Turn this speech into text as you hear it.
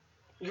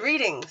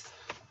Greetings.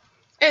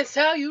 And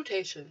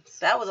salutations.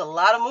 That was a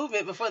lot of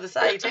movement before the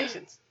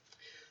salutations.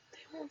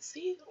 They won't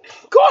see.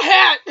 Go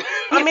ahead.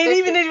 I mean,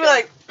 even if you're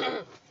like,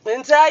 and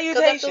Because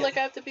salutations. I feel like I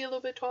have to be a little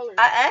bit taller.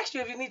 I asked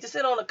you if you need to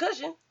sit on a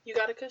cushion. You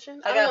got a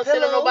cushion? I don't got want to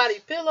sit on pillows. nobody's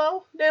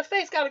pillow. Their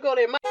face got to go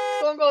there. My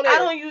don't go there. I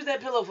don't use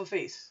that pillow for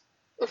face.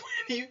 What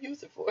do you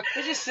use it for?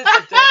 It just sits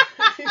up there.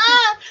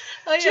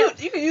 Oh, yeah. Shoot,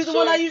 you can use the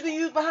one Sure. I usually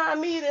use behind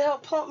me to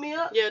help pump me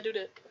up. Yeah, do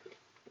that.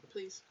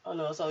 Please. Oh,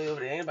 no, it's only over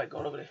there. Ain't nobody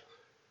going over there.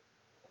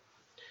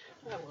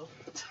 I will.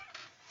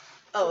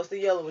 Oh, it's the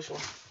yellowish one.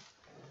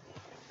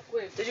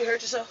 Where? Did you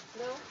hurt yourself?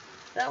 No?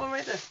 That one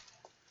right there.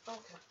 Okay.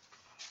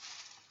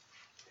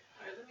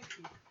 Alright, let me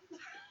pee.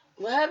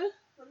 What happened?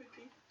 Let me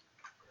pee.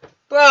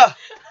 Bruh.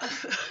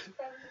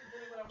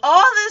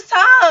 All this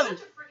time.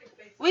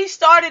 We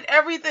started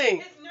everything.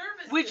 It's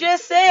nervous. We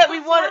just said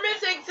we wanted.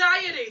 Performance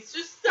anxiety.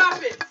 Just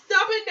stop it.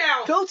 Stop it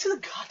now. Go to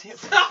the goddamn.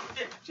 Stop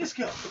it. Just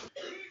go.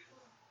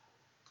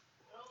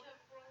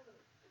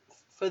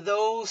 For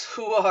those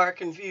who are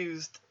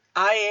confused,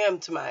 I am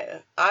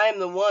Tamaya. I am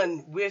the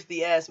one with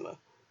the asthma,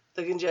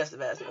 the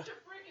congestive asthma. Shut your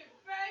freaking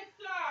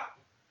face up.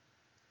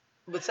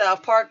 But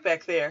South Park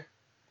back there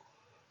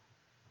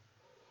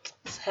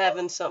is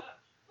having some,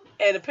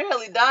 and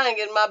apparently dying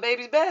in my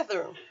baby's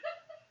bathroom.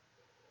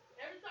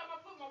 Every time I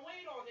put my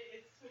weight on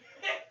it,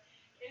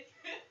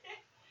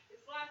 it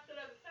slides to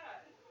the other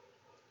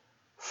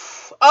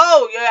side.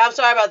 Oh, yeah, I'm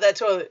sorry about that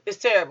toilet. It's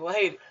terrible. I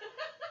hate it.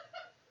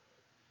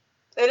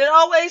 And it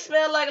always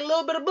smelled like a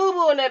little bit of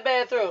boo-boo in that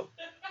bathroom.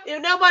 If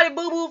nobody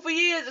boo-boo for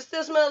years, it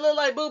still smells a little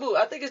like boo-boo.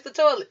 I think it's the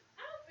toilet.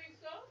 I don't think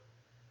so.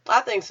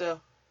 I think so.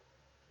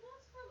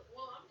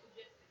 Well, I'm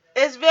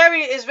congested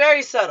now. It's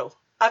very subtle.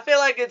 I feel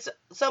like it's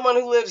someone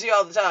who lives here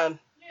all the time.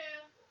 Yeah,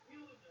 you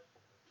would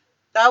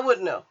know. I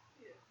wouldn't know.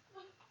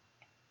 Yeah.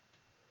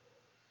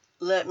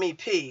 Let me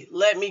pee.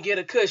 Let me get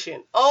a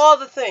cushion. All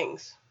the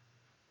things.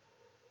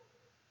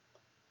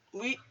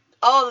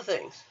 All the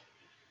things.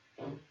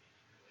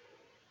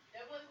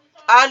 That wasn't the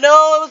time. I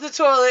know it was the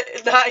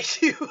toilet,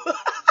 not you.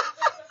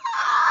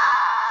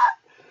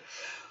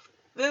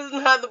 This is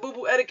not the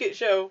boo-boo etiquette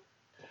show.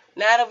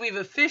 Now that we've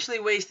officially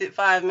wasted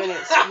 5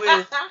 minutes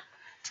with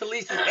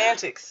Talisa's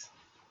antics,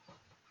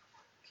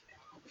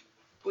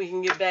 we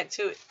can get back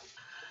to it.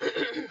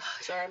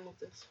 Sorry, I moved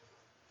this.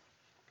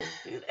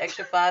 You get an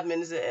extra 5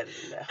 minutes of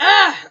editing now.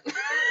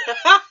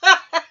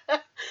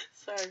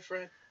 Sorry,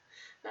 friend.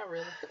 Not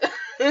really.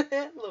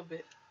 A little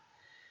bit.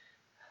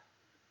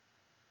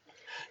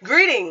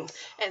 Greetings.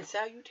 And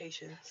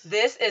salutations.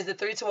 This is the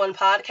 3-2-1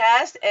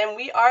 podcast, and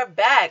we are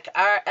back.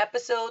 Our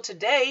episode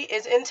today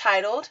is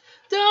entitled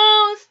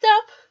Don't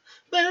Stop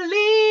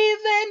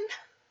Believing.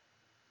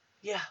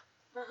 Yeah,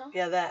 Uh-huh.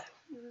 yeah, that.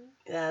 Mhm.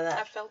 Yeah, I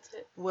that. felt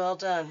it. Well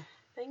done.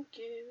 Thank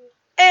you.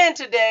 And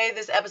today,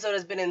 this episode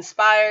has been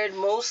inspired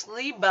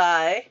mostly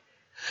by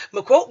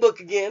my quote book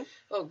again.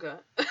 Oh, God.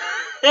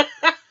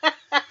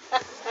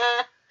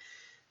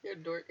 You're a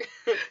dork.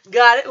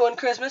 Got it on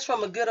Christmas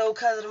from a good old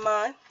cousin of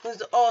mine,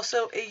 who's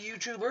also a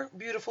YouTuber.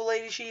 Beautiful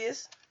lady she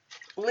is.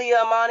 Leah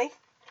Amani.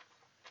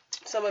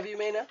 Some of you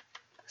may know.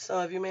 Some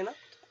of you may not.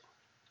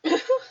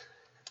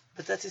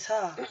 But that is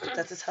her.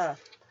 That is her.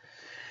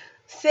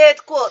 Said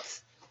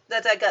quotes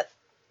that I got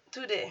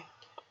today.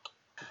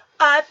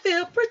 I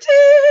feel pretty,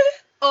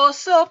 oh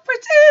so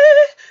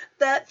pretty,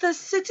 that the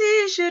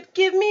city should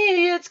give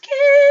me its key.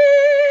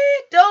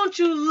 Don't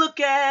you look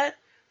at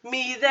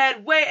me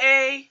that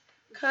way,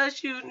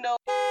 'cause you know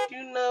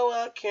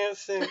I can't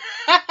sing. You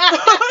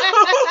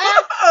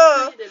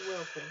did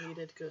well, friend. You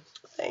did good.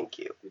 Thank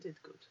you. You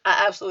did good.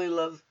 I absolutely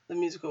love the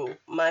musical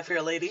My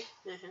Fair Lady.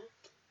 Uh-huh.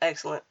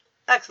 Excellent.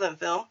 Excellent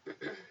film.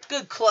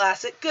 Good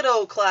classic. Good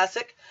old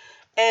classic.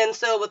 And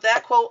so with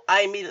that quote,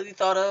 I immediately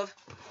thought of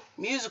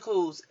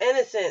musicals,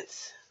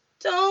 Innocence,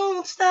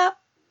 Don't Stop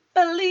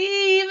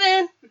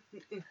Believing.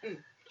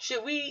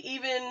 Should we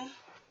even...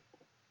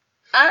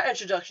 Our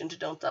introduction to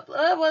Don't Stop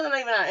Believing. It wasn't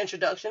even our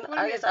introduction. What do you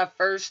I mean? guess our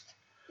first...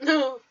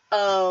 No.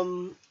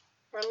 Um...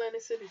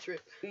 Atlantic City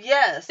trip.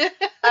 Yes.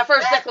 Our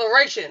first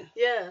declaration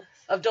Yeah.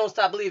 of Don't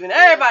Stop Believing.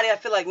 Everybody, I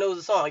feel like, knows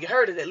the song. You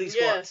heard it at least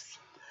Yes. once.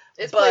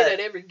 It's But- played at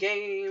every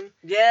game,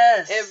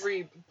 Yes.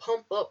 every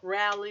pump up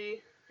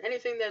rally,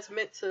 anything that's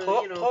meant to,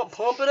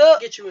 Pump it up.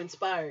 get you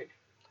inspired.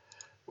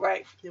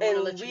 Right. They wanna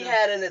And let you we know.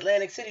 had an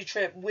Atlantic City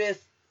trip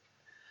with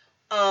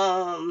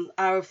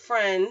our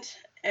friend,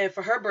 and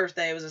for her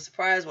birthday, it was a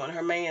surprise one.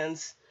 Her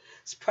man's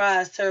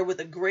surprised her with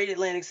a great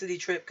Atlantic City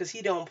trip because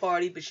he don't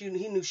party, but he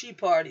knew she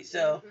partied,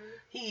 so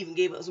he even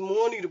gave us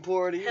money to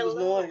party. It was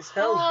nice.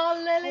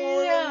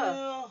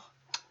 Hallelujah.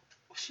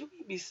 Should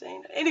we be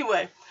saying that?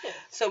 Anyway, Yeah.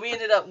 so we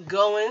ended up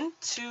going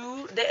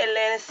to the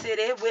Atlantic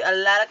City with a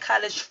lot of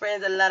college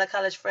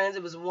friends.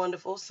 It was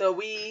wonderful. So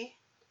we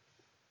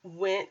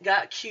went,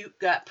 got cute,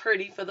 got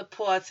pretty for the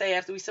party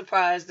after we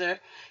surprised her.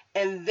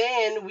 And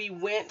then we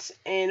went,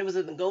 and it was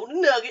in the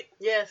Golden Nugget.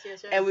 Yes.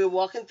 And we were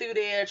walking through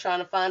there trying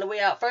to find a way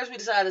out. First, we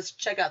decided to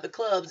check out the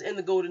clubs in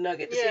the Golden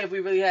Nugget to see Yeah. if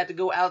we really had to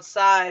go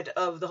outside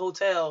of the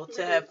hotel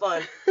to have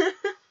fun.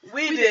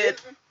 We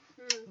did.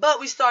 But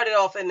we started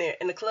off in there.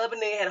 In the club in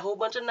there had a whole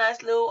bunch of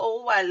nice little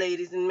old white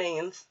ladies and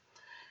mans.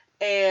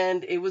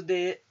 And it was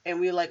dead. And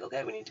we were like,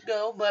 okay, we need to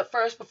go. But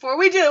first, before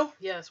we do.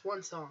 Yes,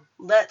 one song.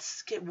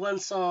 Let's get one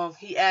song.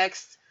 He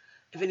asked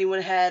if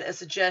anyone had a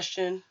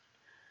suggestion.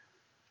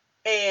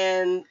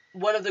 And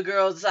one of the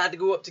girls decided to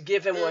go up to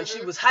give him one.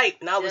 She was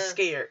hyped, and I was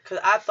scared. Because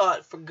I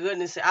thought, for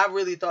goodness sake, I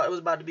really thought it was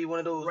about to be one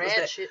of those. What's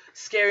that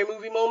Scary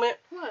Movie moment?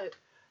 What?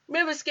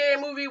 Remember Scary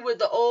Movie with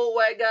the old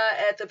white guy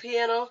at the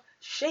piano?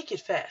 Shake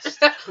it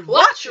fast.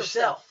 Watch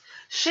yourself.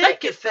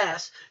 Shake it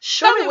fast.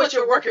 Show me what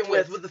you're working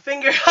with the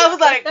finger. I was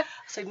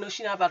like, no,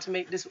 she's not about to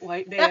make this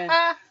white band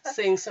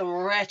sing some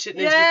ratchetness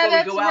before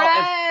we go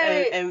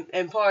out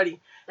and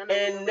party.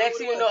 And next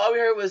thing you know, all we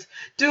heard was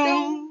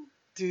doom,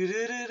 doo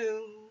doo doo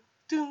doo.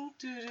 Doom,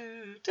 doo,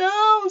 doo,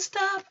 don't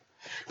stop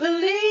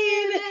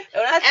believing.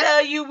 When I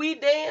tell you we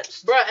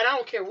danced. Bruh, and I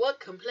don't care what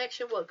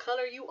complexion, what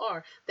color you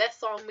are, that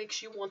song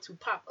makes you want to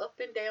pop up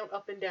and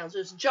down.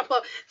 Just jump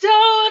up.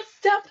 Don't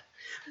stop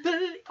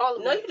believing.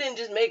 No, you didn't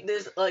just make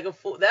this like a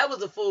full, that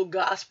was a full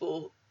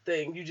gospel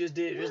thing you just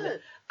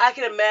did. I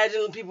can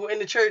imagine people in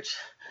the church.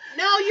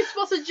 No, you're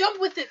supposed to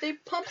jump with it. They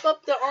pump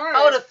up the arm.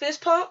 Oh, the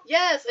fist pump?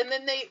 Yes, and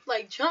then they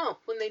like jump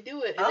when they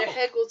do it. And their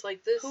head goes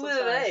like this. Who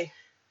are they?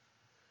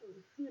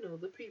 You know,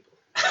 the people.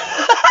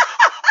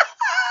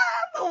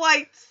 The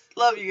whites.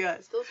 Love you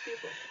guys. Those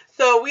people.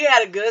 So we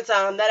had a good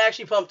time. That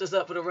actually pumped us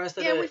up for the rest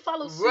of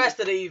rest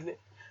of the evening.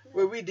 Yeah.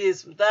 Where we did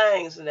some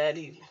things in that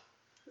evening.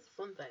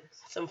 Fun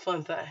things. Some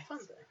fun things. Fun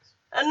things.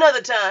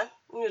 Another time,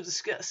 we'll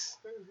discuss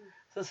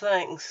the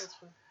things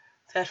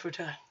that were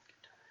done.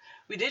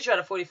 We did try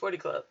the 40/40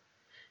 Club.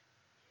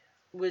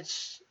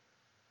 Which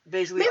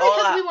basically maybe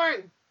because we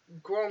weren't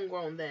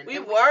grown then. We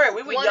weren't.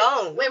 We were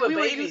young. We were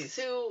babies. We were used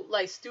to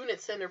like student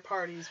center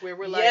parties where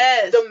we're like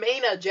the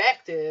main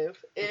objective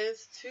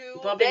is to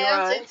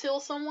dance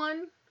until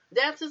someone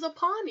dances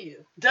upon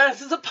you.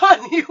 Dances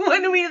upon you.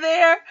 When we were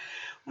there,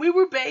 we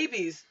were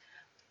babies.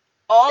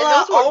 All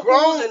our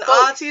uncles and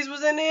aunties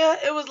was in there.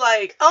 It was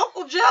like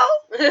Uncle Joe.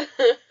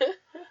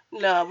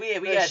 No, we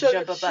had to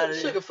jump up out of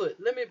there. Sugarfoot,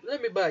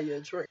 let me buy you a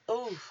drink.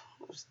 Oh,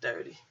 it was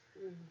dirty.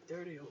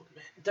 Dirty old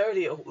man.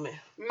 Dirty old man.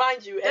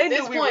 Mind you, they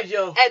knew we were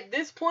young. At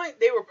this point,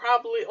 they were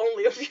probably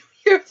only a few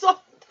years older.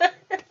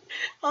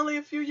 Only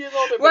a few years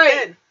older.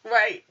 Right.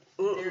 Right.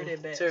 Dirty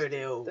bastard.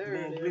 Dirty old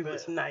man. We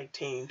was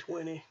 19,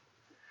 20.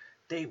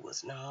 They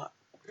was not.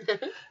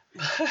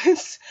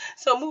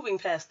 So moving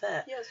past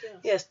that.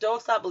 Yes,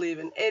 Don't Stop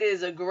Believing. It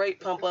is a great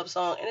pump up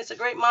song, and it's a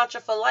great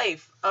mantra for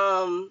life.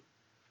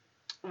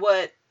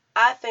 What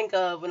I think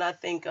of when I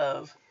think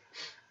of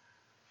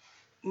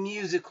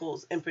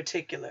musicals in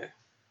particular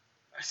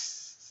are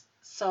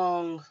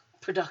song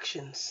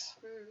productions.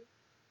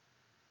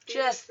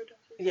 Just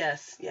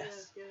yes.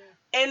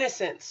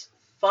 Innocence,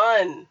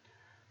 fun,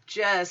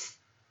 just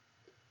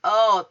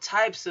all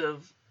types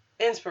of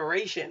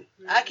inspiration.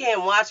 I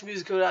can't watch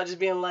musical without just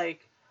being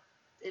like,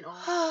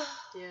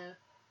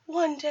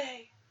 one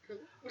day,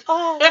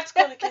 it's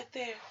gonna get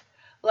there.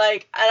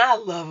 Like, and I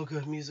love a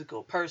good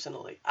musical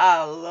personally.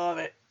 I love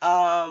it.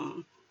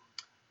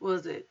 What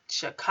was it?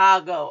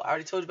 Chicago. I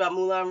already told you about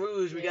Moulin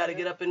Rouge. We got to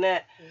get up in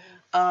that.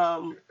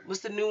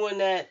 What's the new one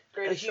that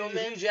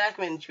Hugh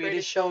Jackman,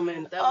 Greatest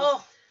Showman?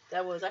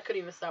 That was, I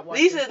couldn't even stop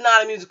watching. Lisa's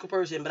not a musical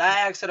person, but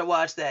I asked her to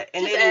watch that,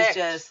 and it is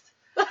just.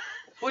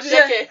 What'd you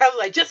say? I was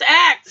like, just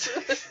act.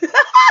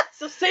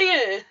 So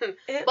sing.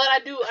 But I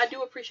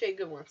do appreciate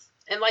good ones.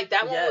 And like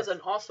that one was an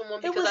awesome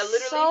one because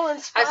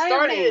I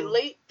started it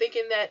late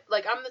thinking that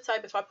like I'm the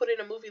type, if I put in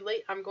a movie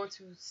late, I'm going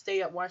to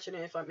stay up watching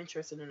it if I'm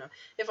interested enough.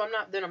 If I'm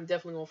not, then I'm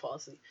definitely gonna fall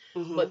asleep.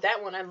 But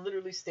that one I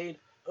literally stayed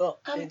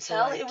up. I'm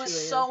telling you, it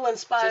was so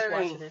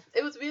inspiring.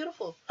 It was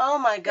beautiful. Oh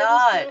my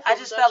God. I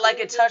just felt like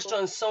it touched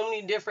on so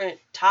many different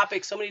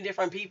topics, so many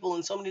different people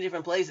in so many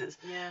different places.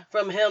 Yeah.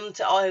 From him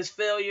to all his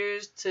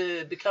failures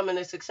to becoming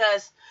a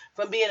success,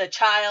 from being a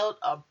child,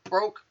 a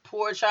broke,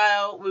 poor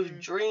child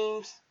with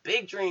dreams,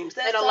 big dreams.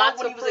 That song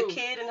when he was a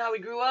kid and how he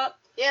grew up.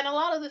 Yeah, and a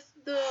lot of those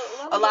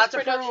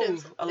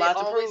productions, they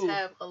always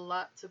have a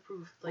lot to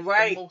prove. Like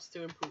the most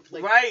to improve.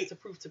 Like to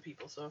prove to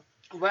people. So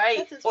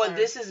Or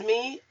This Is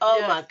Me.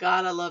 Oh my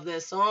God, I love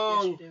that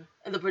song. Yes, you do.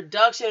 And the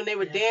production, they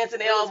were dancing,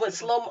 they all went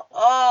slow.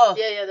 Oh.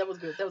 Yeah, that was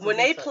good. When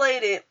they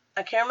played it,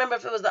 I can't remember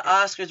if it was the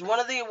Oscars, one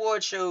of the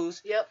award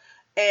shows. Yep.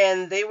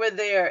 And they were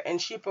there,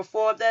 and she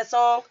performed that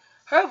song.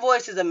 Her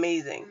voice is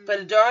amazing.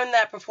 But during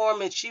that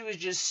performance, she was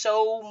just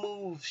so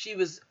moved. She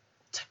was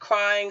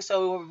crying,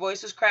 so her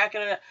voice was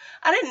cracking.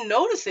 I didn't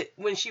notice it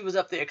when she was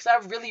up there because I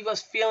really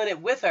was feeling it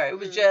with her. It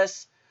was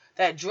just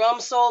that drum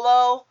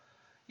solo.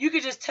 You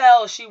could just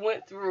tell she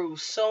went through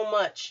so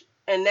much,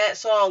 and that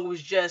song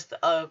was just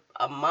a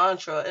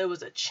mantra. It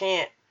was a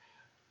chant.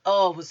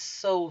 Oh, it was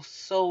so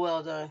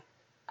well done.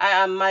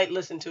 I might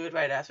listen to it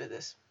right after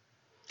this.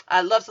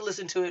 I'd love to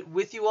listen to it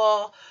with you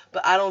all,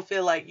 but I don't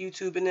feel like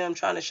YouTube and them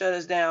trying to shut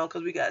us down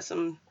because we got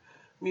some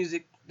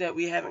music that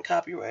we haven't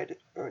copyrighted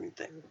or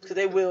anything. Because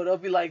they will. They'll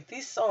be like,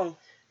 these songs.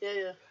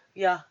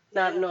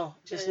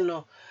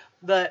 No.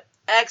 But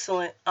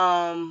excellent.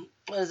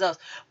 What is else?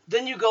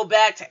 Then you go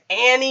back to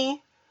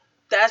Annie.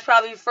 That's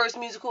probably the first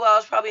musical I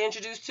was probably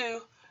introduced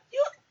to.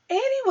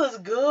 Annie was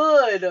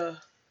good.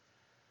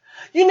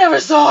 You never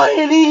saw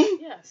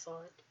Annie? Yeah, I saw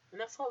it.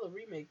 And I saw the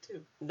remake,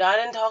 too. I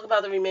didn't talk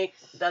about the remake.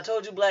 I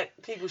told you black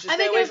people should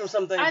stay away from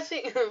some things. I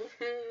think...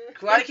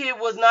 Karate Kid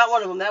was not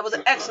one of them. That was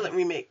an excellent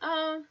remake.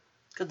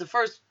 Because the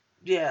first...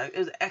 Yeah, it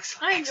was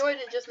excellent. I enjoyed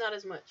it, just not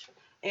as much.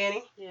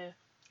 Annie? Yeah.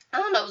 I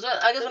don't know.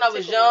 I guess when I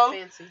was young,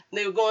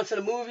 they were going to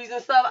the movies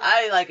and stuff.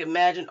 I,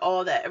 imagined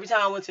all that. Every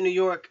time I went to New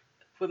York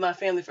with my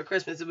family for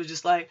Christmas, it was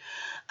just like,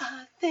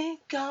 I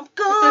think I'm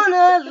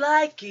gonna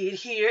like it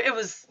here. It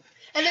was...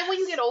 And then when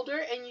you get older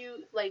and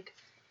you,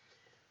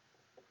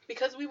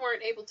 because we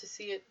weren't able to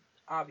see it,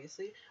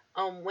 obviously,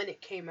 when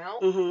it came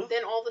out,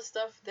 then all the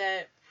stuff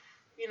that,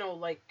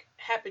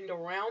 happened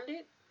around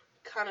it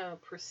kind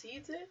of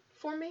precedes it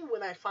for me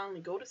when I finally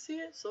go to see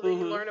it. So then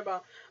you learn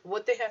about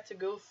what they had to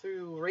go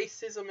through,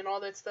 racism and all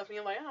that stuff, and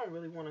you're like, I don't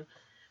really want to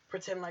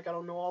pretend like I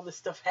don't know all this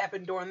stuff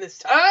happened during this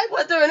time.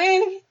 What, during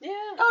Annie? Yeah.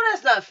 Oh,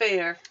 that's not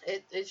fair.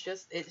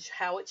 It's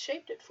how it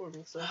shaped it for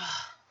me, so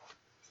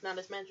it's not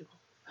as magical.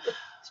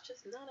 It's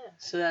just not as.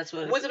 So that's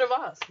what. Wizard of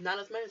Oz, not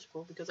as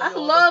magical because I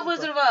love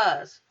Wizard of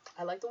Oz.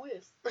 I like The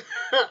Wiz.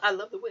 I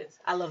love The Wiz.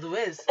 I love The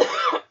Wiz.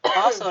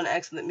 Also an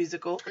excellent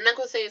musical. I'm not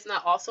gonna say it's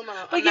not awesome.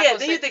 But yeah,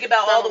 then you think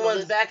about all the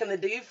ones back in the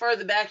day.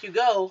 Further back you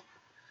go,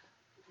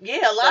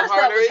 yeah, a lot of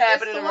stuff was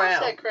happening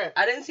around.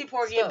 I didn't see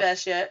Porgy and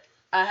Bess yet.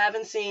 I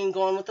haven't seen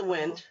Gone with the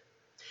Wind.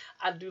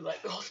 I do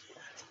like Gone.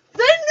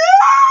 They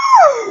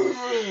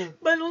knew!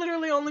 But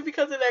literally only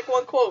because of that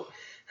one quote.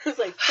 It's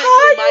like,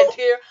 frankly, my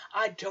dear,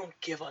 I don't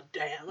give a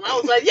damn. And I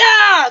was like,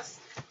 yes!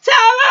 Tell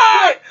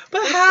her!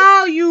 But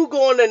how you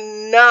gonna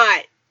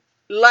not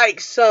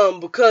like some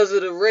because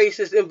of the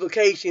racist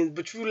implications,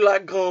 but you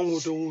like Gone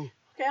with the Wind?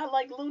 Okay, I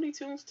like Looney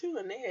Tunes too,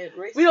 and they had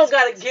racist. We don't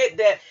gotta get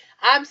that.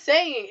 I'm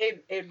saying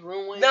it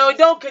ruins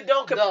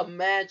the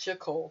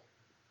magical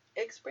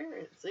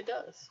experience. It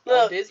does.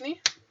 Look,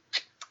 Disney?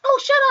 Oh,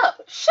 shut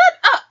up. Shut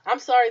up. I'm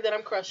sorry that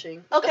I'm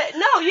crushing. Okay,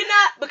 no, you're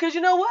not, because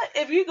you know what?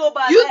 If you go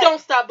by You don't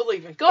stop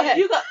believing. Go ahead.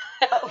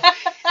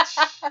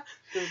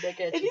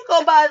 If you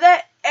go by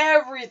that,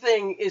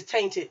 everything is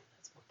tainted.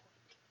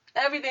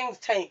 Everything's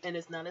tainted. And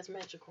it's not as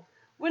magical.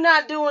 We're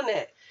not doing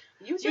that.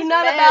 You're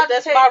not about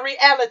that's my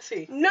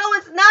reality. No,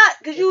 it's not,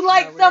 because you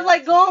like stuff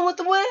like Gone with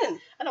the Wind.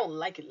 I don't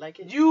like it like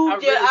it. Your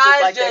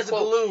eyes just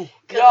glue.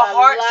 Your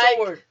heart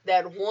soared.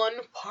 That one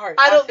part.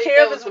 I don't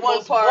care if it's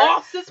one part.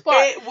 Bossest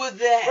part. It was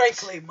that.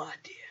 Frankly, my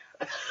dear.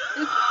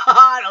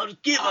 I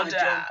don't give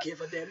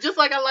a damn. Just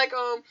like I like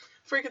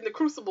freaking The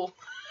Crucible.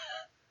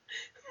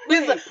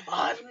 Wait,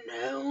 I've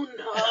known.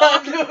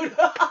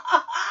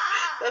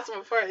 That's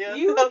my part, yeah.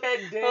 You had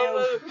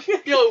damn.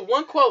 Yo,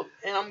 one quote,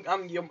 and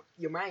I'm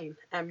you're mine.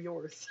 I'm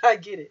yours. I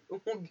get it.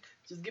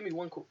 Just give me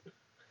one quote.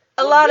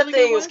 A lot of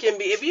things can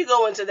be. If you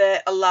go into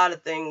that, a lot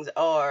of things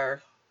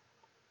are.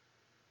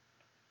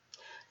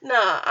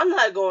 Nah, I'm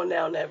not going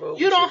down that road.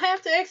 You don't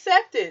have to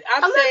accept it.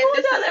 I'm saying not going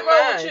this down is that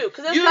road mine. with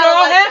you. You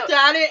don't have to.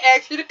 I didn't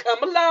ask you to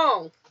come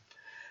along.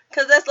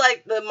 Because that's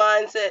like the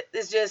mindset.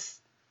 It's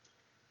just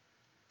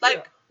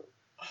like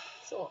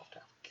so off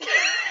topic.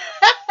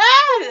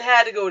 I just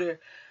had to go there.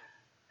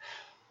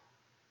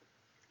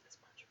 That's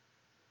my truth.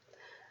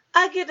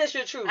 I get that's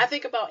your truth. I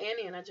think about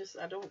Annie and I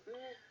don't.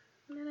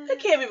 It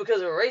can't be because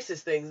of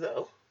racist things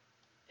though.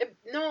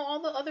 No,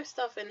 all the other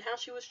stuff and how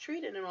she was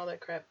treated and all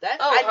that crap.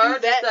 I knew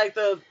that. Just like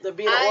the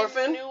being an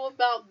orphan. I knew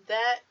about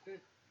that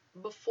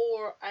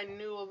before I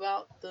knew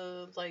about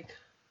the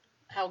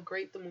how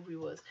great the movie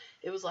was.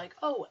 It was like,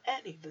 oh,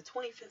 Annie, the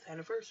 25th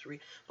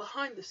anniversary,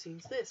 behind the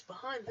scenes this,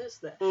 behind this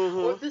that,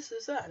 or this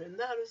is that, and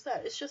that is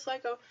that. It's just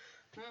like a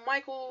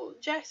Michael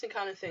Jackson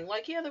kind of thing.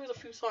 Like, yeah, there was a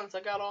few songs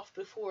I got off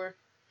before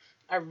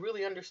I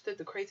really understood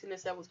the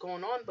craziness that was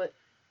going on, but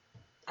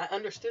I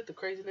understood the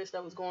craziness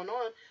that was going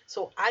on,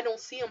 so I don't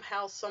see him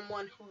how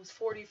someone who's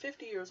 40,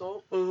 50 years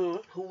old,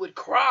 who would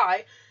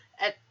cry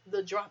at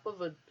the drop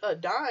of a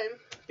dime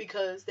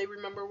because they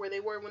remember where they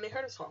were when they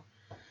heard a song.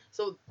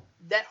 So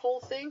that whole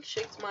thing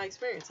shapes my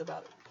experience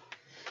about it.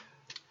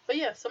 But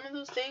yeah, some of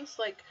those things,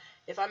 like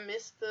if I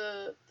missed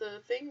the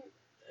thing,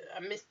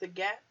 I missed the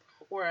gap,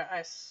 or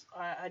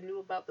I knew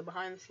about the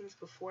behind the scenes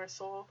before I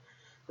saw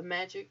the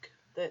magic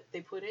that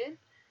they put in,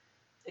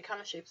 it kind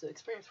of shapes the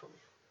experience for me.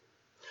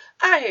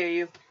 I hear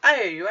you. I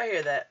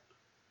hear that.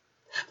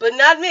 But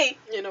not me.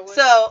 You know what?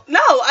 So, no,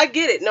 I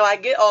get it. No, I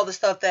get all the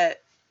stuff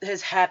that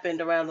has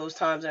happened around those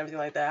times and everything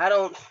like that.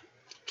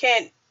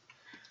 Can't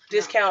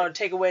discount or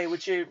take away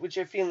what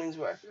your feelings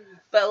were.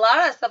 But a lot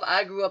of that stuff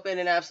I grew up in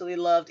and absolutely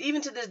loved.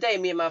 Even to this day,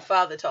 me and my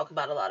father talk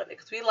about a lot of it.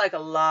 Because we like a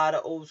lot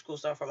of old school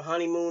stuff from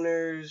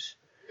Honeymooners,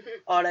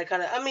 all that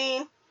kind of,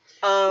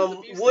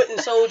 Wooden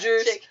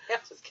Soldiers. I'm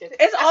just kidding.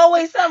 It's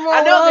always something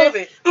wrong with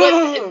it.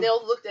 And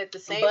they'll look at the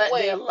same way.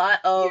 But a lot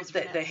of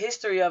the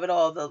history of it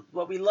all,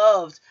 what we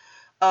loved,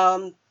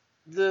 the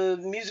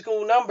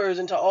musical numbers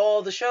into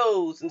all the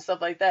shows and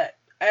stuff like that.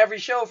 Every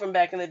show from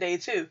back in the day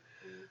too.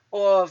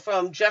 Or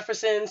from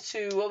Jeffersons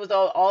to what was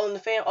All in the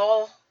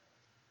Family,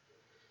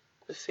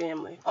 The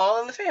family.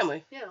 All in the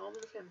Family. Yeah, All in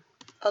the Family.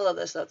 I love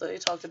that stuff, though. They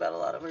talked about a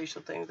lot of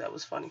racial things that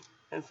was funny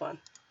and fun.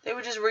 They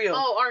were just real.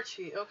 Oh,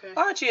 Archie. Okay.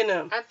 Archie and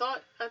them. I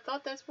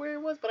thought that's where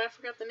it was, but I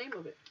forgot the name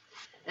of it.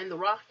 And The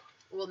Rock.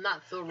 Well,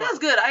 not The Rock. That was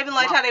good. I even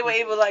liked how they were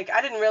able, like,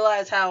 I didn't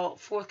realize how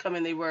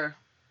forthcoming they were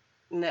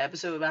in the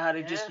episode about how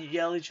they just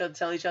yell at each other,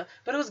 tell each other.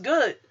 But it was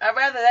good. I'd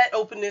rather that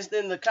openness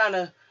than the kind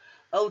of,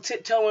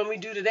 tiptoeing we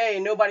do today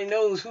and nobody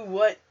knows who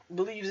what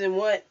believes in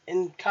what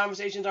and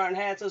conversations aren't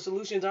had so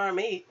solutions aren't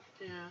made.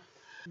 Yeah.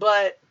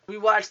 But we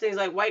watch things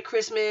like White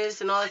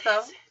Christmas and all that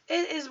stuff.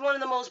 It is one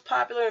of the most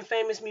popular and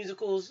famous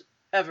musicals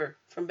ever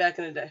from back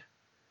in the day.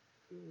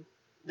 Mm.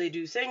 They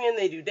do singing,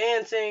 they do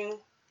dancing.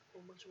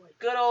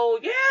 Good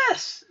old,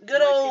 yes!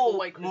 Good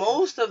old,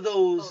 most of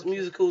those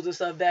musicals and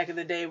stuff back in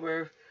the day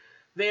were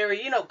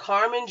very,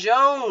 Carmen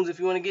Jones, if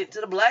you want to get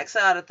to the black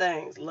side of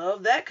things.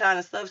 Love that kind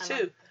of stuff,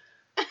 too.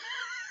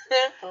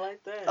 I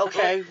like that.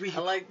 Okay, I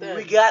like that.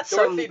 We got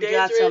something. We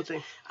got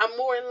something. I'm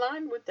more in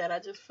line with that. I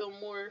just feel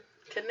more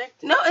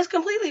connected. No, it's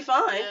completely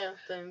fine.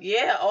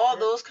 Yeah,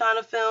 those kind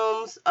of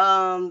films.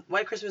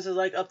 White Christmas is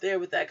like up there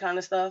with that kind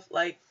of stuff.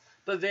 Like,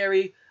 but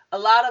a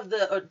lot of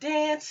the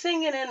dance,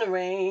 singing in the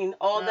rain,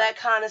 all that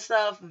kind of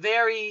stuff.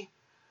 Very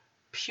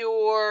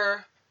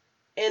pure,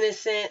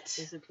 innocent.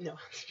 Is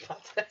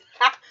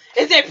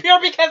it pure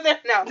because they're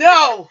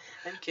no?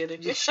 I'm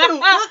kidding. Shoot,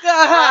 look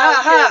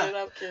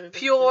I'm kidding.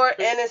 Pure,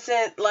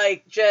 innocent,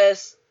 like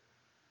just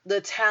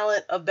the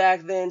talent of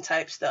back then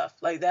type stuff.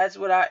 Like that's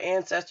what our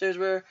ancestors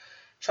were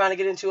trying to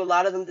get into. A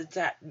lot of them,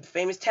 the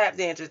famous tap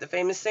dancers, the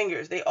famous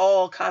singers, they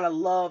all kind of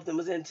loved and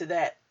was into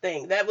that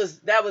thing. That was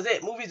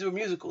it. Movies were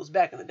musicals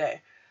back in the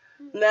day.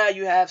 Now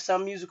you have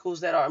some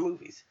musicals that are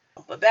movies.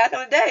 But back in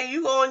the day,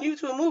 you go on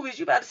YouTube movies,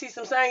 you about to see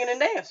some singing and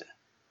dancing.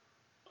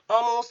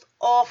 Almost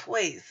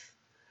always.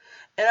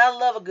 And I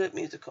love a good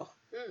musical.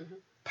 Mm-hmm.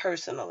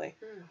 Personally.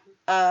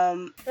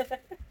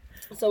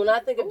 Mm-hmm. So when I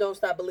think of Don't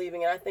Stop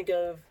Believing, I think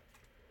of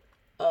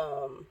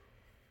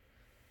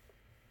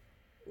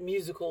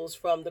musicals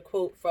from the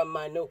quote from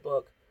my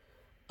notebook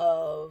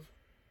of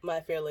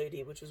My Fair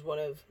Lady, which was one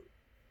of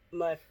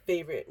my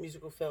favorite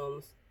musical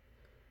films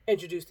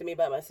introduced to me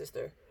by my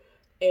sister.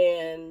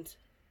 And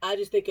I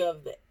just think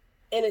of the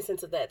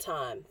innocence of that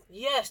time.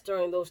 Yes,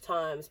 during those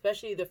times,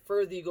 especially the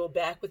further you go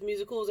back with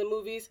musicals and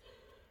movies,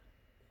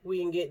 we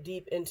can get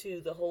deep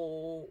into the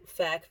whole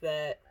fact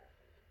that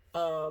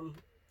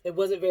it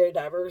wasn't very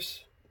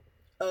diverse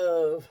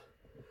of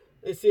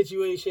a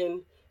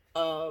situation,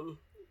 and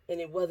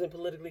it wasn't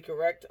politically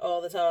correct all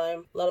the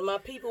time. A lot of my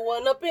people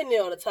wasn't up in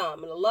there all the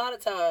time, and a lot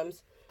of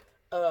times,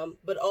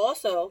 but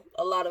also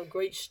a lot of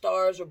great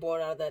stars were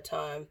born out of that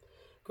time.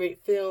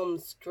 Great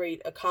films,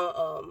 great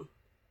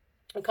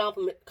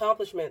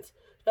accomplishments,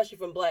 especially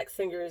from black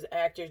singers,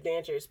 actors,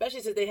 dancers,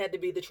 especially since they had to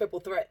be the triple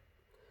threat.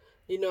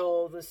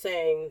 The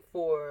saying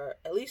for,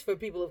 at least for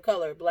people of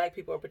color, black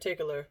people in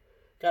particular,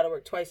 got to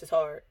work twice as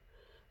hard.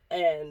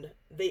 And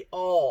they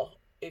all,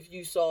 if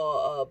you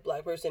saw a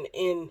black person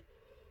in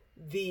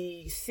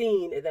the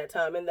scene at that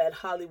time, in that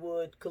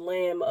Hollywood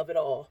glam of it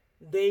all,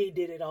 they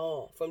did it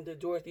all. From the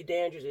Dorothy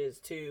Dandridges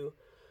to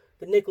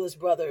the Nicholas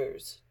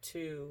brothers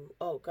to,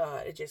 oh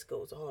God, it just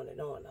goes on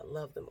and on. I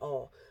love them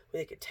all.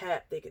 They could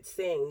tap, they could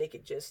sing, they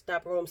could just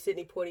stop around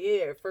Sidney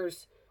Poitier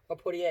first, or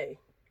Poitier.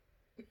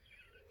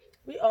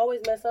 We always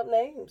mess up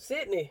names.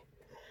 Sydney.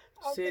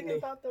 I'm thinking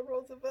about the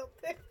Roosevelt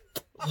thing.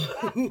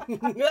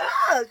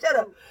 Shut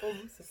up.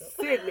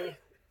 Sydney.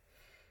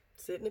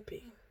 Sydney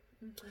P.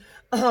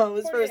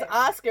 His first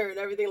Oscar and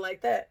everything like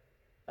that.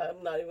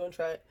 I'm not even going to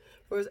try it.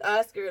 First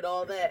Oscar and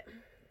all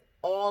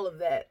of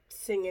that.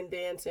 Singing,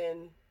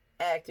 dancing,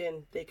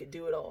 acting, they could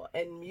do it all.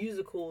 And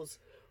musicals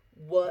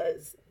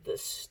was the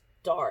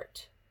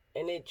start.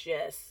 And it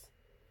just...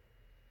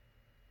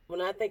 When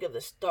I think of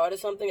the start of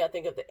something, I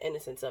think of the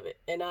innocence of it.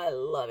 And I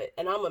love it.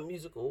 And I'm a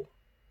musical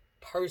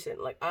person.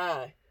 Like,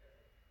 I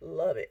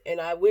love it.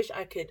 And I wish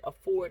I could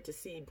afford to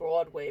see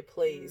Broadway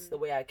plays the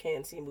way I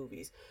can see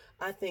movies.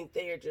 I think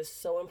they are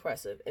just so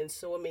impressive and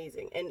so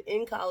amazing. And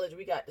in college,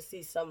 we got to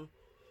see some...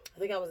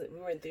 we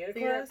were in theater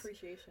class?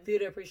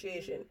 Theater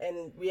appreciation. Mm-hmm.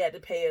 And we had to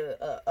pay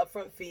a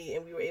upfront fee.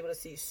 And we were able to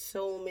see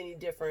so many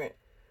different...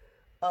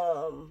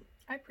 I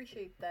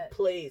appreciate that.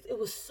 Plays. It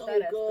was so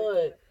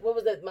good. What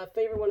was that? My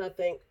favorite one, I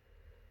think.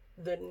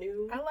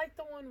 I like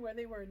the one where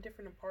they were in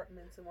different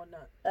apartments and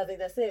whatnot. I think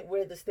that's it.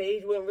 Where the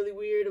stage went really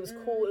weird. It was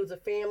cool. It was a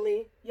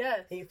family.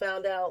 Yes. And you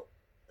found out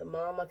the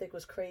mom, I think,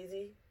 was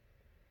crazy.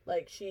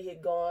 Like, she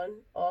had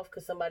gone off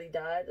because somebody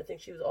died. I think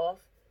she was off.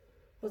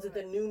 Was it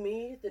The New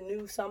Me? The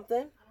New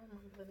something? I don't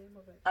remember the name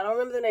of it. I don't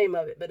remember the name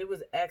of it, but it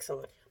was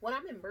excellent. When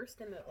I'm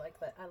immersed in it like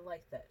that, I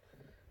like that.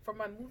 For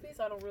my movies,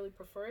 I don't really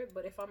prefer it,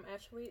 but if I'm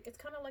actually... It's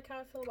kind of like how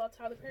I feel about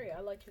Tyler Perry. I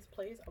like his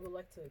plays. I would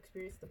like to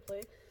experience the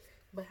play.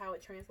 But how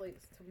it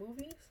translates to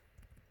movies,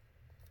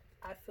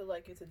 I feel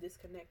like it's a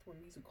disconnect when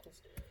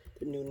musicals.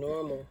 The New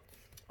Normal.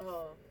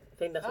 I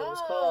think that's what it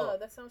was called.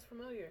 That sounds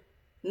familiar.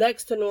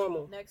 Next to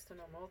Normal.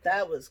 Okay.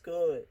 That was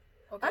good.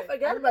 Okay. I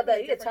forgot about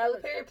that. Yeah,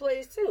 Tyler Perry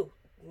plays too.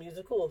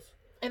 Musicals.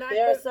 And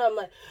there are some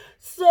like,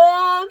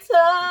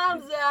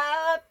 sometimes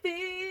I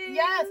feel.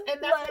 Yes,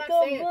 and that's like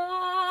what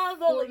I'm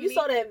saying. You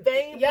saw that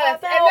vein? Yes,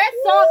 and that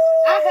song.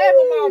 I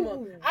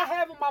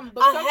have a mama.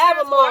 But I have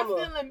a mama.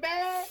 When I'm feeling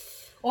bad,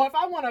 or if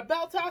I want to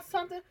belt out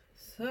something.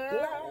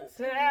 Sometimes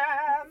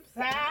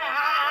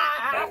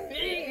I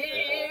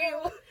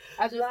feel.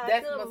 That's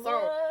my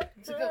song.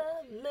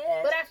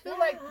 But I feel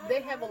like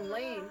they have a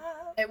lane,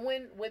 and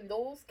when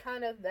those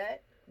kind of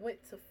that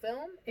went to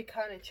film, it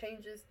kind of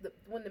changes.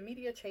 When the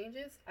media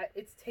changes,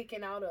 it's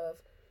taken out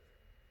of.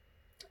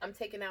 I'm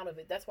taken out of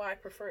it. That's why I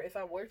prefer, if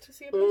I were to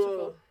see a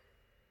musical,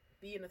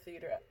 be in a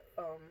theater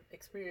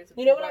experience.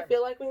 You know what I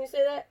feel like when you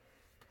say that?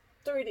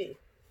 3D.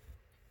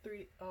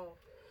 3D. Oh.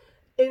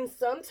 And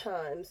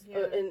sometimes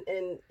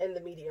in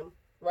the medium,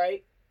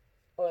 right,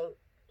 or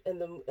in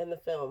the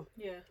film,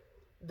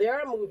 there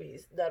are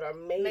movies that are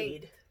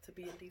made to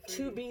be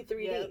 3D.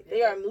 Yeah,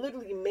 they are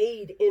literally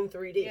made in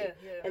 3D,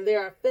 and there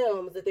are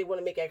films that they want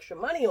to make extra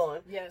money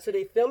on, so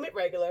they film it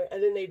regular,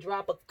 and then they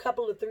drop a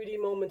couple of 3D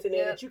moments in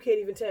there that you can't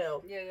even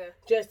tell,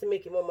 just to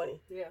make it more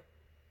money.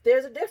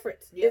 There's a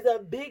difference. There's a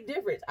big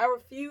difference. I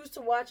refuse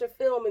to watch a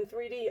film in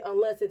 3D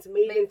unless it's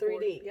made in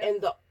 3D, and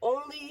the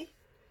only.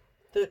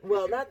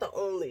 Not the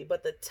only,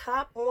 but the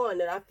top one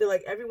that I feel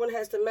like everyone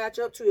has to match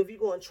up to if you're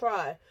going to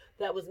try,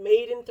 that was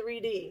made in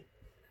 3D,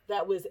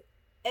 that was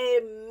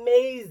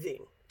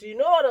amazing. Do you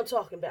know what I'm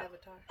talking about?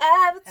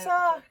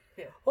 Avatar.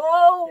 Yeah.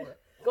 Oh,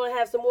 going to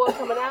have some more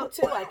coming out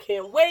too. I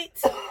can't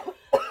wait.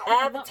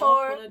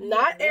 Avatar,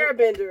 not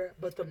Airbender,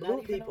 but the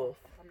Blue People.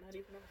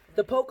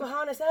 The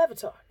Pocahontas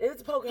Avatar. It was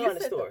the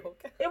Pocahontas story.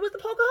 It was the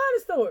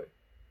Pocahontas story.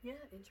 Yeah,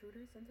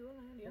 Intruders into a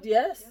Land.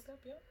 Yes.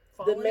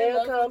 The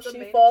man comes,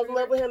 she falls in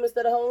love with him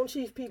instead of her own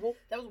chief people.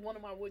 That was one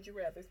of my Would You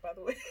Rathers, by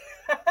the way.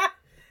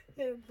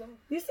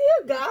 You see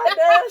a guy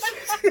dash?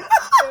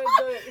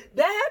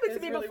 That happened to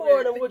me really before,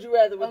 and Would You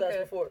Rather with us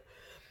before.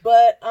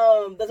 But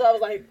that's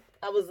why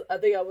I was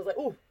like,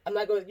 ooh, I'm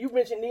not going to, you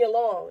mentioned Nia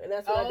Long, and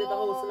that's when I did the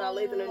whole Sanaa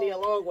Lathan and Nia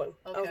Long one.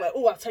 Okay. I was like,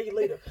 ooh, I'll tell you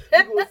later.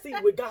 You're going to see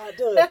what God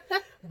does.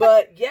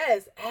 But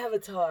yes,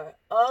 Avatar.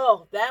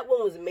 Oh, that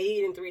one was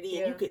made in 3D,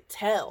 and you could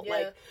tell.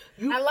 Like,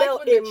 you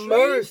felt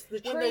immersed. The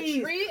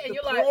trees, the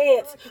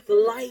plants, the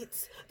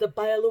lights, the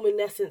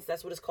bioluminescence.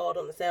 That's what it's called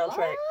on the soundtrack.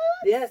 What?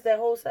 Yes, that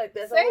whole song.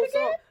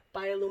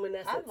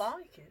 Bioluminescence. I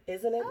like it.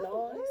 Isn't it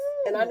nice?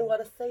 And I knew how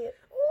to say it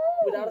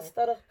without a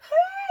stutter.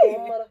 Hey,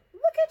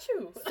 look at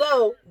you.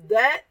 So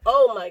that,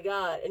 oh my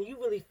God, and you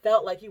really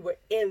felt like you were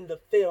in the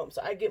film.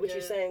 So I get what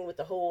you're saying with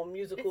the whole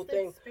musical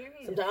thing.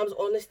 Experience. Sometimes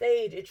on the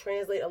stage, it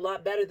translates a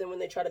lot better than when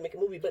they try to make a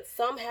movie. But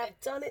some have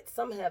done it.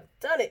 Some have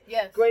done it.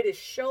 Yes.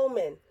 Greatest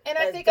Showman and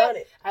I think done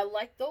it. I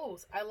like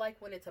those. I like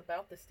when it's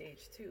about the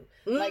stage too.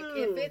 Like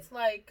if it's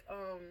like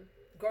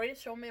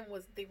Greatest Showman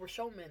they were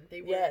showmen.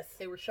 They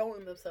were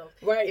showing themselves.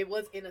 Right. It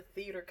was in a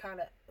theater kind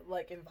of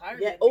like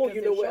environment. Yeah. Oh,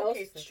 you know what else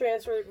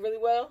transferred really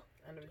well?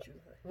 I know what you were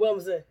saying. What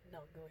was it? No,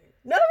 go ahead.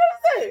 No, what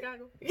was it?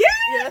 Chicago.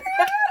 Yeah.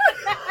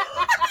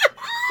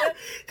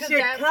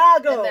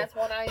 Chicago. And that's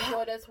one I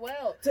enjoyed as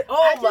well.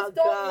 Oh I my just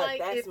don't God, like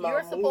that's if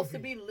you're supposed to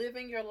be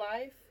living your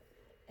life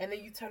and then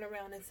you turn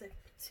around and say,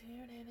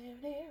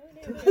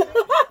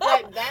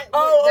 like that.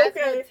 That's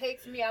what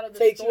takes me out of the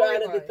story. Takes you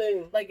out of the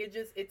thing. Like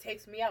it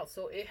takes me out.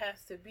 So it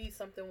has to be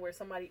something where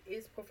somebody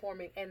is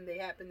performing and they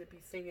happen to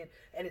be singing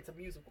and it's a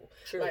musical.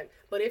 True. Like,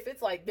 but if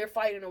it's like they're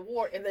fighting a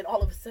war and then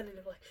all of a sudden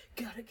they're like,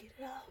 gotta get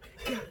out,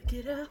 gotta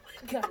get out,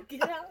 gotta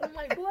get out. I'm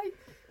like, boy,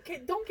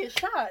 don't get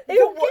shot.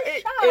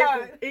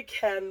 It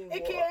can.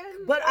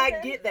 But I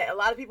get that. A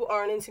lot of people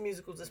aren't into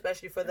musicals,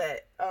 especially for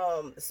that.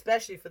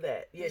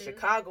 Yeah,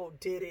 Chicago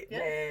did it,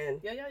 man.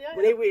 Yeah.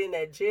 When they were in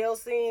that jail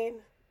scene,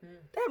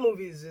 that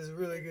movie is just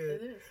really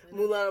good. It is.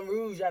 Moulin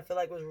Rouge, I feel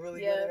like, was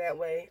really good in that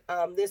way.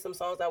 There's some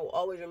songs I will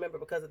always remember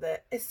because of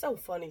that. It's so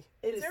funny.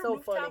 It is so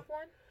funny.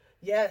 One?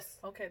 Yes.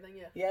 Okay, then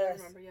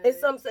Yes. I remember, it's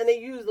some, and they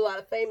used a lot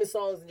of famous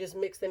songs and just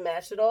mixed and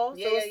matched it all. So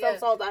it's some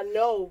songs I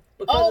know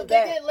because of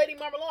that. They did Lady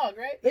Marmalade,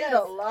 right? They did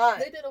a lot.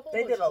 They did a whole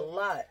They did a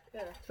lot.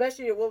 Yeah.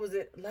 Especially, what was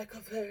it? Like a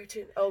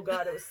Virgin. Oh,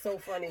 God, it was so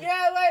funny. Wait.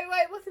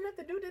 Wasn't that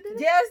the dude that did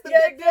it? Yes, the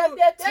big dude.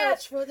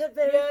 Touch for the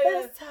very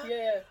first time.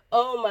 Yeah.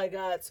 Oh, my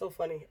God, so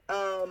funny.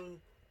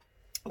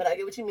 But I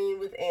get what you mean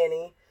with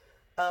Annie.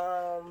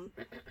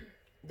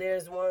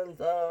 There's ones,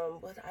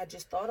 what I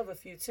just thought of a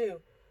few,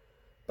 too.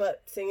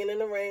 But Singing in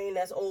the Rain,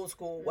 that's old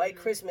school. White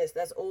Christmas,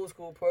 that's old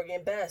school. Porgy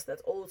and Bess,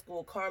 that's old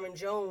school. Carmen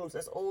Jones,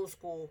 that's old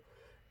school.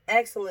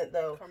 Excellent,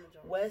 though.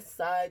 West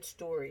Side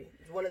Story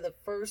is one of the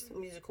first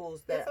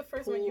musicals that that's the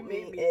first one you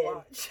made me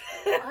watch.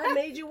 I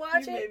made you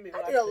watch it? Made me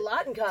watch I did a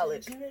lot in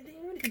college.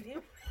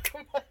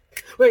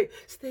 Wait,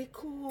 stay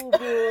cool,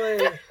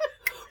 boy.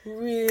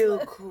 Real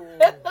cool.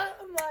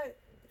 I'm like,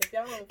 if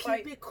y'all don't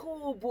fight, keep it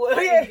cool, boy.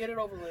 Get it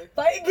over with.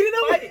 Fight and get it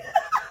over with.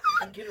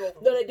 Get it over.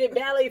 No, they did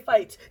ballet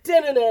fights.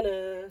 You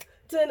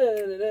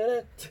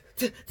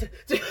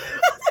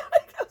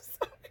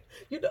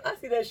know, I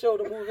see that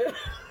shoulder moving.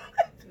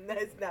 No,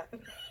 it's not.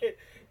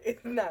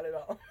 It's not at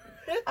all.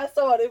 I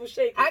saw it. It was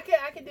shaking. I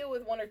can deal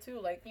with one or two,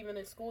 like even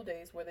in school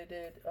days where they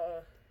did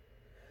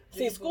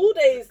See, School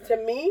Days to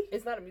me,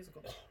 it's not a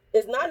musical.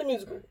 It's not a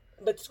musical,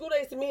 but School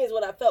Days to me is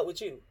what I felt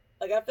with you.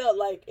 Like, I felt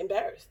like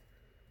embarrassed.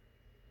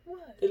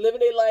 What? They're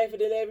living their life,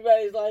 and then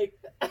everybody's like,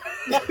 and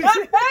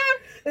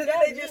then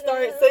they just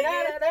started singing.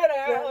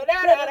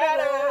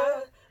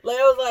 Like,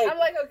 I was like, I'm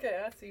like,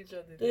 okay, I see each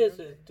other. This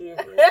is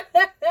different.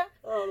 I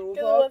don't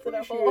know if I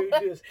appreciate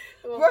this.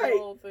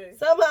 Right.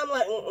 Somehow I'm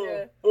like,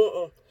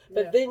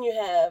 But then you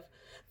have,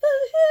 the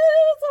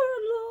hills are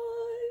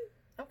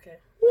alive. Okay.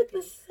 With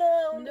the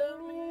sound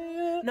of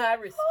music. No, I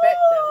respect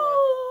that one.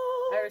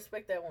 I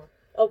respect that one.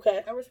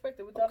 Okay. I respect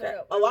it without a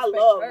doubt. I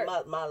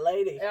love my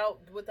lady.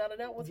 Without a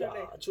doubt, what's her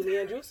name? Julie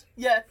Andrews?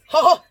 Yes.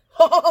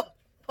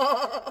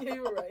 Yeah,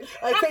 you were right.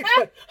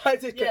 I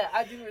did. Yeah,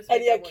 I do respect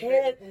and you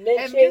can't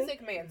mention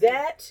Music Man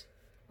that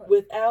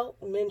without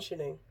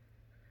mentioning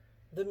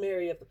the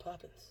Mary of the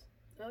Poppins.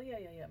 Oh, yeah.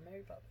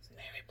 Mary Poppins. Yeah.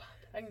 Mary Poppins.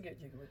 I can get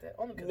jiggy with that.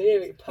 Only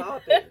Mary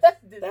Poppins.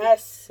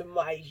 That's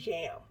my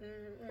jam.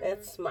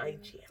 That's my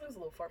jam. It was a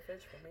little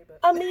far-fetched for me, but...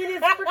 I mean,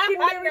 it's freaking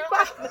Mary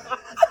Poppins.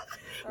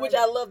 Which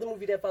I love the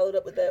movie that followed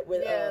up with that.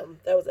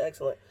 That was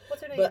excellent.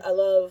 What's her name?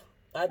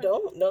 But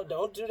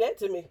don't do that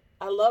to me.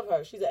 I love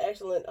her. She's an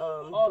excellent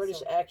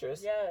British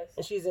actress. Yes.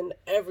 And she's in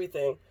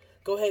everything.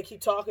 Go ahead, keep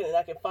talking, and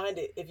I can find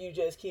it if you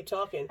just keep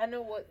talking. I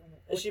know what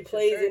and she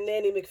plays in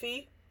Nanny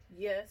McPhee?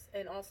 Yes,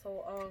 and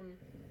also,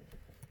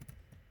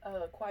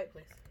 Quiet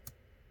Place.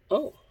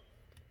 Oh.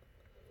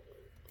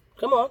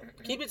 Come on.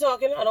 Keep it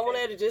talking. I don't want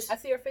to edit this. I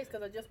see her face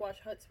because I just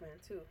watched Huntsman,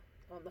 too.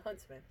 The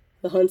Huntsman.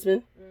 The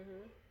Huntsman?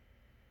 Mm-hmm.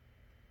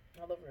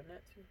 I love her in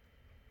that, too.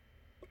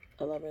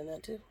 I love her in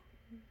that, too.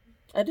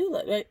 I do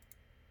like, right?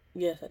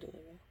 Yes, I do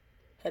like her.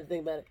 Had to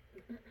think about it.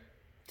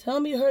 Tell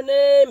me her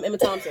name. Emma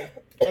Thompson.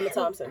 Emma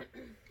Thompson.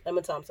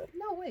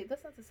 No, wait.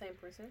 That's not the same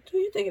person. Who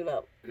are you thinking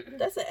about?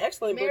 That's an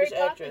excellent Mary British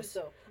Poppins, actress.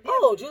 Though.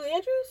 Oh, Julie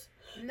Andrews?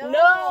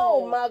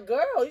 No, my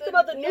girl. You talking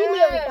about the new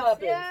Mary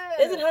Poppins. Yes.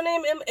 Isn't her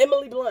name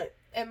Emily Blunt?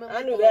 I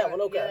knew that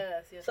one.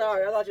 Okay. Yes,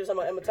 Sorry, I thought you were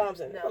talking about Emma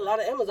Thompson. No. A lot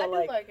of Emmas I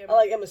like. Emma. I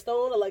like Emma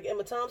Stone. I like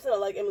Emma Thompson. I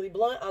like Emily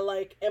Blunt. I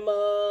like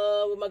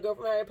Emma with my girl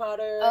from Harry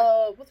Potter.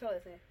 What's her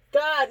last name?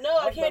 God, no,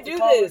 I can't do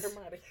this.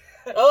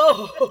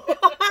 Oh.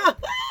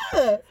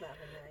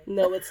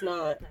 No, it's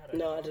not.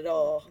 Not at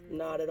all.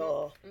 Not at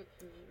all.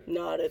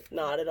 Not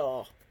at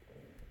all.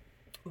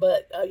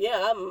 But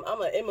yeah,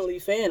 I'm an Emily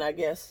fan, I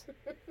guess.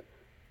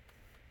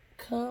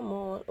 Come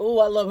on. Oh,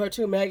 I love her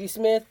too, Maggie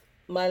Smith.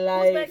 My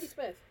life. Who's Maggie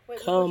Smith? Wait,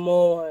 come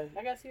on.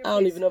 I gotta see her I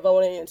don't even know if I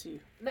want to answer you.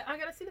 I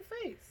gotta see the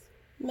face.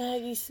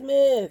 Maggie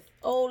Smith,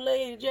 old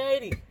lady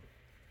JD.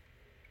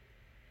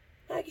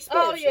 Maggie Smith.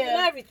 Oh, she's in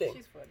everything.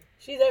 She's funny.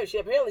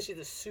 Apparently she's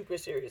a super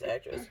serious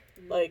actress.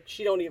 Like,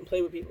 she don't even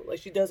play with people. Like,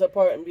 she does her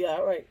part and be like,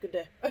 all right, good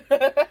day.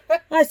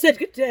 I said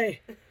good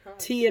day.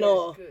 Tea and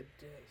all. Good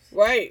day.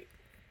 Right.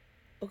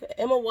 Okay,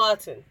 Emma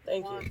Watson.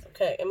 Thank you.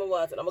 Okay, Emma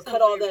Watson. I'm going to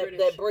cut all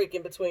that break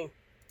in between.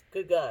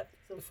 Good God.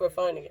 Before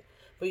finding it.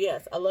 But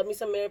yes, I love me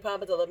some Mary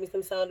Poppins. I love me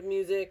some Sound of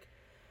Music.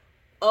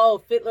 Oh,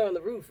 Fiddler on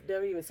the Roof.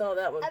 Never even saw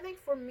that one. I think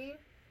for me,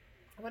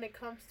 when it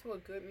comes to a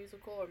good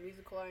musical or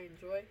musical I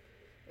enjoy,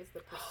 it's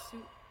the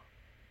pursuit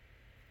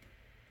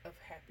of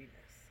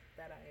happiness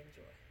that I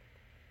enjoy.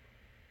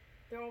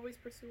 They're always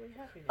pursuing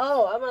happiness.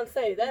 Oh, I'm going to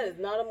say, that is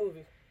not a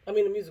movie. I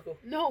mean a musical.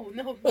 No.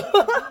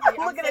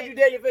 I'm looking at you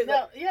dead in your face.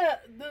 No, yeah,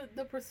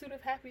 the pursuit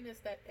of happiness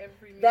that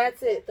every musical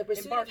That's it. The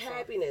pursuit of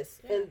happiness.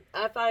 Yeah. And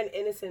I find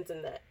innocence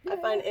in that. Yeah. I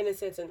find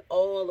innocence in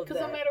all of that.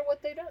 Because no matter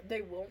what they do,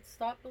 they won't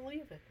stop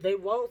believing. They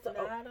won't stop.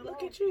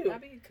 Look at you.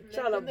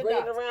 Trying to bring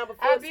it around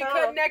before I be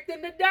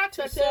connecting the dots,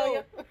 I tell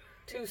you.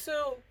 Too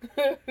soon.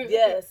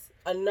 Yes.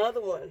 Another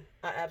one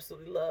I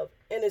absolutely love.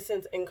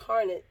 Innocence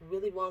Incarnate,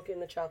 Willy Wonka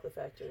and the Chocolate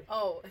Factory.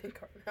 Oh,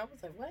 Incarnate. I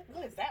was like, what?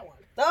 What is that one?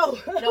 Oh.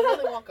 No,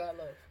 Willy Wonka I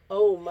love.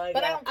 Oh my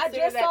God. I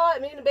just saw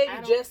it. Me and the baby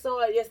just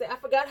saw it yesterday. I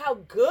forgot how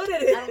good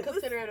it is. I don't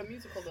consider it a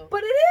musical though.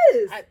 But it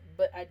is.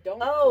 But I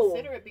don't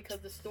consider it because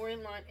the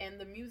storyline and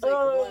the music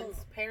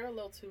runs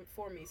parallel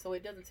for me, so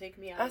it doesn't take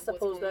me out of what's going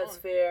on. I suppose that's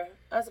fair.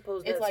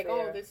 It's like,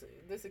 oh,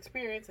 this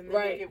experience, and then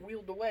they get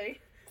wheeled away,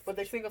 but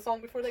they sing a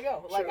song before they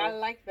go. Like, I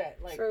like that.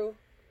 Like, true.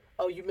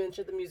 Oh, you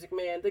mentioned the Music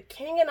Man. The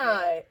King and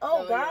I.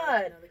 Oh,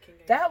 God. Yeah.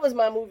 No, that was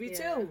my movie,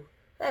 too.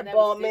 That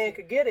bald man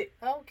could get it.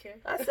 Oh, okay.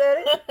 I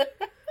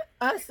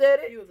said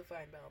it. He was a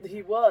fine bald.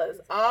 He was.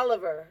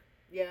 Oliver.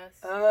 Yes.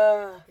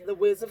 The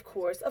Wiz, of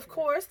course. Of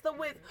course, the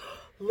Wiz.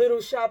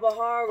 Little Shop of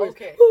Horrors.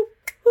 Okay. Hoop,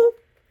 hoop.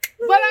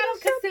 But I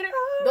don't consider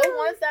the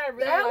ones that I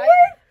really like.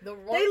 The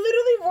ones, they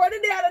literally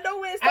running down of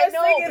nowhere and start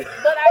singing.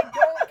 But I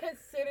don't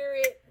consider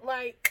it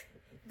like...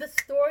 The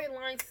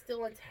storyline's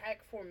still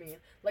intact for me.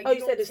 Like,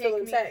 you said it's still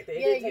intact.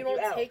 You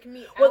don't take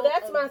me out. Well,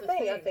 that's my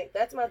thing. I think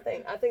that's my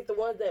thing. I think the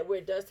ones where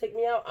it does take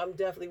me out, I'm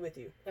definitely with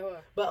you.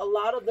 But a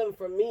lot of them,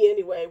 for me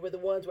anyway, were the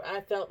ones where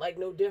I felt like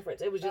no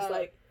difference. It was just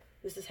like,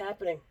 this is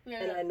happening,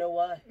 and I know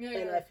why,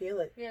 and I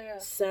feel it.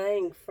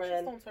 Sang,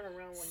 friend. Just don't turn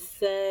around when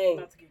you're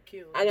about to get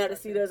killed. I got to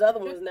see those other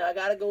ones now. I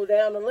got to go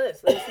down the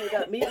list. Let's see.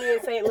 Meet Me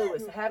in St.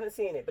 Louis. I haven't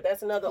seen it, but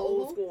that's another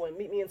old school one.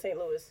 Meet Me in St.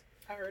 Louis.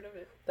 I heard of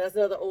it. That's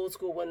another old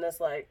school one. That's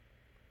like.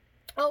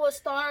 Oh, A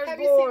Star Is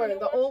Born,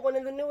 the old one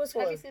and the newest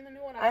one. Have you seen the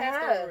new one? I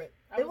passed over it.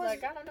 I was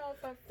like, I don't know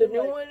if I. The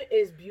new one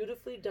is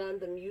beautifully done.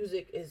 The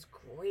music is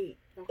great.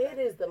 Okay. It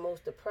is the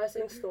most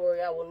depressing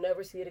story. I will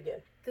never see it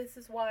again. This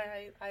is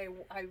why I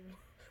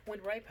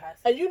went right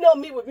past it. And you know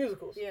me with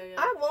musicals. Yeah, yeah.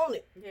 I want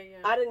it. Yeah, yeah.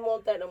 I didn't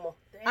want that no more.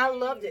 Dang. I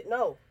loved it.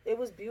 No, it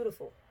was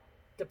beautiful.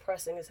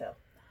 Depressing as hell.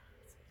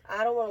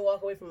 I don't want to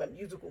walk away from a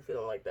musical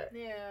feeling like that.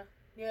 Yeah.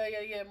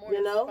 Yeah. More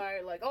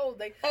inspired. Like,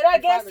 they. And I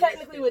guess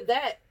technically with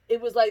that, it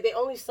was like they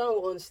only sung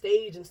on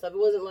stage and stuff. It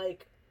wasn't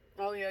like.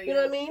 Oh, yeah. You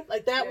know what I mean?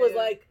 Like that was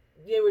like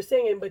they were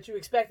singing, but you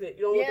expected it.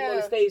 You don't want them on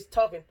the stage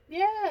talking.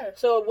 Yeah.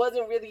 So it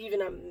wasn't really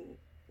even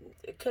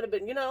it could have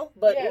been, but no,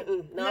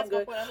 I'm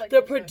good.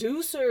 The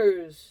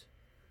producers.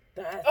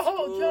 That's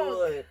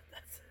good.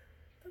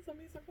 That's a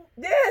musical.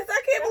 Yes,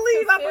 I can't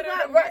believe I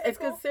forgot. Right, it's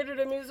considered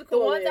a musical.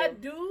 The ones I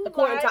do,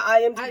 according to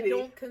IMDb, I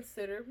don't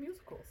consider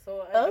musicals.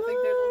 So I think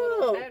there's a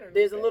little pattern.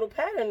 There's a little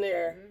pattern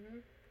there.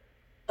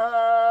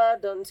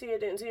 Didn't see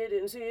it.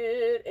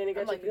 And it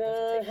got you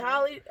good.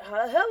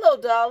 Hello,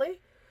 Dolly.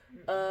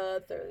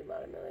 Thoroughly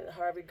Modern Million,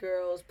 Harvey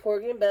Girls,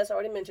 Porgy and Bess. I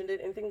already mentioned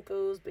it. Anything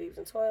Goes, Babes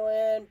in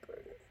Toyland.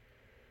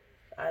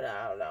 I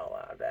don't know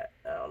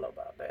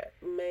about that.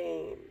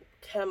 Maine,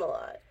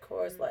 Camelot,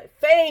 Chorus Life,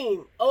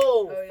 Fame.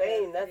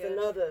 Fame. That's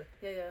another.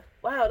 Yeah.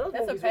 Wow, those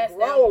movies are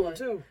grown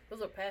too.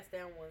 Those are passed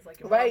down ones, like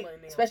right,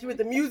 especially with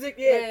the music.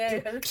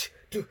 Yeah.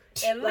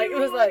 And like it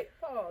was like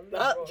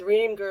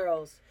Dream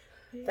Girls.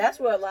 That's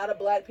where a lot of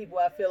black people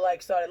I feel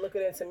like started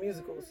looking into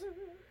musicals.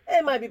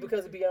 It might be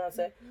because of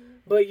Beyonce,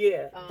 but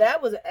yeah,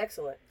 that was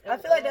excellent. I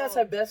feel like that's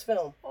her best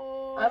film.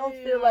 I don't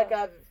feel like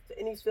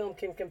any film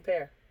can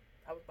compare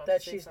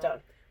that she's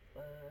done.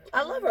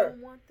 I love her,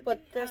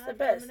 but that's the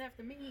best.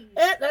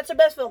 That's her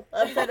best film.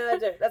 I'm saying that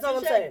there. That's all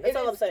I'm saying. That's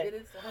all I'm saying. It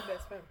is her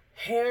best film.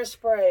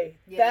 Hairspray.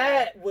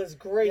 That was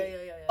great.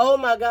 Yeah. Oh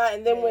my God!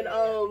 And then when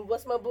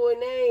what's my boy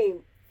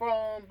name?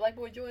 From Black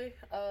Boy Joy,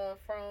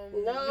 from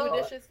New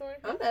Edition story?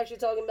 I'm actually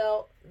talking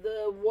about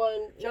the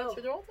one... John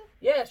Travolta?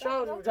 Yeah,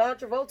 John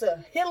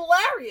Travolta.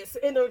 Hilarious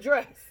in the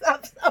dress.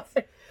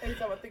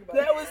 Anytime I think about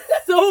that was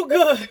so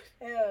good.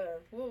 Yeah,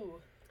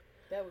 woo.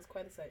 That was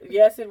quite a sight.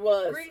 Yes, it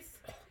was.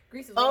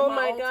 Grease is one of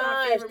my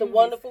gosh, favorite The movies.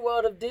 Wonderful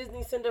World of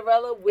Disney,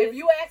 Cinderella. If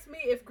you ask me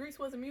if Grease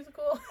was a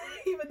musical,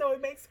 even though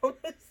it makes so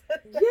much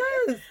sense.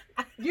 Yes.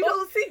 You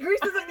don't see Grease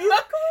as a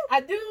musical?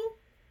 I do.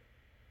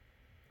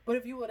 But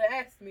if you would have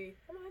asked me,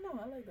 I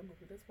like the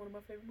movie. That's one of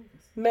my favorite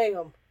movies.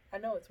 Ma'am. I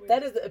know, it's weird.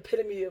 That is the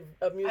epitome of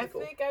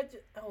musical. I think and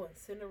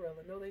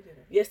Cinderella. No, they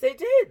didn't. Yes, they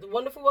did. The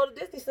Wonderful World of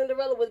Disney,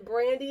 Cinderella with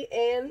Brandy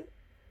and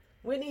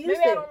Whitney Houston.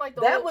 Maybe I don't like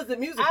the That was the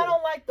musical. I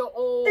don't like the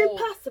old.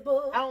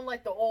 Impossible. I don't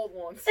like the old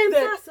ones.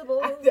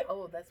 Impossible.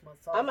 That's my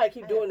song. I might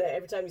keep doing that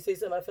every time you say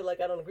something I feel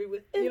like I don't agree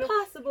with.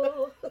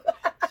 Impossible.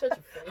 Shut your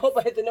face. Hope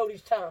I hit the note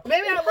each time.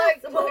 Maybe I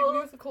like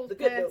musicals the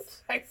good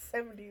notes. Like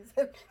 70s.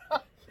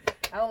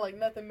 I don't like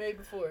nothing made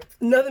before.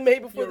 Nothing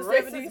made before the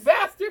 70s.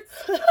 Bastards.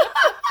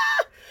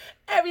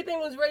 Everything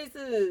was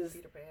racist.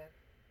 Peter Pan.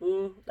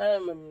 I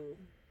remember.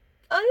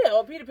 Oh yeah,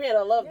 Peter Pan.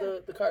 I love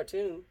the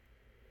cartoon.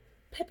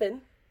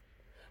 Pippin.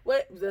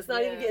 Wait, let's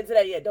not even get into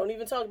that yet. Don't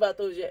even talk about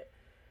those yet.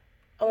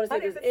 I want to say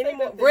there's any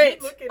more.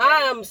 Rent.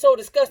 I am so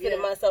disgusted in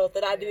myself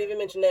that I didn't even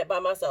mention that by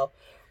myself.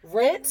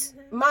 Rent,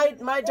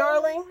 my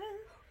darling.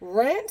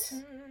 Rent.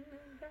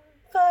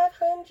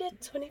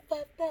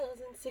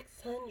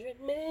 525,600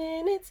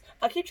 minutes.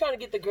 I keep trying to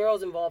get the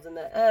girls involved in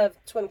that. I have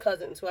twin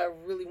cousins who I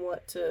really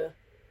want to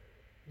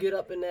get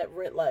up in that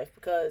Rent life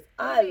because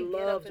I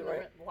love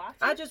Rent.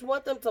 I just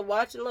want them to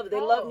watch and love it. They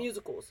love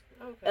musicals.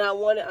 Okay. And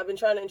I've been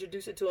trying to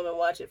introduce it to them and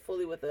watch it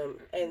fully with them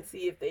and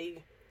see if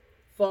they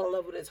fall in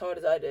love with it as hard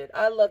as I did.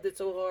 I loved it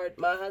so hard.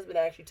 My husband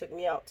actually took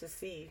me out to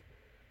see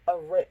a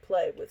Rent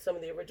play with some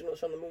of the originals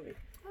from the movie.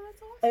 Oh,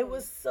 that's awesome. It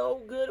was so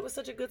good. It was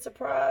such a good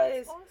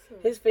surprise. That's awesome.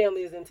 His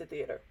family is into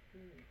theater.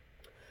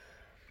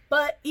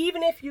 But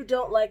even if you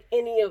don't like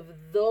any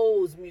of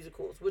those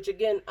musicals, which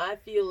again I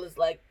feel is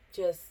like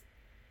just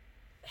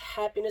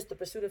happiness, the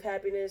pursuit of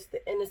happiness,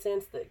 the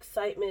innocence, the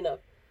excitement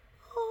of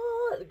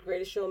The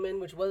Greatest Showman,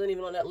 which wasn't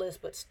even on that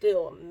list, but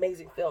still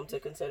amazing film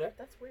to consider.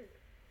 That's weird.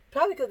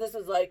 Probably because this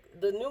is like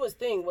the newest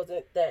thing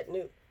wasn't that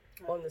new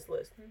on this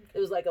list. It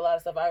was like a lot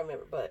of stuff I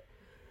remember, but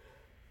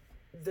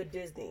the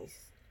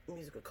Disney's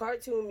musical,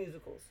 cartoon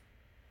musicals.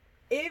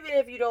 Even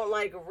if you don't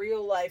like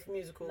real life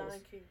musicals,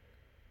 Lion King.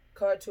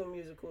 Cartoon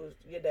musicals,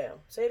 you're down.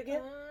 Say it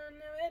again.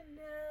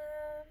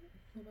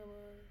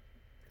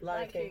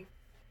 Lion King.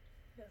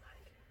 Yeah.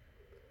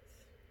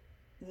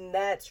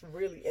 That's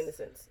really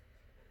innocence.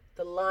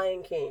 The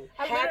Lion King.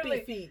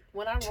 Happy Feet.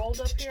 When I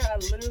rolled up here, I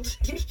was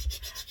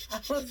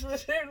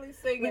literally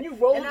singing. When you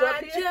rolled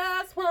up here?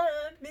 I just want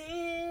to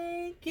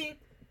make it.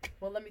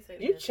 Well, let me say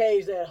it You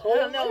changed that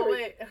whole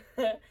wait.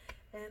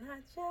 And I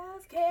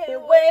just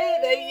can't wait.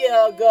 There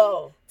you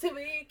go. To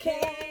be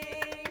king.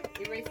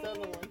 Erase the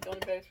other one. Don't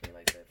embarrass me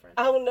like that, friend.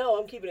 Oh no,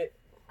 I'm keeping it.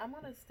 I'm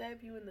gonna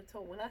stab you in the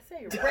toe. When I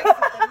say erase it,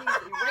 that means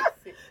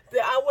erase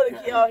it. I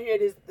want to y'all hear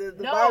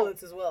the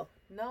violence as well.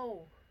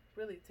 No,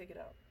 really, take it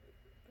out.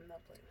 I'm not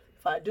playing.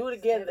 Fine, do it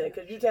again then,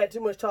 because you had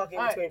too much talking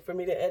in between for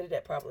me to edit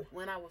that properly.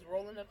 When I was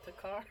rolling up the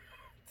car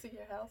to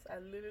your house, I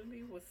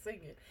literally was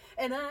singing,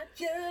 and I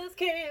just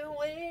can't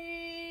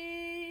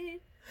wait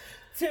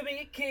to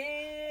be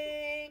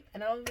king.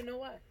 And I don't even know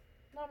why.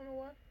 I don't know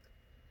why.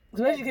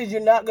 Especially because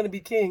you're not going to be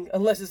king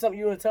unless it's something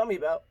you want to tell me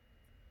about.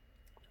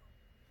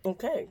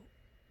 Okay.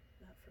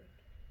 Not for.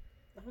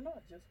 I don't know.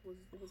 It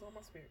was on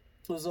my spirit.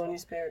 It was on your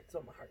spirit. It's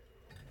on my heart.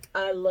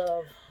 I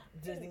love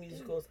Disney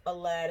musicals.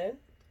 Aladdin,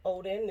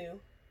 old and new.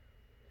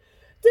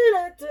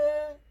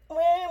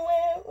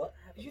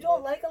 You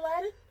don't like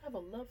Aladdin? I have a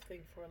love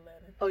thing for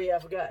Aladdin. Oh yeah, I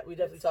forgot. We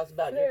definitely talked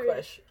about your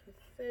crush.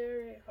 It's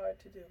very hard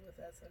to deal with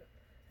as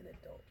an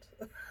adult.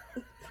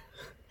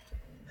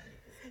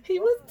 He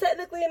was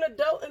technically an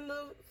adult in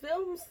the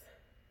films.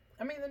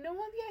 I mean, the new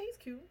one, yeah, he's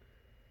cute.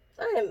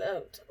 I didn't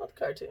know. Talk about the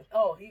cartoon.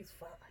 Oh, he's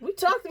fine. We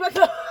talked about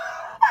the...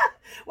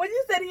 When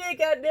you said he ain't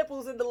got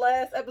nipples in the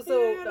last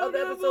episode, yeah, the other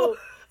episode,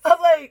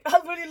 I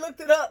really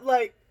looked it up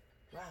like,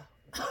 wow.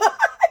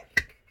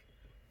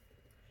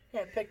 He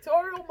had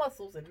pectoral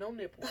muscles and no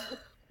nipples.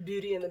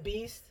 Beauty and the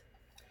Beast.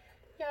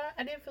 Yeah,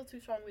 I didn't feel too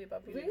strongly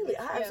about Beauty Really?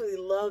 and the Beast. I actually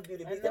love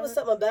Beauty and the Beast. There was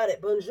something about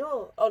it.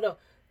 Bonjour. Oh, no.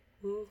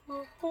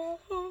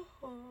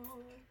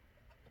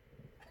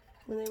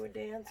 When they were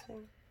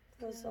dancing.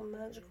 It was so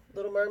magical.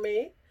 Little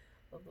Mermaid.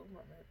 Little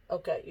Mermaid.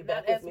 Okay, you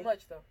back with me. Not as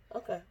much, though.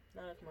 Okay.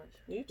 Not as much.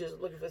 You just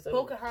looking for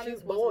some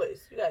cute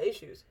boys. You got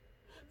issues.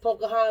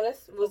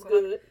 Pocahontas was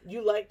good.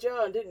 You liked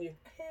John, didn't you?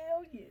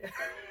 Hell yeah.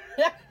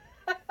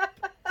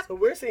 So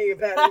we're seeing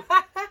Patty.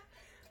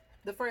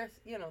 The first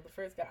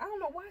guy. I don't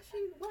know why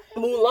what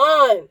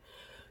Mulan.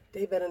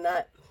 They better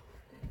not.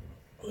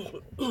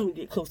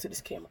 Get close to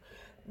this camera.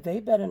 They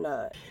better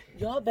not.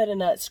 Y'all better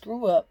not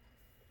screw up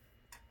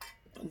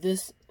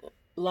this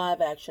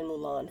live action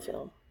Mulan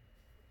film.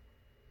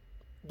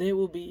 There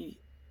will be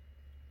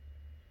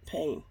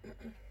pain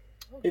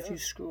if you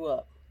screw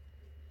up.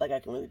 Like I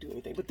can really do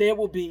anything. But there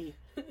will be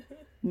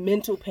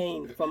mental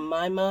pain from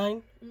my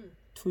mind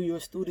to your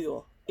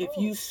studio if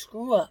you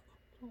screw up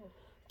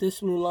this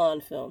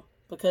Mulan film.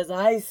 Because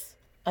I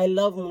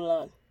love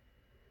Mulan.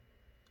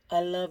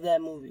 I love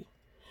that movie.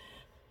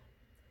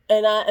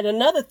 And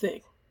another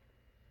thing,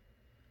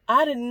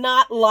 I did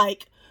not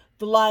like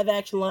the live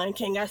action Lion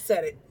King. I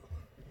said it.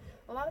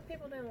 A lot of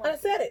people didn't like it. I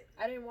said it.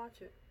 I didn't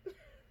watch it.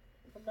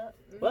 I'm not.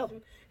 Well,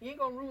 you ain't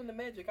gonna ruin the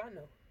magic. I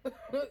know.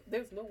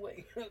 There's no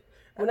way.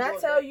 When I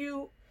tell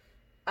you,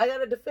 I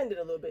gotta defend it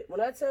a little bit. When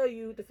I tell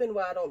you, defend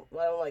why I don't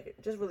like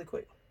it. Just really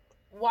quick.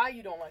 Why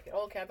you don't like it?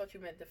 Oh, okay, I thought you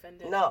meant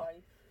defend it. No.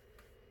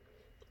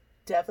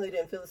 Definitely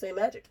didn't feel the same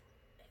magic.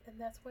 And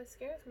that's what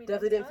scares me.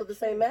 Definitely didn't feel the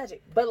same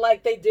magic. But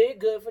like they did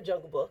good for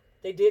Jungle Book.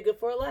 They did good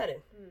for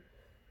Aladdin.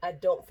 I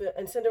don't feel,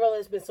 and Cinderella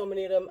has been so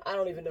many of them, I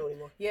don't even know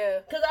anymore. Yeah.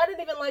 Because I didn't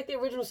even like the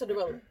original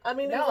Cinderella. I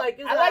mean, it was like,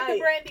 I like the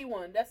Brandy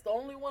one. That's the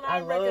only one I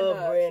recognize. I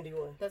love Brandy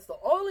one. That's the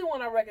only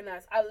one I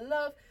recognize. I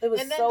love, it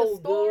was and then so the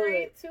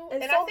story good. too.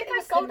 And so, I think it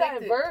was so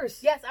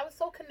diverse. Yes, I was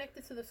so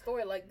connected to the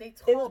story. Like they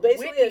told it was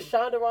basically a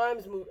Shonda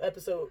Rhimes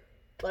episode.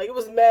 Like it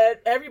was mad.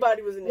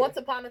 Everybody was in there. Once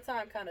Upon a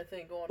Time kind of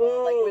thing going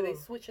on, like where they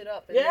switch it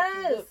up and make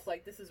you look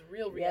like this is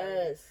real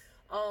reality.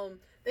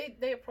 Yes.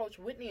 They approached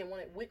Whitney and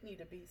wanted Whitney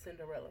to be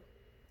Cinderella.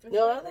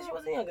 No, I think she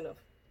wasn't young enough.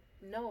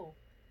 No.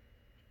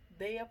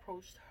 They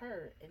approached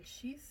her and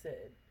she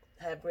said,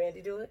 have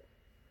Brandy do it?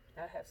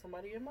 I have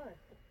somebody in mind.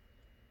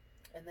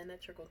 And then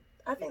that trickled.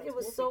 I think it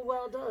was Whoopi. So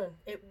well done.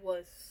 It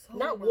was so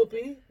not well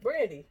Whoopi, done.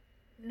 Brandy.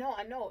 No,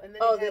 I know. And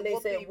then then they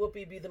said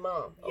Whoopi be the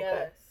mom. Yes.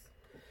 Okay.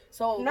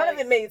 So none of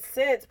it made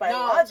sense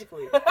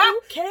biologically. No.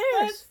 Who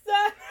cares?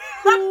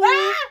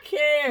 Who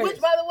cares?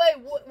 Which, by the way,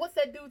 what's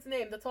that dude's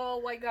name? The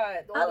tall white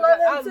guy. I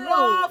love him too.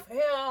 I love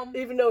him.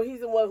 Even though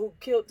he's the one who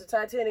killed the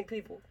Titanic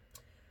people.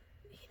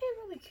 He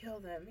didn't really kill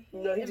them.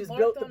 He just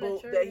built the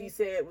boat that he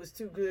said was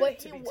too good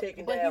to be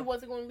taken down. But he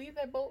wasn't going to leave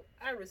that boat.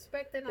 I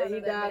respect that. He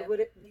died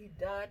with it? He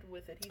died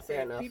with it. He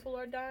said, if people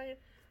are dying,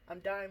 I'm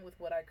dying with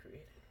what I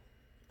created.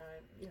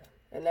 Yeah.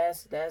 And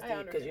that's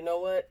deep, because you know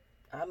what?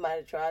 I might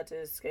have tried to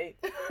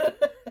escape.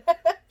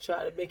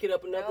 Try to make it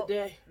up another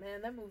day.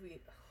 Man, that movie.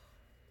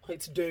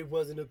 Like today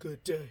wasn't a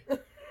good day.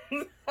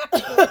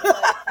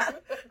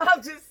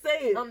 I'm just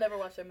saying. I'll never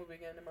watch that movie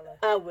again in my life.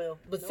 I will.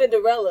 But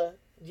Cinderella,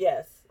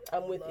 yes,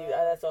 I'm with you.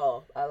 That's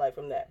all I like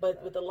from that.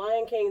 But with The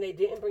Lion King, they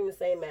didn't bring the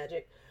same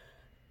magic.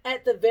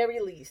 At the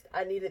very least,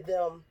 I needed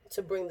them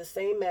to bring the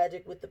same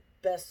magic with the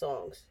best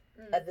songs.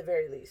 At the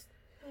very least.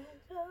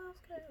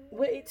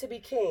 Wait to be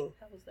king.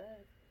 How was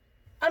that?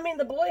 I mean,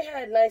 the boy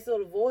had a nice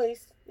little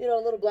voice. You know,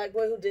 a little black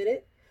boy who did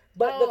it.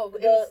 But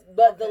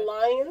the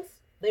lions,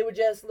 they were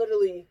just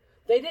literally,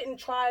 they didn't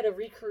try to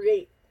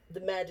recreate the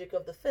magic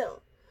of the film.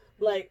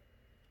 Like,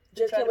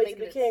 just can't wait to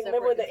be king.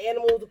 Remember when the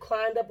animals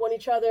climbed up on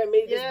each other and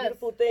made this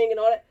beautiful thing and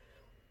all that?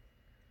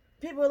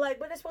 People were like,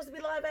 but it's supposed to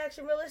be live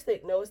action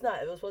realistic. No, it's not.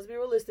 If it was supposed to be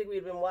realistic,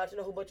 we'd been watching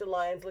a whole bunch of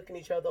lions licking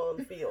each other on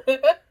the field.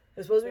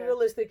 It's supposed to be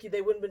realistic.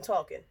 They wouldn't have been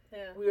talking.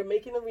 Yeah. We were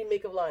making a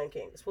remake of Lion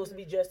King. It's supposed to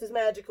be just as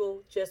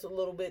magical, just a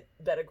little bit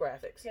better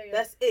graphics. Yeah.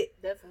 That's it.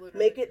 That's literally.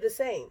 Make it the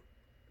same.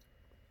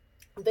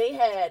 they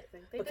had,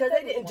 because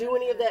they didn't do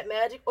any of that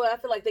magic, or I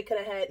feel like they could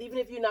have had, even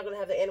if you're not going to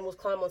have the animals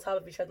climb on top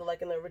of each other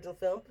like in the original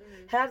film,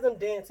 have them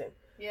dancing.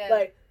 Yeah.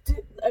 Like,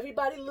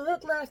 everybody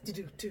look like,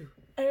 do.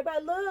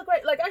 Everybody look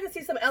right. Like, I can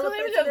see some elephants.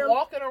 So they were just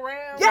walking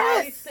around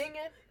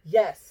singing?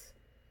 Yes.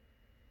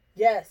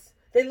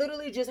 They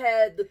literally just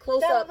had the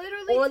close-up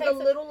on the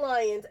little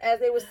lions as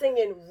they were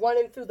singing,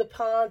 running through the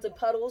ponds and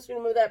puddles. You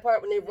remember that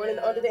part when they were running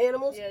under the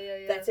animals?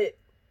 Yeah. That's it.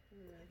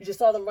 You just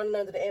saw them running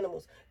under the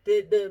animals.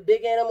 The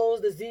big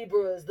animals, the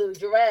zebras, the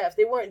giraffes,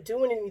 they weren't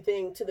doing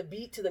anything to the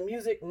beat, to the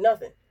music,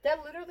 nothing.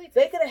 That literally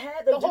they could have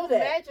had them do that. The whole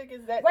magic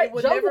is that it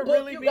would never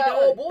really be done. You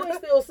got old boys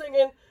still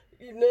singing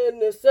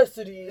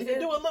necessities and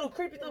doing little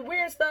creepy,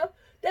 weird stuff.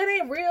 That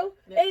ain't real.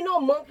 Ain't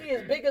no monkey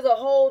as big as a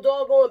whole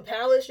doggone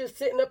palace just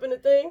sitting up in the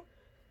thing.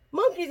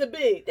 Monkeys are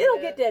big. They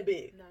don't get that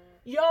big. No.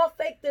 Y'all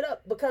faked it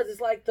up because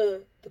it's like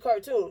the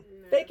cartoon.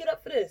 No. Fake it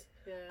up for this.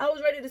 Yeah. I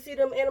was ready to see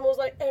them animals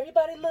like,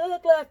 everybody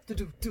look like,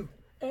 do.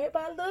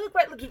 Everybody look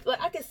right.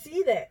 Like, I could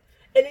see that.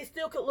 And they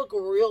still could look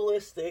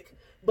realistic.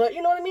 But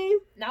you know what I mean?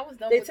 Now it's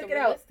done they with took the it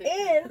realistic.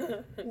 Out.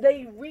 And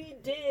they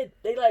redid,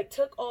 they like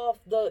took off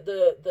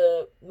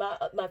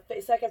my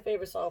second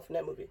favorite song from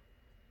that movie.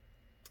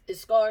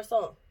 It's Scar's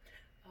song.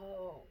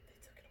 Oh, they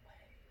took it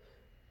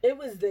away. It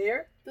was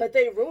there, but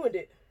they ruined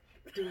it.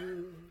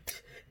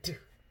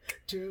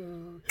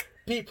 Do.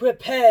 Be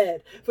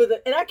prepared for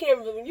the. And I can't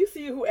remember when you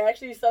see who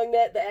actually sung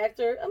that. The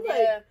actor. I'm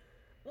like,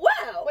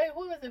 wow. Wait,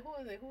 who is it?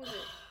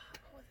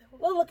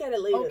 We'll look at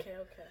it later. Okay.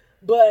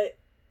 But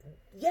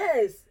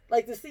yes,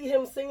 like to see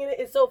him singing it,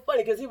 it's so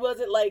funny because he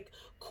wasn't like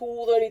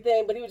cool or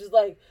anything, but he was just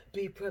like,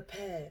 be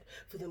prepared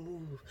for the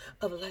move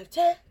of a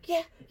lifetime.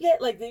 Yeah.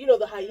 Like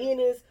the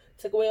hyenas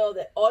took away all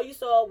that. All you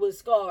saw was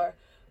Scar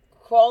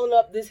crawling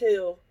up this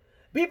hill.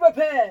 Be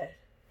prepared.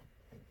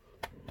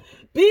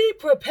 Be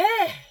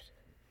prepared.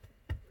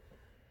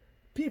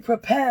 Be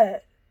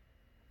prepared.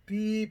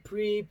 Be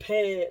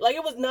prepared. Like,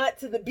 it was not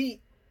to the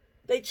beat.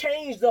 They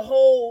changed the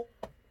whole.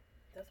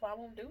 That's why I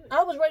won't do it.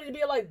 I was ready to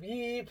be like,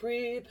 be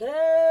prepared.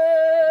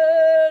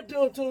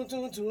 Dun.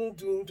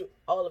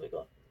 All of it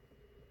gone.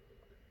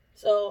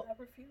 So, I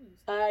refuse.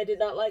 I did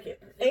not like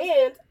it.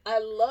 And I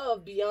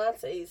love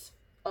Beyonce's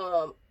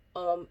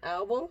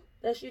album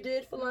that she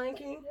did for Lion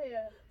King.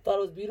 Yeah. Thought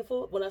it was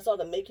beautiful. When I saw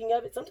the making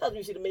of it, sometimes when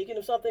you see the making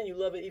of something, you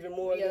love it even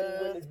more than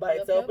when it's by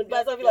itself. But by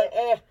itself, you're like,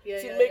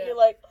 see the making,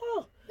 like,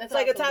 oh. It's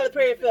like a Tyler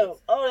Perry film.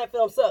 Oh, that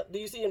film sucked. Do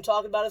you see him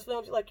talk about his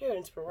films? You're like, you're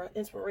an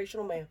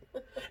inspirational man.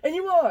 And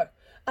you are.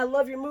 I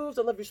love your moves.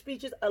 I love your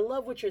speeches. I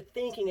love what you're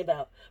thinking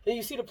about. Then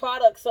you see the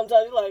product,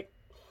 sometimes you're like,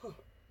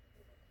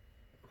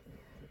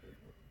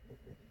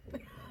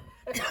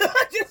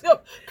 just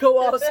go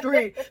off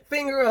screen,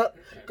 finger up,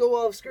 go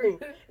off screen.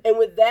 And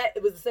with that,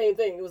 it was the same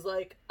thing. It was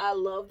like, I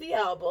love the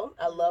album,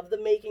 I love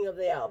the making of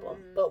the album,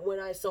 but when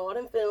I saw it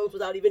in films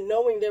without even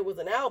knowing there was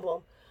an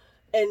album,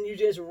 and you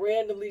just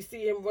randomly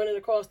see him running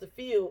across the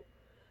field,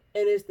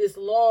 and it's this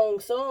long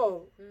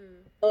song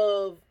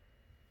of,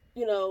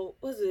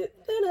 what's it?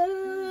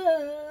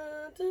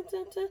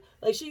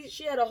 Like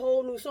she had a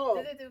whole new song.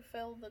 Did they do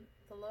 "Feel the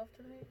Love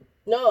Tonight"?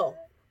 No.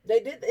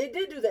 It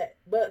did do that.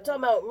 But I'm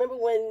talking about, remember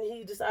when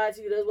he decides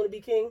he doesn't want to be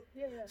king?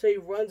 Yeah. So he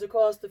runs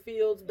across the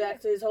fields back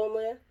to his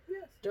homeland?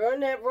 Yes. During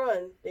that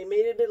run, they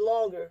made it a bit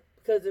longer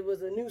because it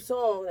was a new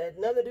song that had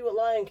nothing to do with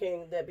Lion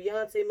King that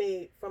Beyonce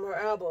made from her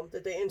album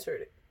that they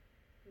inserted.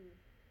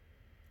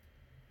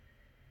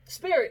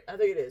 Spirit, I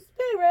think it is.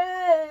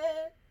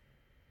 Spirit.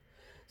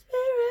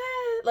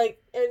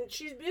 Like, and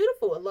she's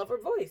beautiful. I love her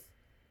voice.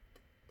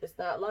 It's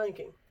not Lion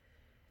King.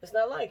 I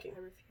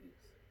refuse.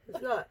 It's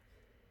not.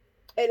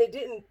 And it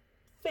didn't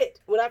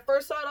fit. When I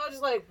first saw it, I was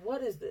just like,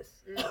 what is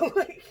this?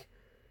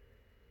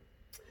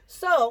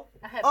 So,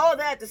 all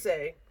that to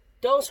say,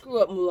 don't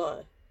screw up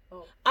Mulan.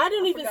 Oh, I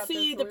didn't even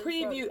see the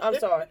preview. I'm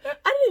sorry. I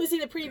didn't even see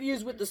the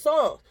previews with the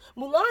songs.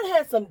 Mulan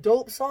had some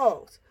dope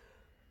songs.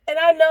 And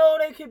I know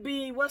they could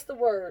be, what's the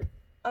word?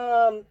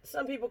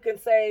 Some people can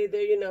say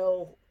they're,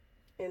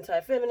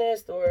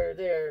 anti-feminist or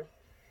they're...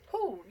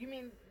 Who? You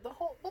mean the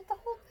whole thing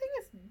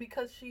is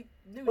because she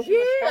knew she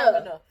was strong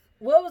enough.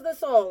 What was the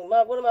song?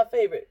 One of my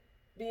favorite.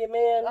 Be a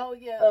Man. Oh,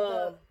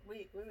 yeah.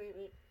 Wait.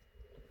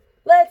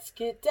 Let's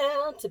get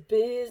down to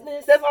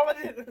business. That's all I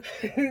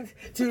did.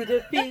 To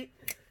defeat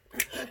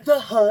the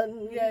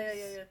Hun.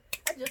 Yeah.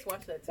 I just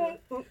watched that, too.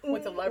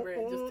 Went to the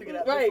library and just took it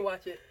out just to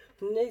watch it.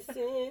 And they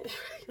said,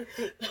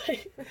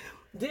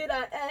 did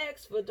I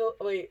ask for...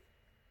 Wait.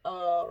 I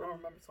don't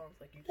remember songs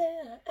like you.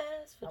 Did I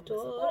ask for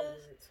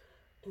daughters?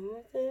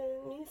 Or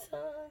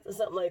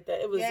something like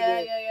that. It was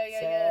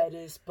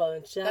saddest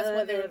bunch That's I've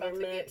when they were ever about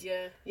met. to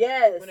get,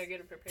 Yes. When they're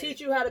getting prepared. Teach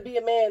you how to be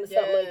a man or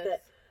something like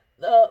that.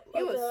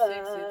 He was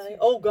sexy too.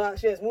 Oh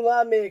gosh, yes.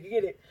 Mulan man,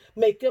 get it.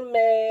 Make a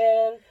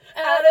man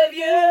out of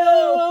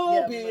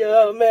you. Be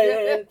a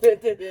man.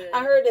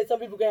 I heard that some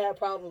people can have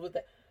problems with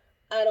that.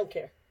 I don't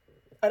care.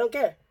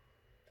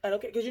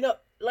 Because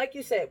like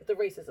you said, with the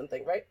racism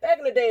thing, right? Back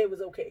in the day, it was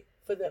okay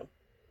for them.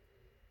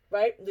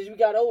 Right? As we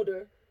got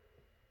older,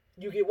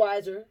 you get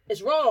wiser.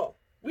 It's wrong.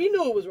 We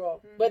knew it was wrong,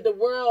 but the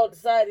world,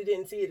 society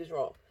didn't see it as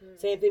wrong.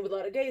 Same thing with a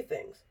lot of gay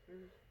things.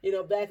 You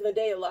know, back in the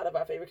day, a lot of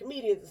our favorite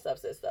comedians and stuff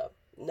said stuff.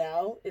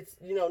 Now, it's,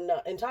 you know,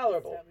 not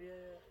intolerable.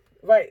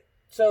 Right.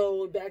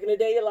 So, back in the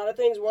day, a lot of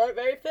things weren't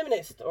very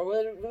feminist or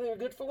really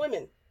good for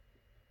women.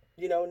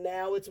 You know,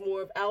 now it's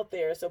more of out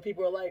there. So,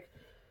 people are like,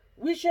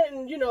 we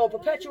shouldn't, you know,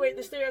 perpetuate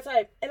the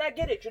stereotype. And I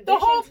get it. The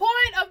whole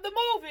point of the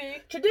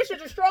movie.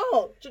 Traditions are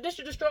strong.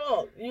 Traditions are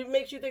strong. It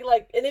makes you think,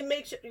 like, and it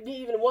makes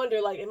me even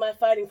wonder, like, am I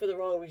fighting for the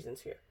wrong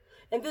reasons here?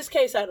 In this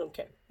case, I don't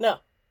care. No.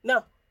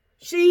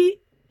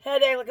 She had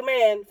to act like a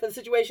man for the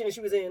situation that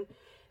she was in.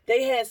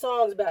 They had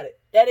songs about it.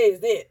 That is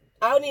it.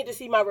 I need to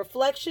see my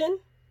reflection.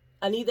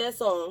 I need that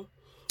song.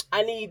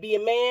 I need Be a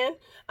Man.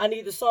 I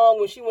need the song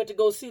when she went to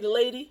go see the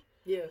lady.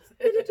 Yes.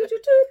 I've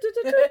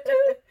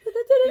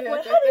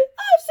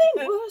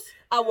seen worse.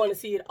 I want to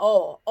see it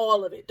all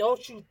of it.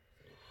 Don't you?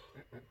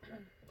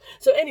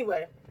 So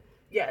anyway,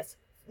 yes,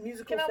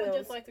 musical films. I would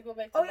just like to go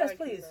back to Oh, yes,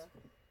 please.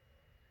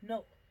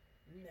 No,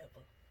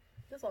 never.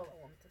 That's all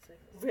I wanted to say.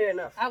 Fair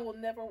enough. I will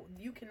never.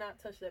 You cannot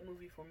touch that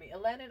movie for me.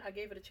 Aladdin, I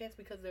gave it a chance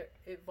because it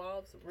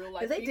involves real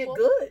life. They people.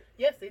 did good.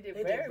 Yes, they did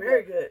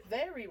very good.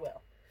 Very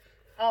well.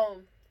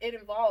 It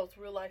involves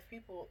real life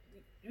people.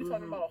 You're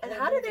talking about a whole and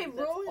how did they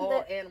ruin all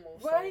that?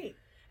 Animals, right?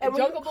 So. And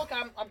Jungle Book,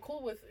 I'm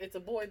cool with. It's a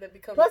boy that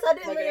becomes. Plus, I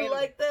didn't really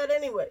like that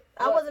anyway.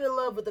 What? I wasn't in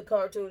love with the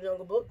cartoon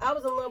Jungle Book. I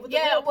was in love with the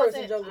real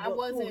person Jungle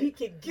Book. Who he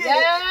could get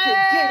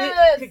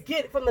it, could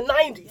get it from the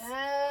 90s.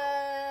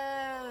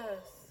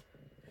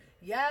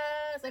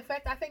 Yes. In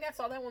fact, I think I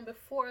saw that one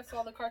before I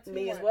saw the cartoon.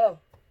 Me as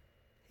well.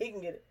 He can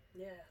get it.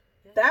 Yeah.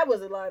 That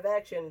was a live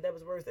action. That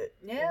was worth it.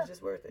 Yeah. It was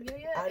just worth it.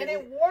 Yeah. And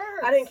it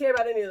worked. I didn't care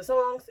about any of the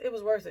songs. It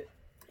was worth it.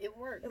 It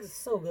worked. It was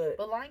so good.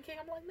 But Lion King,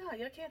 I'm like, nah,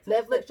 y'all can't.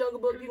 Netflix Jungle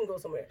Book, you can go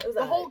somewhere. It was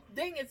the whole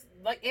thing is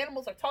like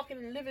animals are talking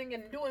and living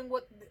and doing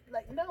what,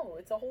 like, no,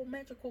 it's a whole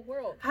magical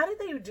world. How did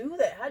they do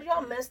that? How did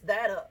y'all mess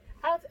that up?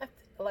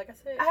 Like I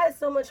said, I had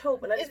so much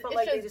hope, and I just felt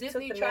like they just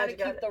Disney took the trying magic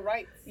to out keep of the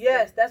rights.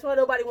 Yes, that's why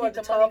nobody wanted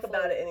to talk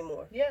about it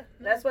anymore. Yeah,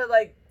 that's why,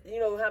 like, you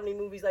know how many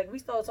movies, like, we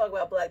still talk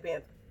about Black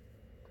Panther.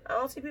 I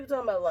don't see people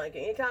talking about Lion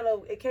King.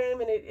 It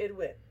came and it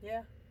went.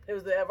 Yeah. It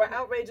was the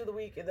outrage of the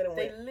week, and then it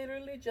went. They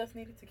literally just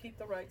needed to keep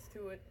the rights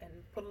to it and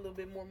put a little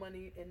bit more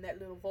money in that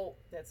little vault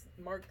that's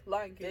marked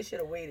Lion King. They should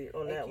have waited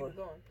on that one.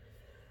 Going.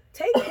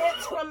 Take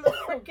hints from the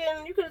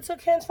freaking. You could have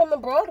took hints from the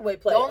Broadway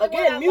play.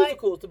 Again,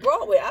 musicals. The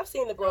Broadway. I've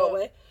seen the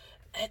Broadway.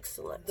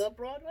 Excellent. The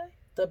Broadway.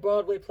 The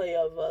Broadway play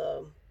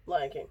of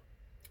Lion King.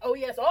 Oh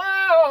yes.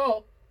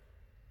 Oh.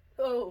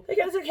 They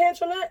could have took hints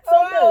from that.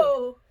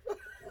 Oh.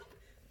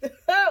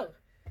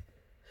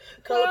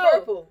 Color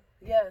Purple.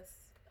 Yes.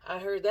 I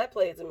heard that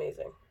play is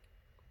amazing.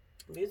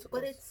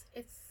 Musicals. But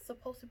it's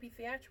supposed to be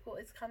theatrical.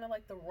 It's kind of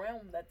like the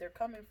realm that they're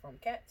coming from.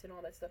 Cats and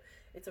all that stuff.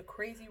 It's a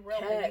crazy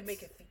realm and you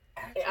make it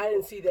theatrical. I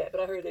didn't see that,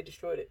 but I heard they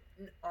destroyed it.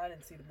 I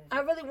didn't see the movie.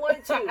 I really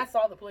wanted to. I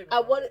saw the play.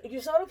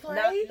 You saw the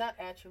play? Not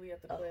actually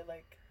at the play,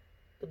 like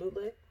the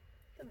bootleg.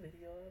 The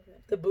video of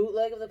it. The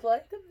bootleg of the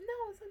play? No,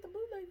 it's not the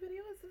bootleg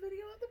video. It's the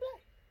video of the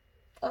play.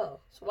 Oh,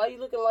 so why are you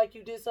looking like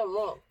you did something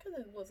wrong? Because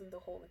it wasn't the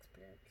whole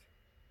experience.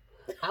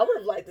 I would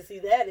have liked to see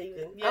that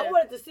even. Yeah. I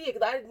wanted to see it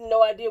because I had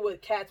no idea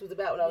what Cats was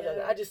about when I was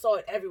younger. I just saw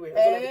it everywhere. It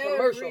was on every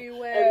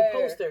commercial, every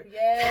poster.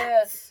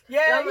 Yes.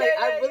 Yeah. I'm like,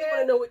 I really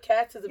want to know what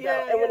Cats is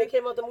about. And when it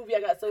came out the movie,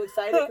 I got so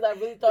excited because I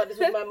really thought this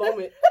was my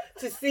moment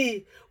to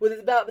see what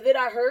it's about. But then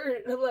I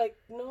heard, and I'm like,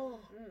 no,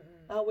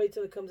 I'll wait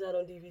till it comes out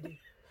on DVD.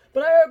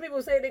 But I heard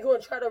people say they're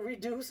going to try to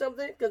redo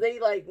something because they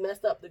like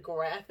messed up the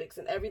graphics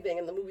and everything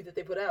in the movie that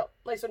they put out.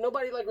 Like, so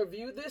nobody like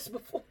reviewed this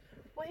before.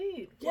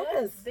 Wait,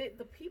 yes.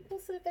 The people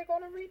said they're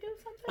going to redo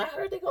something? I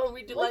heard they're going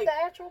to redo like the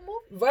actual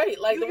movie. Right,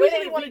 like the way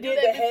they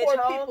redid the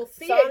Hedgehog people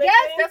see Sonic it.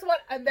 Yes, thing.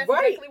 That's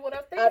exactly what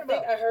I'm thinking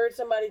about. I heard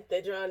somebody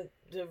they're trying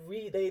to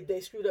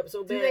they screwed up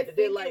so bad that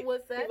they're like,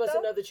 give us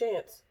another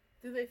chance.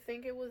 Do they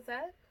think it was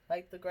that?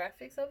 Like the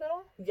graphics of it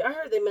all? Yeah, I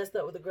heard they messed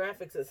up with the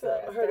graphics and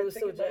stuff. I heard it was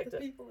so jacked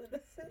up.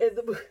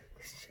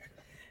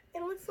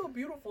 It looks so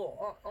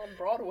beautiful on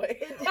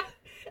Broadway.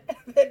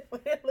 And then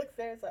when it looks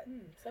there, it's like,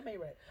 somebody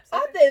right.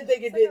 I didn't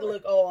think it didn't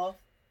look off.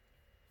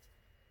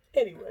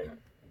 Anyway.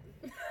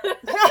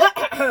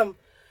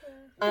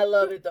 I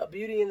love it though.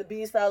 Beauty and the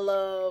Beast I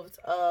loved.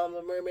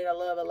 The Mermaid I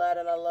loved.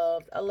 Aladdin I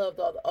loved. I loved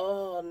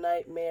all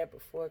Nightmare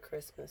Before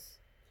Christmas.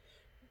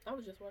 I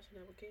was just watching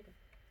that with Kaden.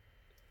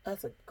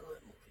 That's a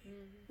good movie.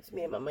 It's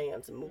me and my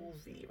man's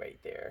movie right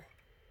there.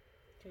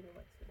 Kaden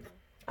likes it.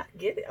 I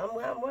get it.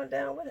 I'm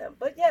down with him.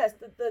 But yes,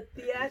 the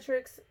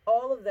theatrics,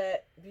 all of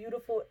that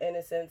beautiful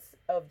innocence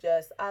of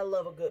just, I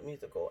love a good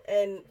musical.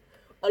 And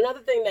another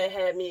thing that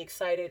had me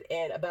excited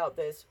and about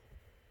this,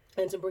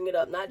 and to bring it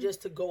up, not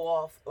just to go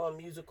off on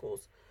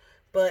musicals,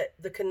 but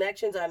the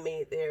connections I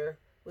made there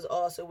was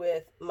also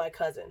with my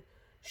cousin.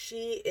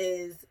 She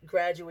is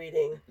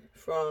graduating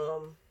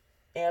from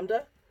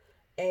AMDA,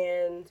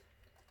 and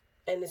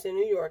it's in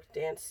New York,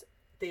 dance,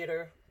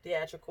 theater,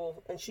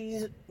 theatrical, and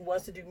she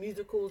wants to do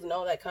musicals and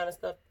all that kind of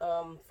stuff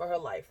for her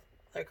life,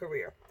 her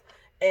career.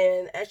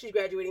 And as she's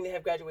graduating, they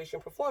have graduation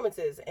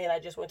performances. And I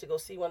just went to go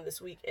see one this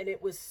week. And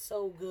it was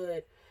so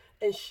good.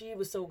 And she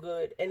was so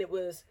good. And it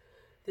was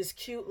this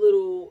cute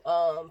little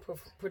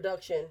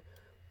production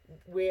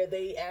where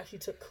they actually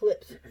took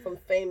clips from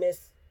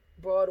famous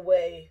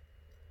Broadway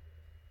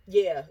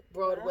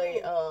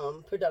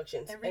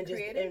productions. And they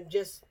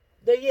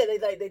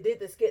did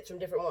the skits from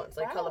different ones,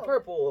 like Color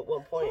Purple at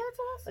one point. Oh, that's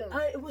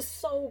awesome. It was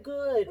so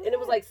good. And it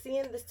was like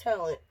seeing this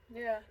talent.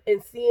 Yeah.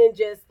 And seeing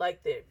just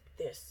like their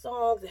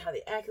songs and how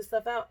they acted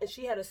stuff out. And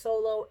she had a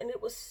solo and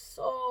it was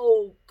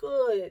so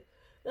good.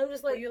 And I'm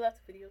just like, were you allowed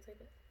to videotape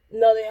it?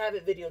 No, they have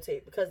it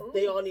videotaped because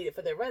they all need it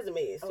for their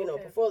resumes,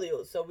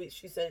 portfolios. So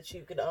she said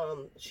she could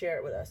share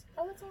it with us.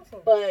 Oh, that's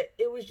awesome. But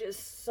it was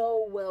just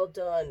so well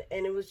done,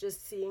 and it was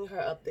just seeing her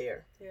up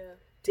there,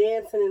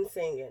 dancing and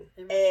singing,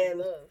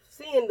 and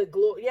seeing the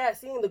glow. Yeah,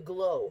 seeing the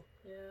glow.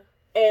 Yeah.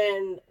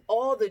 And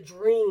all the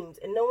dreams,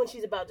 and knowing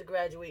she's about to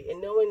graduate,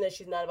 and knowing that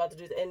she's not about to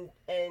do that,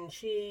 and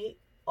she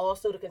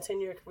also, to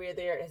continue her career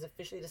there, has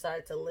officially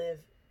decided to live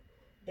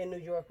in New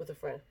York with a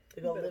friend. To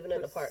go live in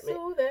an apartment.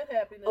 That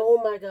happiness. Oh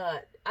my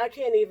God. I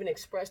can't even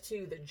express to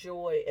you the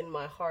joy in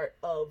my heart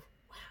of,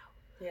 wow.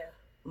 Yeah.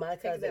 My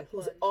cousin,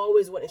 who's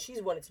always wanted,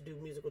 she's wanted to do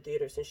musical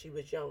theater since she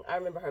was young. I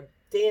remember her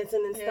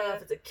dancing and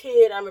stuff as a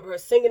kid. I remember her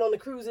singing on the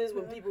cruises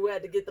when people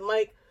had to get the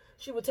mic.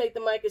 She would take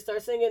the mic and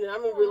start singing. And I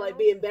remember like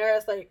being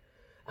embarrassed, like,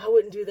 I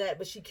wouldn't do that,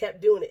 but she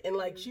kept doing it. And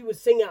like, she would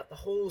sing out the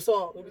whole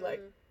song. It would be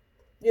like,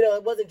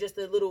 it wasn't just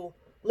a little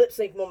lip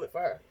sync moment for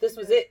her. This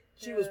was it.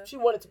 She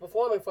wanted to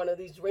perform in front of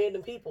these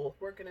random people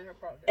working in her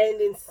project,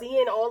 and then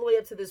seeing all the way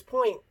up to this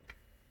point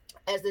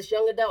as this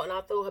young adult. And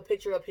I'll throw her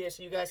picture up here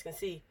so you guys can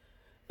see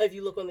if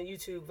you look on the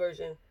YouTube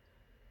version.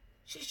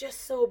 She's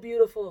just so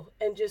beautiful,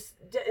 and just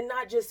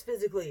not just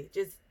physically,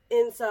 just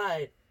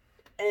inside,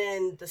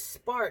 and the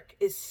spark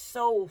is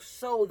so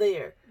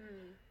there.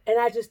 And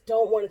I just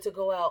don't want it to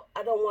go out.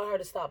 I don't want her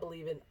to stop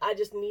believing. I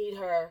just need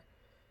her.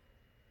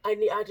 I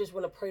just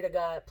want to pray to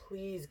God,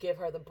 please give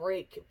her the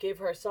break, give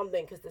her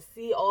something, because to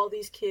see all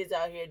these kids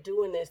out here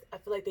doing this, I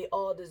feel like they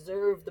all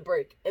deserve the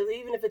break. And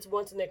even if it's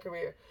once in their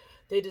career,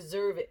 they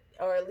deserve it,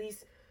 or at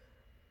least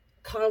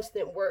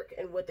constant work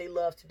in what they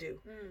love to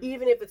do.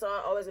 Even if it's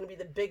not always going to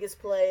be the biggest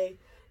play,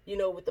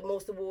 with the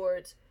most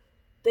awards,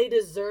 they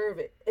deserve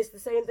it. It's the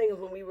same thing as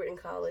when we were in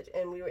college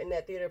and we were in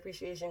that theater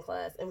appreciation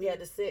class and we had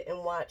to sit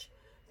and watch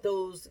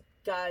those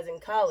guys in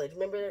college.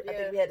 Remember, I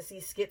think we had to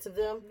see skits of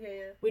them.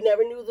 We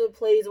never knew the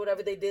plays or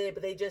whatever they did,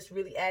 but they just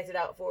really acted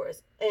out for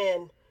us.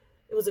 And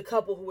it was a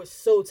couple who was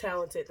so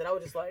talented that I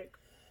was just like,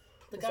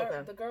 the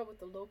girl with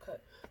the low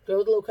cut.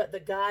 The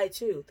guy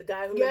too. The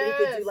guy who he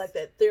could do like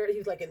that he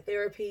was like in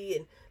therapy,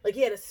 and like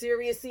he had a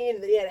serious scene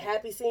and then he had a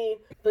happy scene.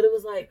 But it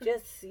was like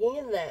just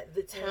seeing that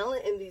the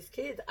talent in these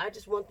kids, I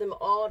just want them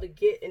all to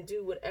get and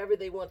do whatever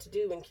they want to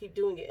do and keep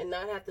doing it and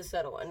not have to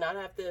settle and not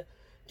have to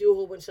do a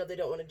whole bunch of stuff they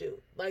don't want to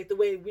do. Like the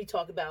way we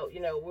talk about,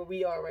 where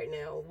we are right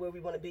now, where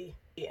we want to be.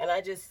 And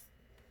I just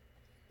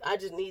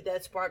need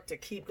that spark to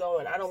keep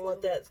going. I don't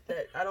want that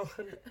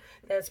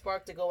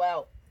spark to go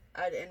out.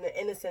 In the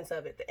innocence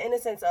of it. The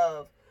innocence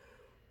of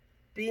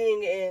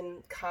being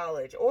in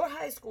college or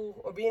high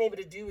school or being able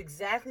to do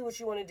exactly what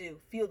you want to do.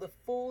 Feel the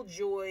full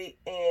joy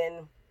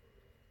and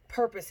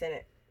purpose in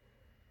it.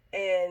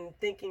 And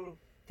thinking,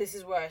 this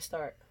is where I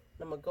start.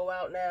 I'm going to go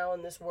out now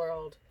in this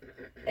world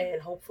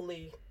and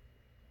hopefully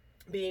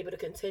be able to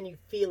continue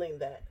feeling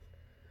that.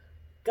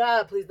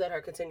 God, please let her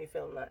continue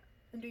feeling that.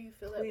 And do you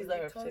feel that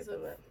because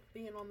of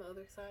being on the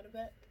other side of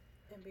that?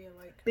 And being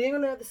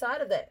on the other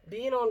side of that.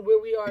 Being on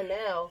where we are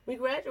now. We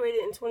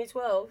graduated in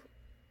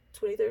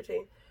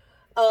 2013.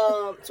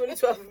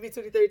 2012 would be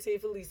 2013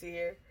 for Lisa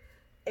here.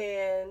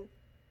 And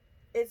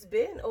it's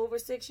been over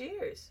 6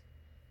 years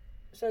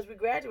since we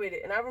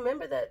graduated. And I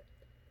remember that,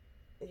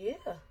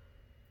 7?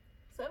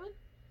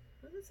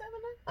 Was it 7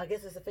 now? I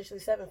guess it's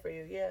officially 7 for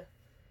you, yeah.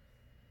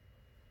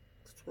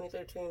 It's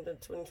 2013 to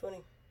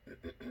 2020.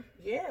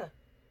 Yeah.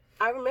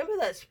 I remember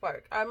that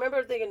spark. I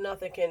remember thinking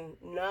nothing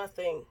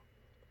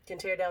can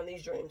tear down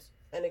these dreams,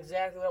 and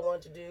exactly what I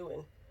wanted to do.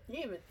 And you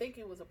didn't even think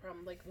it was a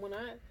problem. Like when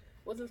I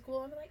was in school,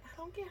 I'm like, I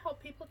don't get how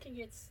people can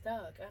get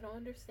stuck. I don't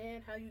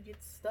understand how you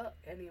get stuck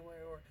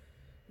anywhere, or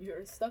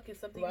you're stuck in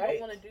something you don't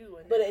want to do.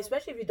 And but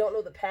especially if you don't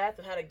know the path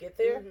of how to get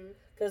there,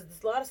 because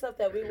there's a lot of stuff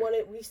that we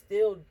wanted, we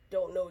still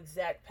don't know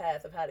exact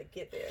path of how to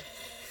get there.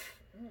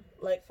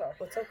 Like, sorry,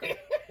 what's okay?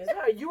 It's all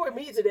right, you or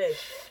me today.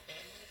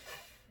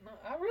 No,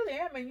 I really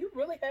am, and you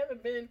really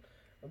haven't been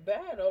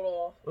bad at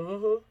all.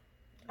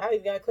 I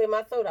even gotta clear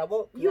my throat. I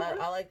won't.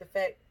 I like the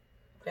fact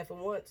that for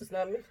once it's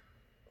not me.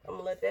 I'm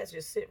gonna let that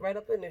just sit right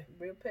up in there.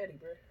 Real petty,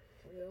 bro.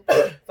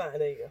 Fine,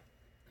 there you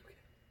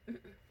go.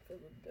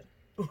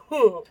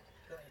 Okay.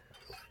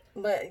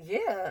 But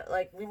yeah,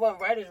 like we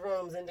want writers'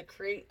 rooms and to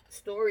create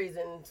stories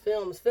and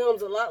films.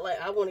 Films a lot like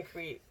I want to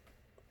create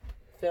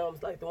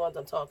films like the ones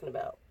I'm talking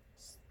about.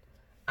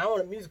 I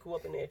want a musical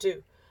up in there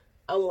too.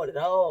 I want it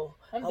all.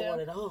 I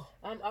want it all.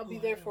 I'll be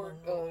there for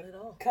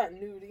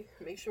continuity.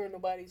 Make sure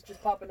nobody's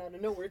just popping out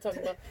of nowhere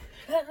talking about.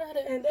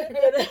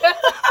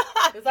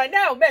 It's like,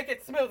 no, make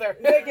it smoother.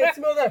 Make it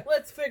smoother.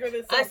 Let's figure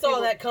this out. I saw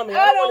that coming.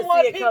 I don't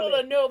want people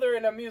to know they're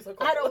in a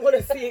musical. I don't want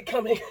to see it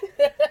coming.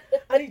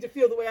 I need to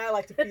feel the way I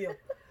like to feel.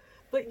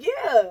 But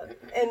yeah,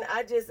 and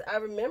I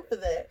remember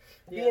that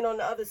being on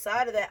the other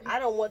side of that. I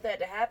don't want that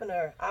to happen to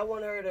her. I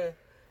want her to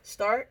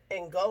start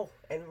and go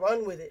and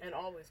run with it and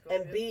always go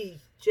and be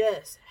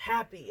just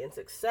happy and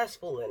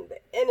successful, and the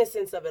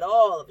innocence of it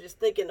all, of just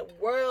thinking the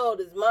world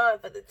is mine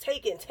for the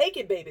taking. Take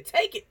it, baby,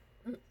 take it.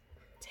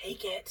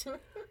 Take it.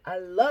 I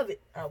love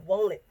it. I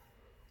want it.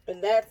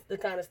 And that's the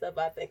kind of stuff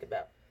I think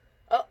about.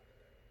 Oh,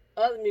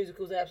 other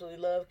musicals I absolutely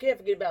love. Can't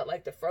forget about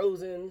like the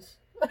Frozens.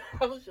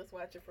 I was just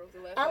watching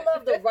Frozen last night. I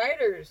love the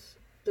writers.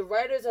 The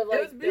writers of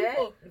like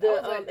that.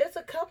 It's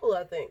a couple,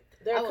 I think.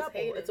 They're a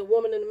couple. It's a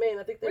woman and a man.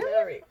 I think they're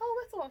married.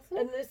 Oh, that's awesome.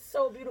 And it's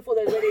so beautiful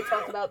that they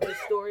talk about this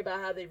story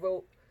about how they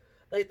wrote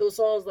like those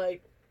songs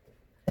like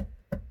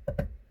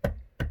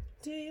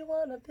Do you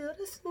wanna build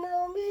a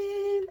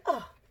snowman?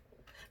 Oh.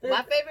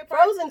 My favorite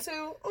part. Frozen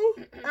 2.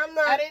 I'm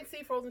not. I didn't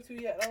see Frozen 2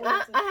 yet.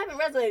 I haven't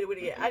resonated with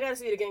it yet. I gotta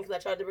see it again because I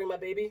tried to bring my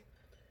baby.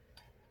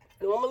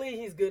 Normally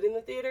he's good in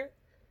the theater,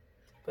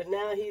 but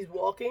now he's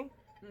walking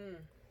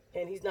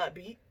and he's not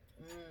beat.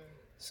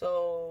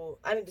 So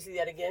I need to see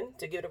that again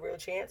to give it a real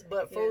chance.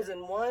 But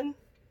Frozen 1,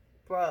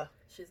 bruh.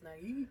 She's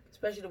naive.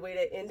 Especially the way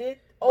that ended.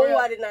 Oh,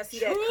 I did not see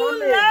that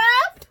coming.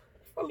 Love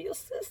from your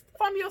sister.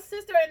 From your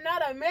sister and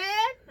not a man.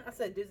 I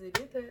said Disney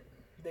did that.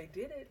 They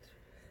did it.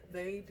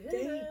 They did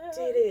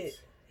it.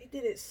 They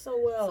did it so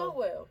well. So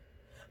well.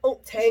 Oh,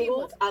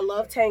 Tangled. I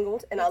love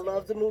Tangled, and I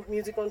love the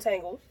music on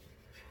Tangled.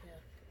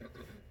 Yeah.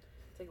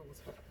 Tangled was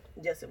fun.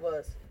 Yes, it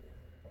was.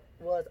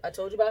 I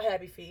told you about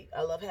Happy Feet.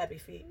 I love Happy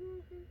Feet.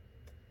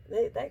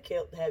 That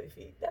killed Happy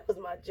Feet. That was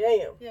my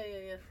jam.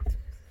 Yeah.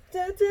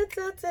 Da, da,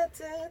 da, da,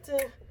 da, da.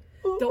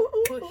 Don't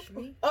push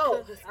me.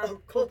 Oh, I'm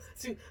close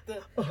to the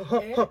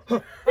it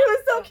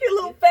was so cute,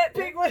 little fat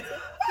pig one.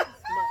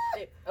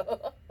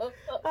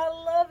 I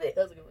love it.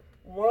 That was a good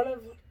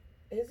one.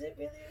 Is it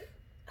really?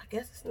 I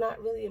guess it's not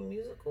really a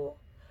musical,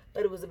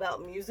 but it was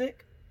about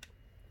music.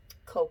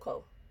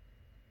 Coco.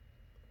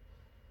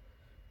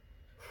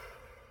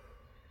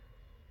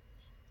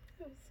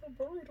 It was so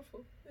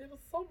beautiful. It was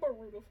so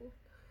beautiful.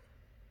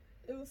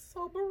 It was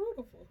so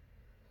beautiful.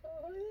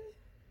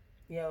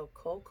 Yo,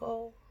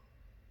 Coco.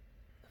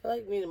 I feel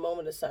like we need a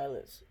moment of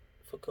silence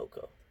for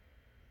Coco.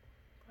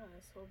 Oh,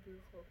 that's so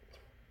beautiful.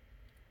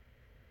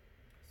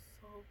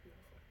 So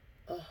beautiful.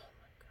 Oh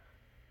my God.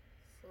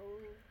 So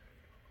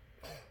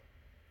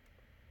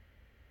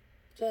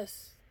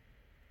just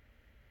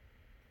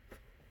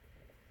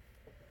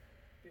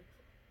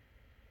beautiful.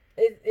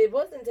 It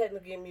wasn't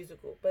technically a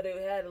musical, but it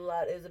had a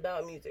lot. It was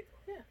about music.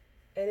 Yeah.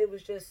 And it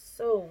was just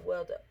so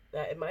well done.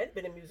 Now, it might have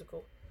been a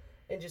musical,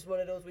 and just one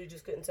of those where you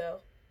just couldn't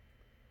tell.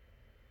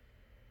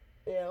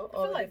 You know,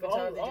 all the different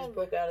times they just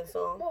broke out in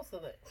song. Most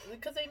of it.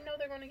 Because they know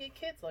they're going to get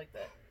kids like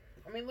that.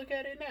 I mean, look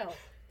at it now.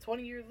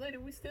 20 years later,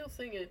 we still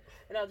singing,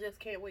 and I just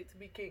can't wait to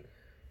be king.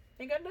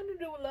 Ain't got nothing to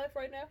do with life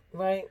right now.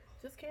 Right.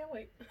 Just can't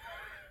wait.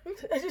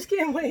 I just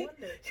can't wait.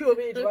 You will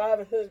be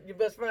driving your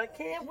best friend. I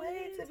can't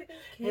wait to be.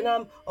 And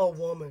I'm a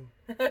woman.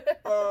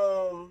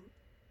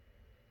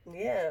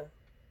 Yeah.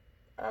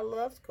 I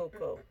loved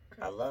Coco.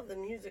 I love the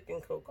music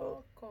in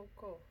Coco.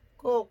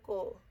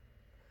 Coco.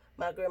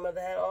 My grandmother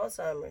had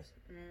Alzheimer's.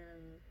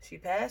 She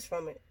passed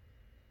from it.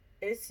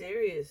 It's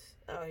serious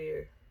out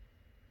here.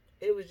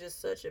 It was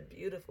just such a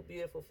beautiful,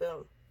 beautiful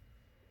film.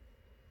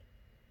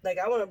 Like,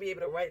 I want to be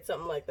able to write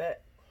something like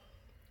that.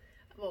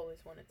 I've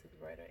always wanted to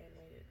write an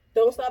animated.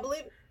 Don't stop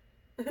believing.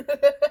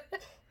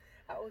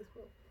 I always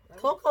will.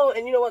 Coco,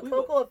 and you know what?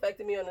 Coco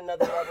affected me on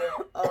another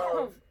level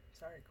of...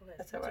 Sorry, go ahead.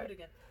 That's all right. Do it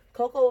again.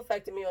 Coco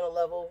affected me on a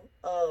level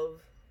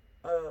of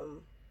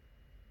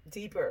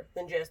deeper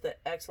than just an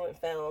excellent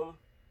film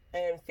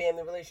and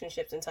family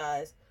relationships and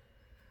ties.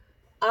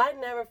 I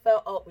never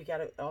felt... Oh, we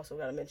also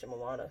gotta mention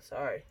Moana.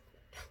 Sorry.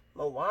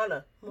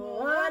 Moana.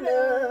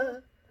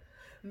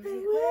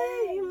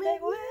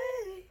 Make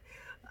way.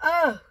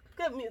 Oh,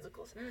 good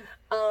musicals.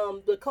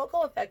 But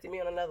Coco affected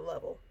me on another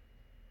level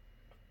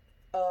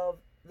of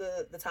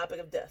the topic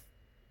of death.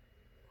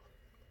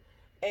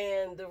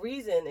 And the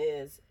reason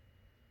is,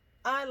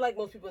 I, like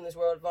most people in this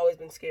world, have always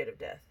been scared of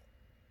death.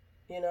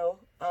 You know?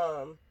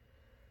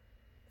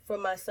 For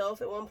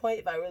myself, at one point,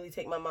 if I really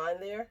take my mind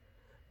there,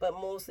 but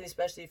mostly,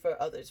 especially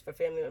for others, for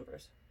family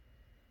members.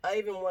 I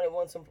even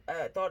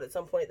thought at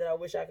some point that I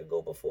wish I could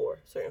go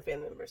before certain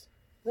family members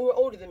who were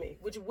older than me,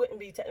 which wouldn't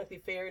be technically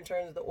fair in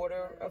terms of the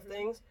order of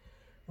things,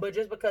 but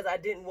just because I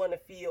didn't want to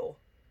feel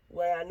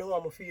what I know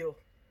I'm going to feel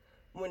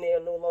when they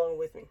are no longer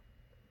with me.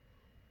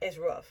 It's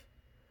rough.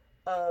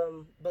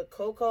 But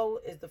Coco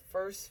is the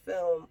first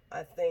film,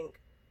 I think,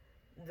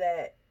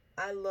 that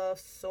I love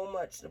so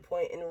much to the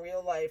point in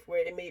real life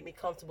where it made me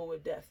comfortable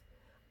with death.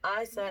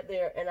 I sat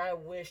there and I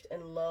wished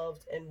and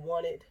loved and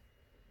wanted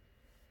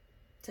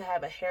to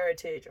have a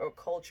heritage or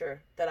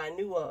culture that I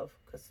knew of,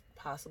 because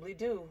possibly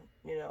do,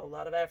 you know, a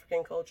lot of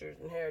African cultures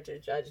and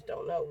heritage, I just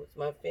don't know.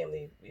 My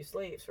family, we were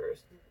slaves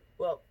first.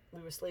 Well,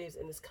 we were slaves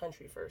in this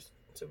country first,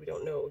 so we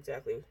don't know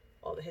exactly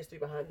all the history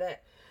behind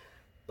that.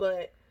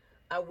 But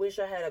I wish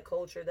I had a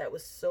culture that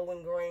was so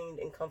ingrained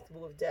and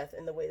comfortable with death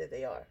in the way that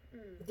they are.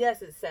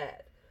 Yes, it's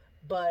sad,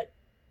 but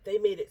they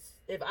made it.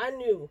 If I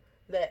knew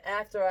that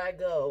after I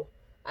go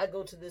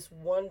to this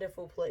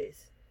wonderful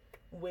place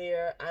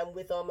where I'm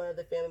with all my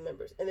other family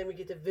members, and then we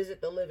get to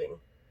visit the living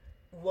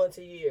once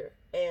a year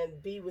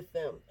and be with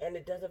them, and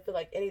it doesn't feel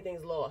like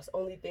anything's lost,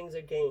 only things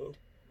are gained,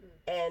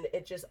 and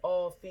it just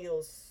all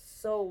feels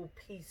so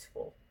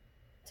peaceful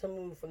to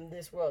move from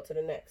this world to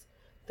the next.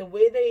 The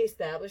way they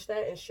established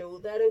that and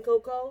showed that in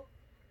Coco,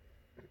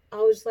 I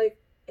was like,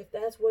 if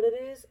that's what it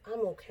is,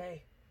 I'm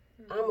okay.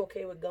 I'm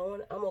okay with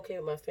going. I'm okay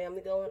with my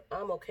family going.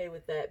 I'm okay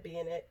with that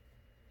being it,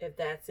 if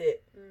that's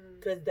it.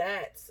 Because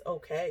that's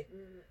okay.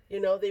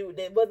 You know, they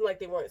wasn't like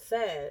they weren't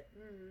sad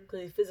because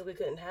they physically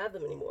couldn't have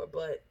them anymore.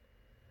 But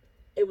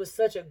it was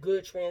such a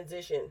good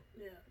transition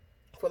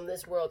from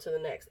this world to the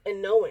next.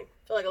 And knowing.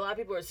 I feel like a lot of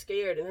people are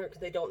scared and hurt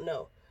because they don't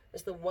know.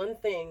 It's the one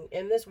thing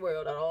in this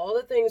world, out of all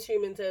the things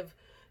humans have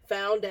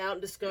found out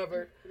and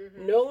discovered,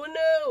 no one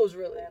knows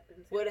really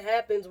what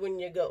happens when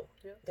you go.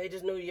 They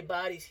just know your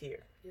body's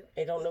here.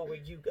 They don't know where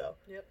you go.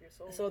 Your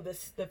soul. So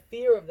the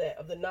fear of that,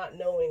 of the not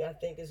knowing, I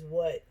think is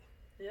what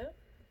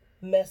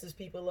messes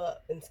people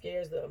up and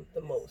scares them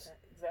the most.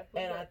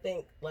 Exactly. And I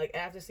think, like,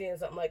 after seeing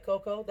something like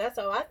Coco, that's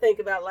how I think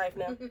about life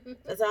now.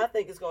 That's how I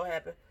think it's going to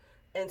happen.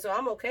 And so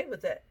I'm okay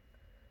with that.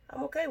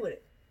 I'm okay with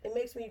it. It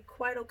makes me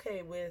quite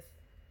okay with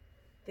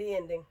the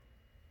ending.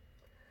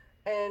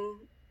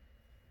 And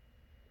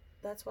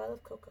that's why I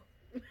love Coco.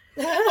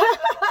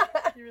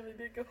 You really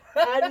did go.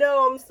 I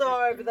know, I'm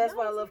sorry, but that's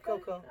why I love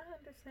Coco. I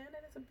understand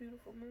that. It's a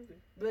beautiful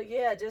movie. But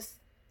yeah, I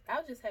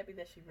was just happy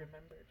that she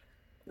remembered.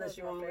 That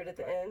she remembered at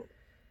the end.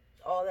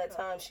 All that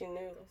time she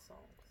knew. Those songs.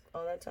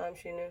 All that time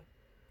she knew.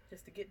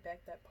 Just to get back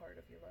that part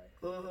of your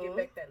life. Get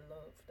back that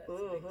love. That's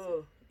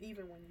amazing.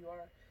 Even when you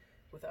are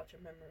without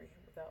your memory,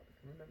 without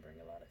remembering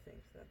a lot of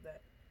things,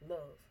 that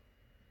love.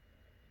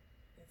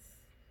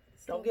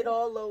 It's don't get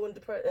all low and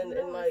depressed and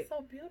like. It's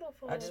so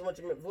beautiful. I just want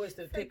your voice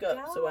to pick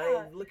up, so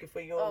I ain't looking for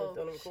you on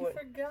the recording.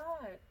 She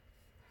forgot.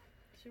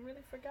 She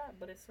really forgot,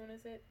 but as soon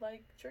as it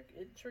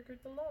triggered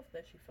the love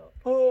that she felt.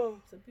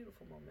 It's a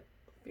beautiful moment.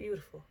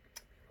 Beautiful.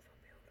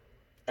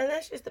 And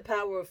that's just the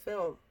power of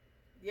film.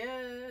 Yes.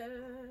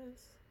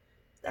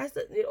 That's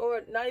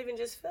or not even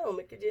just film.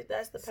 It could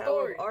that's the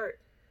power of art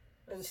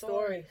and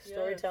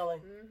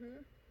storytelling.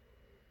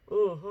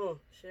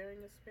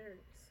 Sharing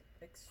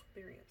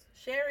experience.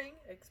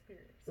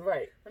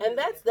 Right, and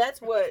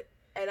that's what.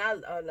 And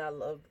I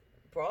love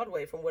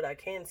Broadway from what I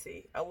can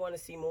see. I want to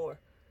see more.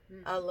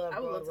 I love Broadway. I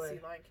would love to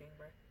see Lion King,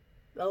 bro.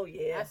 Oh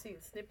yeah. I've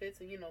seen snippets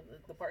and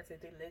the parts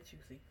that they let you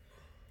see.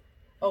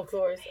 Of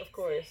course.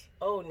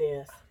 Oh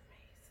yes.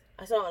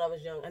 I saw it when I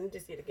was young. I need to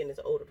see it again as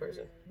an older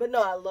person. But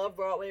no, I love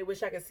Broadway.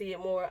 Wish I could see it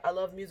more. I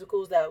love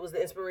musicals. That was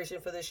the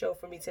inspiration for this show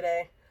for me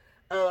today.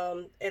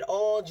 It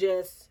all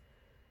just,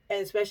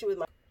 and especially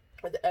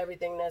with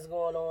everything that's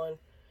going on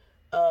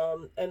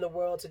in the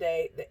world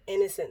today, the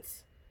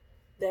innocence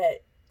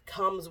that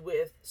comes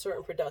with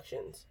certain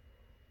productions.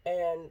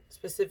 And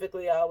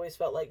specifically, I always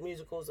felt like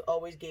musicals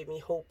always gave me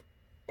hope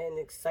and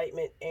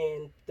excitement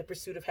and the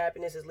pursuit of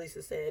happiness, as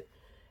Lisa said,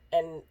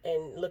 and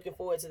looking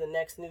forward to the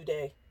next new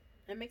day.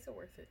 It makes it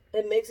worth it.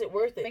 It makes it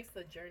worth it. Makes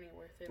the journey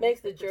worth it.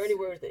 Makes the journey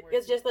worth it.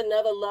 It's just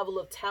another level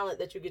of talent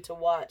that you get to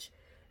watch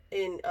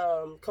in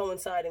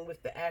coinciding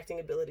with the acting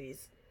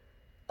abilities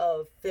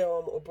of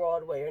film or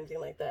Broadway or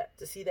anything like that.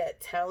 To see that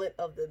talent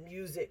of the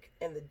music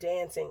and the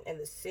dancing and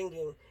the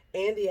singing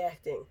and the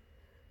acting.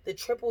 The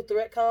triple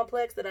threat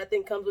complex that I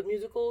think comes with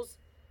musicals,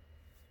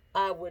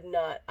 I would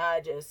not.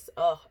 I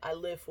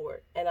live for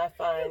it. And I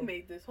find... You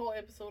made this whole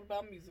episode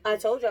about musicals. I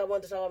told you I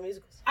wanted to talk about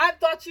musicals. I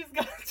thought you was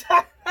going to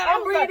talk about...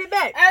 I'm bringing it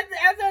back. As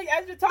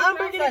you're talking, I'm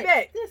bringing it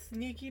back. This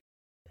sneaky...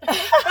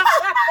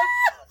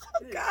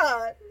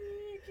 God.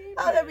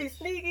 Oh, that'd be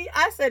sneaky.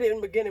 I said it in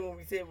the beginning when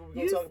we said what we were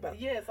going to talk about.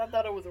 Yes, I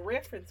thought it was a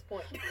reference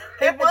point.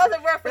 It was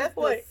a reference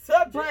point.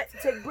 But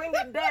to bring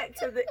it back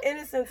to the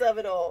innocence of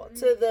it all, to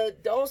the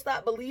don't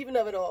stop believing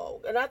of it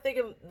all. And I think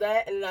of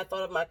that, and I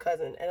thought of my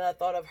cousin, and I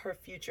thought of her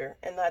future,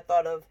 and I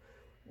thought of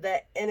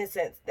that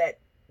innocence that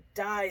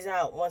dies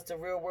out once the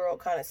real world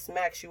kind of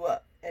smacks you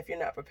up if you're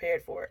not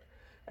prepared for it.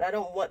 And I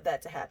don't want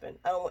that to happen.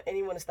 I don't want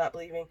anyone to stop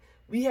believing.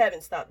 We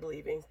haven't stopped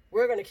believing.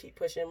 We're going to keep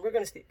pushing. We're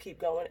going to keep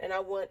going. And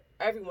I want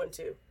everyone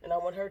to. And I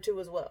want her to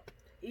as well.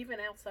 Even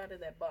outside of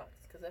that box.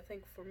 Because I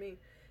think for me,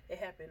 it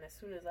happened as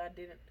soon as I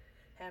didn't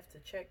have to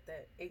check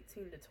that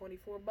 18 to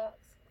 24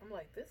 box. I'm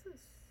like, this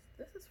is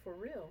for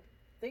real.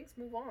 Things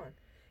move on.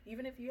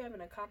 Even if you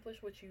haven't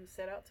accomplished what you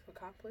set out to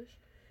accomplish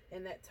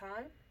in that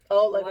time.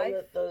 Oh, like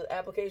on the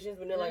applications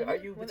when they're like, are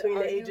you between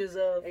the ages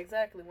of...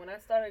 Exactly. When I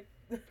started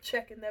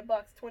checking that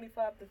box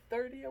 25 to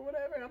 30 or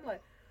whatever, I'm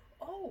like,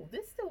 oh,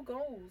 this still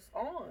goes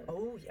on.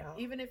 Oh, yeah.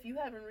 Even if you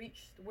haven't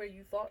reached where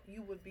you thought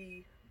you would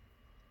be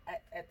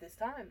at this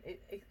time,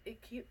 it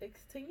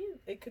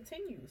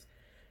continues.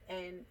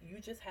 And you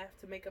just have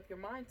to make up your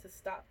mind to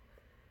stop,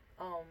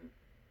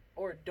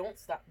 or don't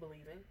stop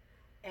believing,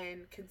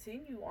 and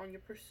continue on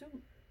your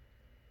pursuit.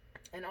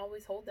 And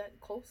always hold that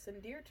close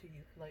and dear to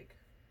you. Like,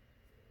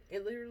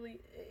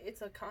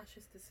 it's a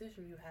conscious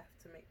decision you have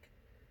to make.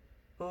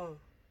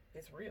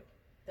 It's real.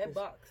 That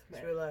box,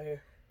 man. It's real out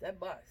here. That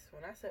box.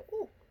 When I said,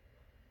 ooh.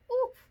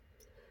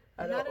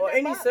 I know. Or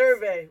any box.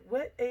 Survey.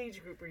 What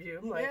age group are you?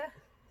 I'm like,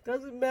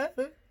 doesn't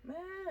matter.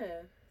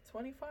 Man,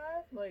 25?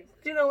 Like.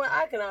 You know what?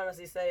 I can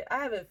honestly say,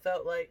 I haven't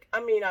felt like,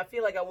 I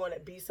feel like I want to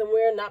be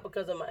somewhere, not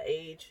because of my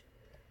age,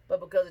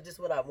 but because of just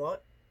what I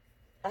want.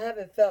 I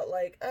haven't felt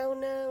like, oh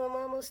no, I'm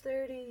almost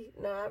 30.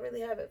 No, I really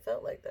haven't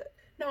felt like that.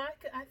 No, I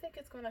think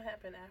it's going to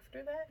happen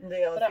after that.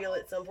 They all feel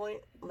it at some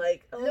point?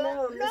 Like, oh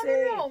no,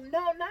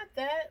 no, not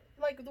that.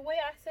 Like, the way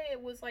I say it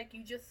was like,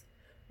 you just,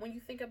 when you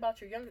think about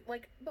your younger,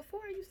 like,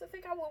 before I used to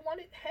think I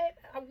wanted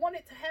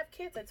to have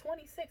kids at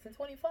 26 and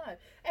 25.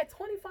 At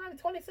 25 and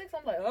 26,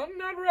 I'm like, I'm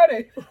not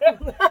ready. I'm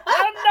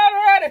not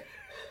ready.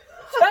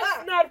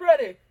 Just not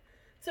ready.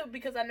 So,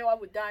 because I know I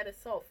would die to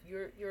self.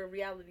 Your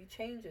reality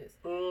changes.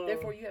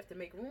 Therefore, you have to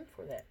make room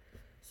for that.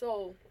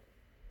 So,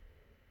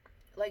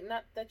 like,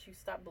 not that you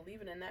stop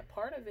believing in that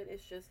part of it.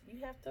 It's just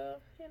you have to,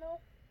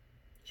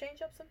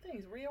 change up some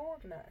things.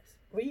 Reorganize.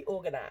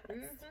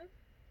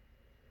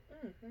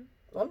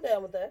 I'm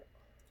down with that.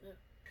 Yeah.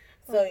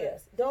 So,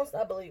 yes, don't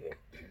stop believing.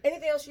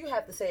 Anything else you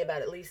have to say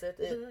about it, Lisa?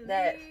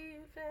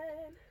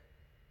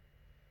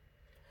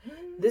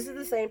 This is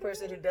the same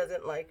person who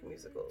doesn't like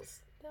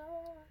musicals.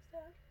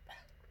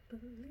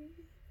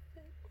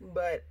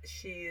 But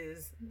she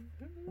is,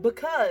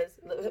 because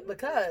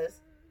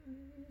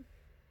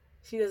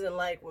she doesn't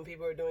like when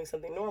people are doing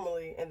something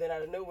normally and then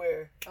out of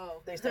nowhere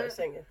they start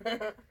singing.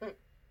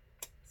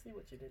 See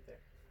what you did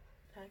there.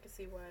 I can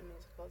see why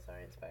musicals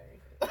are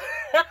inspiring.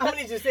 I'm gonna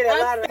need you to say that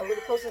louder, a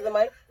little closer to the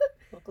mic.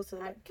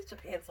 Get your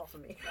hands off of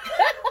me.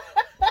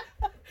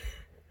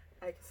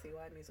 I can see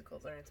why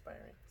musicals are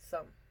inspiring.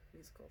 Some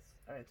musicals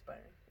are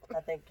inspiring. I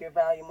think your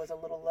volume was a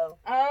little low.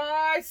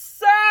 I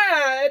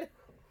said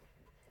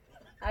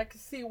I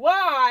can see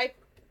why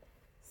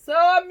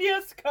some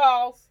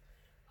musicals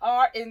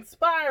are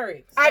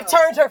inspiring. So, I've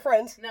turned her,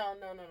 friends. No,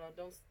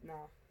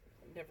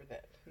 never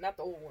that. Not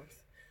the old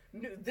ones.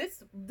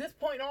 This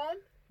point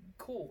on,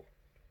 cool.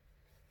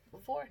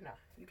 Before,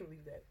 you can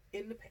leave that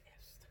in the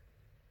past.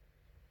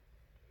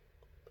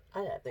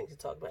 I got things to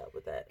talk about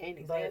with that.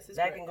 But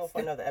that can go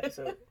for another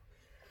episode.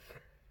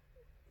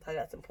 I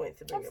got some points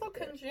to bring up. I'm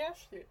so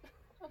congested.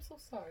 I'm so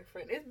sorry,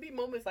 friend. It'd be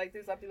moments like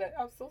this. I'd be like,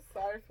 I'm so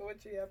sorry for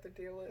what you have to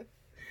deal with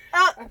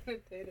on a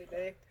day to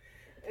day.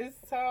 It's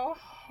so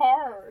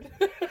hard.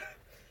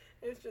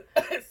 It's just,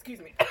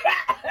 excuse me.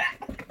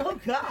 Oh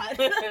God.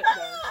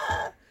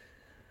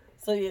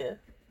 So yeah,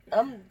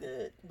 I'm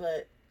good,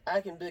 but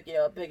I can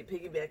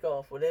piggyback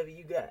off whatever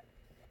you got.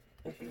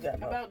 If you got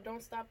about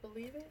don't stop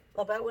believing.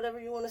 About whatever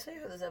you want to say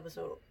for this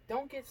episode.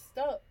 Don't get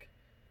stuck.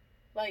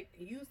 Like,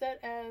 use that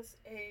as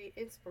a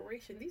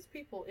inspiration. These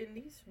people in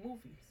these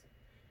movies,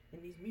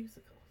 in these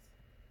musicals.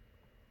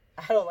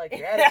 I don't like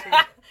your attitude,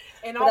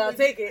 but I'll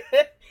take it.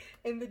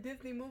 In the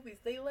Disney movies,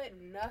 they let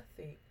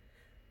nothing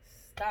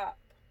stop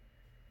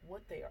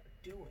what they are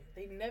doing.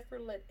 They never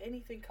let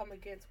anything come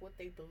against what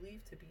they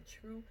believe to be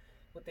true,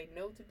 what they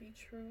know to be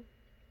true.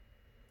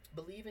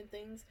 Believe in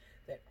things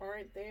that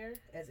aren't there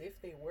as if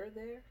they were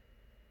there.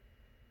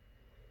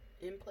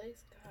 In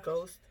place. Gosh.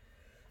 Ghost.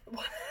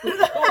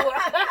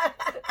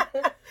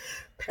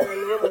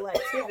 Paranormal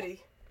activity.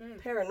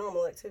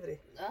 Paranormal activity.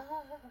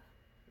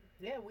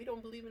 Yeah, we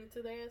don't believe in it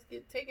until their ass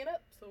get taken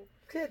up. So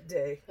good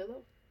day.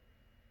 Hello.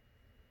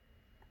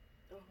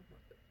 Oh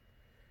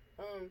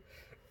my God.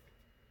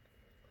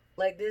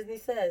 Like Disney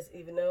says,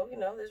 even though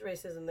there's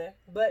racism there,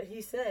 but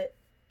he said,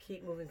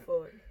 keep moving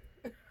forward.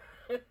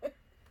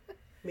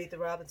 Meet the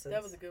Robinsons.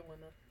 That was a good one,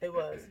 though. It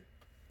was.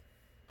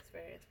 It's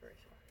very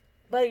inspirational.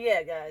 But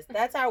yeah, guys,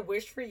 that's our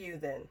wish for you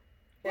then.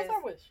 What's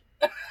our wish?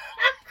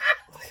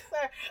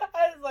 Sorry,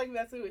 I just like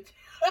messing with you.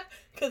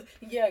 Because,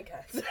 yeah,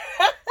 guys.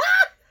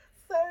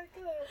 Sorry,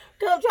 go ahead.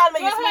 Because I'm trying to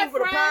make it smooth for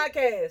the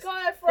podcast. Go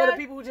ahead, friend. For the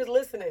people who just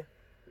listening.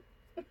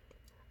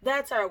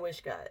 That's our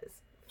wish,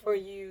 guys. For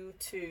you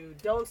to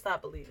don't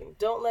stop believing.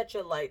 Don't let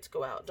your lights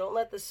go out. Don't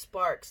let the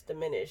sparks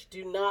diminish.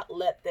 Do not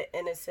let the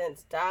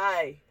innocence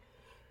die.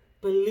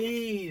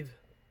 Believe.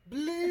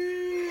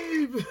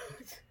 Believe.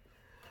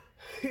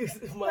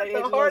 My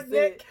hard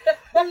neck.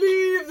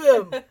 Believe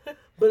them.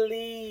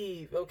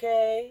 Believe,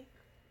 okay?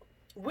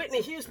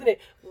 Whitney Houston,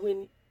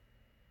 when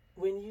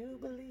you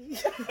believe.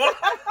 Shut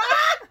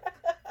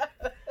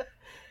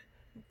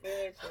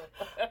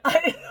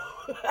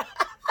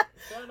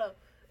up.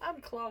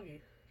 I'm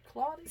cloggy.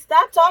 Claudia?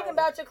 Stop talking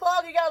about your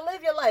clog. You gotta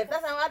live your life.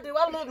 That's how I do.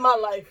 I live my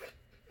life.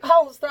 I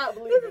don't stop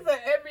believing. This is an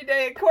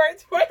everyday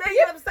occurrence for you. That's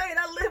what I'm saying.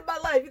 I live my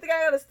life. You think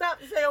I gotta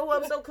stop and say, oh,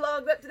 I'm so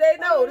clogged up today?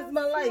 No, this is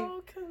my life. I'm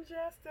so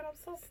congested. I'm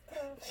so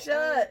stuffed.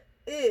 Shut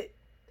it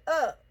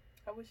up.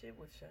 I wish it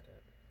would shut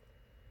up.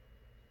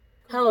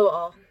 Hello,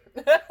 all.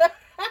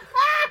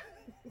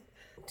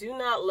 Do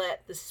not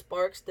let the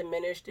sparks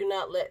diminish. Do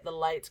not let the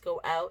lights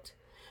go out.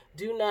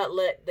 Do not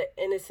let the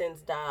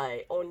innocence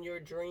die on your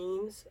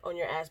dreams, on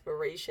your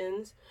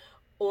aspirations,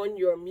 on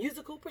your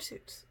musical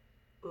pursuits.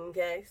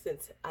 Okay?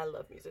 Since I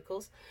love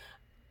musicals.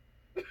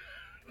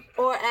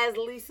 Or as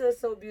Lisa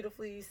so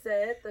beautifully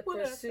said, the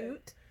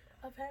pursuit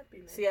of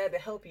happiness. See, I had to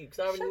help you because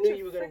I already knew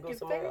you were going to go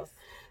somewhere else.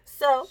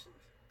 So.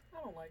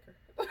 I don't like her.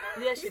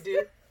 Yes, you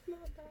do.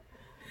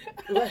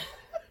 No,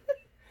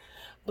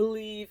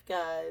 believe,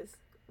 guys.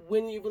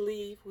 When you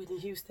believe, Whitney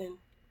Houston.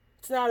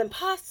 It's not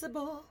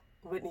impossible,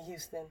 Whitney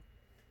Houston.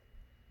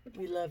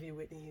 We love you,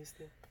 Whitney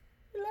Houston.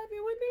 We love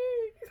you,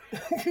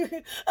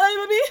 Whitney. I love you,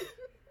 Whitney.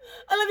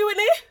 I love you,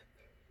 Whitney.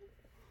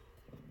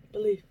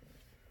 Believe.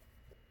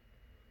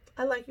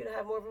 I'd like you to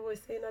have more of a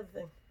voice. Say another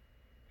thing.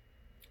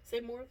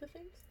 Say more of the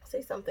things?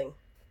 Say something.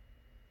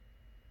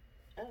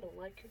 I don't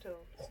like your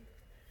tones.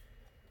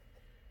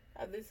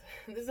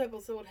 This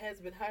episode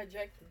has been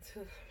hijacked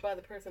by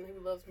the person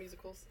who loves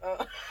musicals.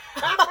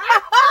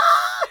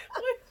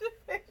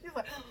 She's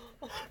like,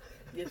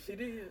 yes, she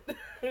did.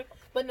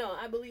 But no,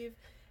 I believe,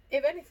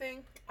 if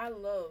anything, I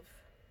love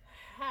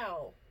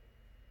how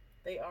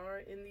they are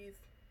in these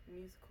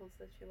musicals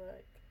that you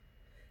like.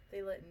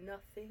 They let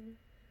nothing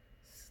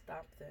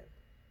stop them.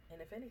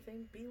 And if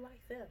anything, be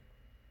like them.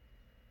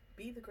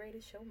 Be the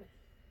greatest showman.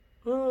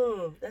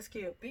 That's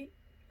cute.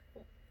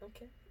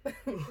 Okay.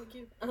 Thank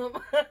you.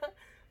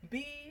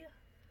 Be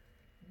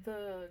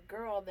the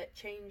girl that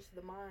changed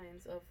the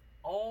minds of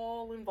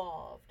all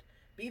involved.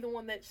 Be the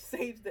one that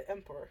saves the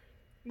emperor.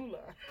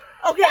 Mulan.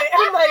 Okay,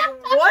 I'm like,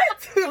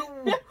 what?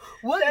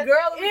 What girl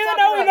are we even talking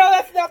though we about? know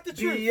that's not the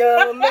truth. Be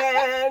a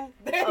man.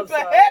 They I'm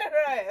beheaded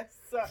her ass.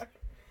 Sorry.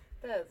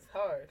 That's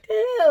hard.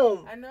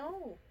 Damn. I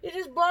know. You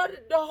just brought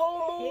the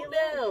whole mood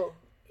down.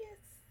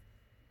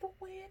 The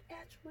way it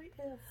actually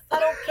is. I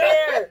don't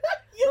care.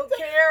 Don't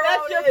care.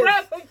 That's your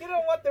problem. You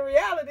don't want the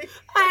reality.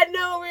 I had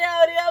no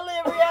reality. I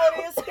live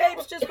reality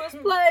escapes. Just press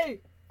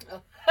play.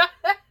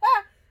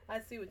 I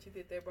see what you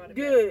did there, brother.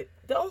 Good.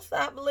 Don't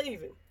stop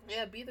believing.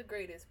 Yeah, be the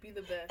greatest. Be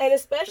the best. And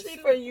especially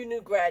for you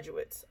new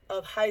graduates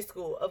of high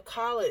school, of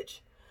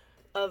college,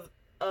 of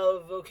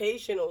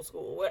vocational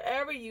school,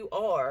 wherever you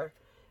are,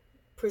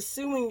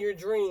 pursuing your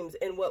dreams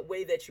in what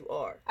way that you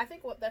are. I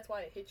think that's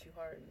why it hit you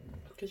hard.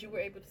 Because you were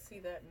able to see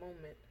that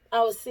moment.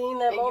 I was seeing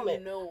that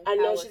moment. I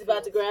know she's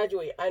about to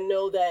graduate. I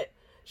know that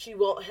she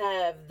won't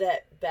have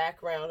that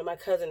background, and my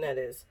cousin that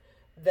is,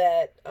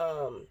 that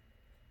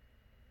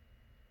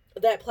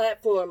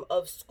platform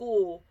of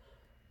school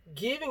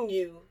giving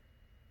you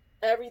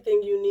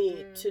everything you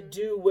need to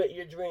do what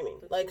you're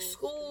dreaming. Like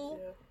school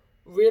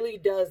really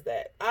does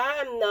that.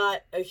 I'm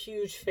not a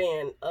huge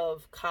fan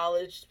of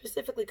college,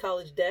 specifically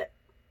college debt.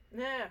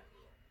 Yeah.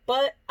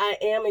 But I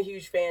am a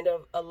huge fan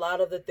of a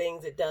lot of the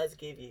things it does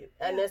give you.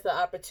 And that's the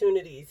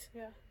opportunities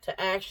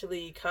to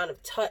actually kind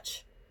of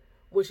touch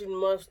which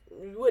you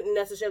wouldn't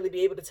necessarily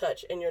be able to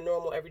touch in your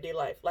normal everyday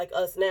life. Like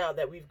us now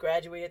that we've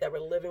graduated, that we're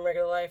living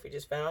regular life, we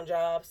just found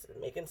jobs,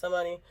 making some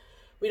money.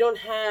 We don't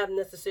have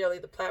necessarily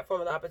the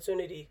platform and the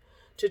opportunity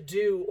to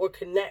do or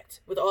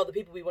connect with all the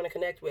people we want to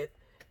connect with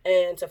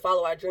and to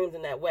follow our dreams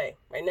in that way.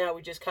 Right now,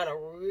 we're just kind of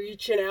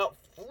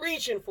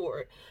reaching for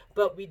it,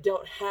 but we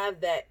don't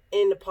have that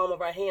in the palm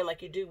of our hand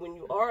like you do when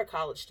you are a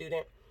college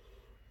student.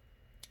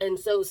 And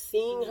so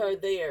seeing her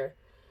there,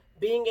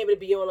 being able to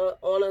be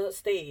on a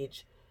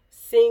stage,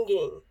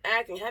 singing,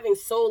 acting, having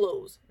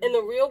solos. In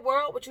the real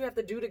world, what you have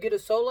to do to get a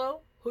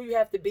solo, who you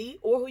have to be,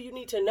 or who you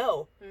need to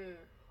know,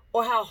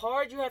 or how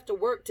hard you have to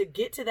work to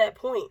get to that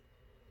point,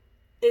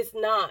 it's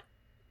not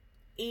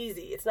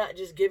easy. It's not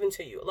just given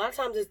to you. A lot of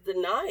times it's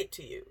denied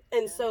to you.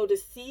 And so to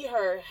see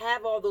her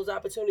have all those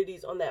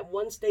opportunities on that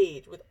one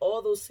stage with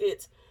all those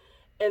hits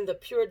and the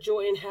pure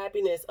joy and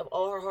happiness of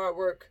all her hard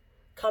work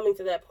coming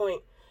to that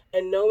point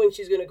and knowing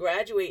she's going to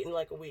graduate in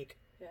like a week.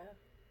 Yeah.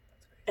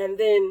 And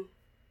then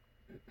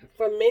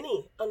for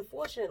many,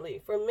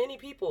 unfortunately, for many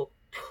people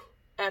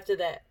after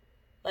that,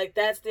 like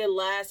that's their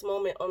last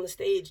moment on the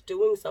stage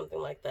doing something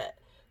like that.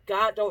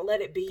 God, don't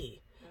let it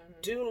be.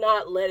 Do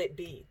not let it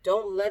be.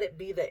 Don't let it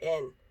be the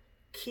end.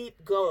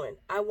 Keep going.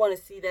 I want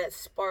to see that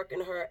spark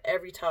in her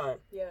every time.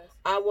 Yes.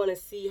 I want to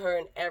see her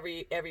in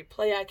every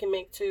play I can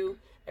make to,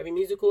 every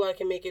musical I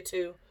can make it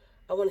to.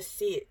 I want to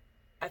see it.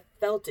 I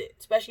felt it,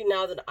 especially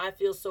now that I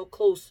feel so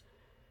close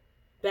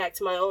back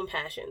to my own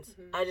passions.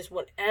 I just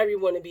want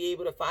everyone to be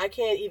able to. I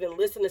can't even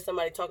listen to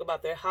somebody talk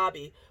about their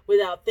hobby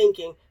without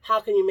thinking,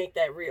 how can you make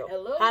that real?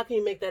 Hello? How can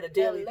you make that a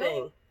daily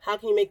thing? How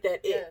can you make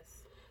that it?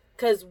 Yes.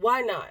 Because why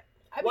not?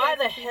 Why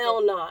the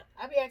hell not?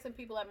 I be asking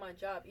people at my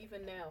job,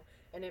 even now,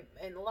 and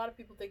a lot of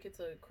people think it's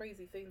a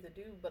crazy thing to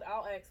do, but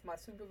I'll ask my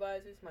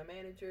supervisors, my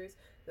managers,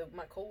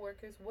 my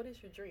coworkers, what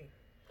is your dream?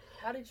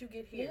 How did you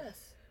get here?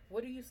 Yes.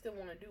 What do you still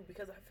want to do?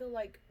 Because I feel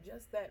like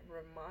just that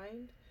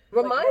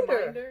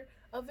reminder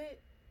of it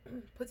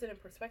puts it in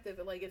perspective.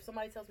 Like, if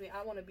somebody tells me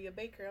I want to be a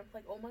baker, I'm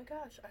like, oh my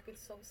gosh, I could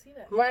so see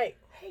that. Right.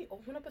 Hey,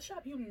 open up a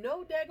shop. You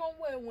know daggone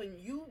well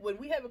when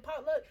we have a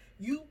potluck,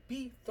 you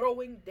be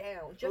throwing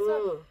down. Just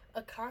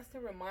a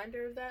constant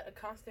reminder of that, a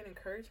constant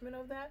encouragement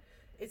of that.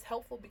 It's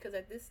helpful because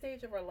at this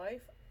stage of our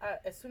life,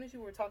 as soon as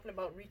you were talking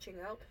about reaching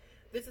out,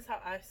 this is how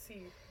I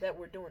see that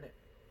we're doing it.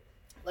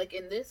 Like,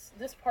 in this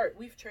part,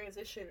 we've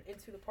transitioned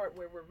into the part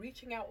where we're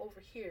reaching out over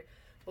here,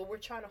 but we're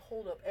trying to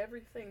hold up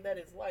everything that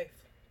is life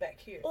back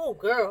here. Oh,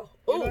 girl.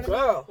 Oh,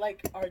 girl. I mean?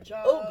 Like, our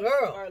jobs,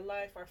 our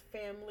life, our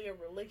family, our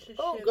relationships.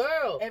 Oh,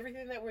 girl.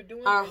 Everything that we're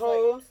doing. Our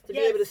homes, to be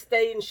able to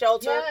stay in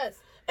shelter. Yes.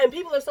 And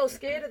people are so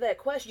scared of that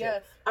question.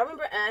 Yes. I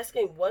remember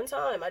asking one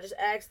time, I just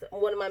asked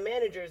one of my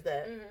managers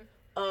that.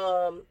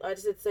 I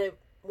just said,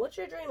 what's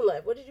your dream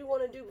life? What did you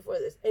want to do before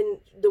this? And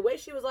the way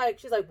she's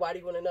like, why do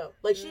you want to know?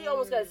 Like, she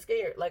almost got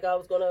scared. Like, I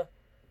was going to,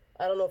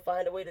 I don't know,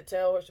 find a way to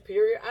tell her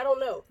superior. I don't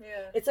know.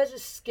 Yeah. It's such a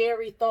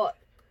scary thought.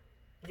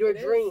 Your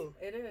dream.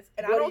 It is.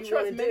 And I don't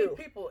trust many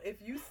people.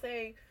 If you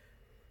say,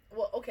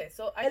 well, okay,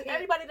 so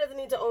everybody doesn't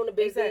need to own a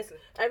business. Exactly.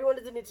 Everyone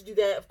doesn't need to do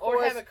that. Of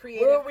course. Or have a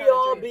creative will we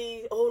all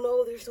be, oh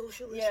no, they're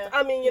socialist. Yeah.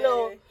 I mean, you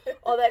know,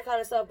 all that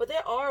kind of stuff. But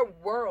there are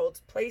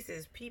worlds,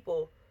 places,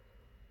 people,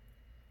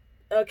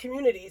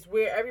 communities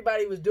where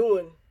everybody was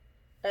doing,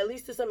 at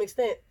least to some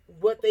extent,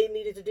 what they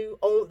needed to do,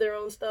 own their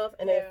own stuff,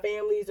 and their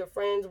families or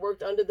friends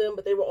worked under them,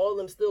 but they were all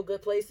in still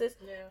good places.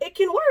 Yeah. It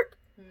can work.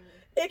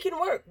 It can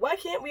work. Why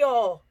can't we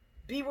all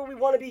be where we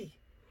want to be?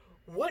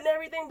 Wouldn't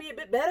everything be a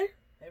bit better?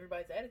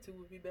 Everybody's attitude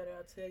would be better,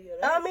 I'll tell you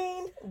that. I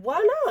mean,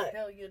 why not?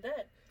 Tell you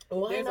that.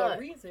 There's a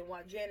reason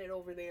why Janet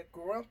over there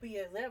grumpy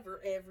as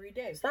ever every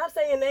day. Stop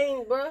saying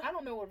names, bro. I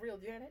don't know a real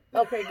Janet.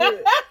 Okay,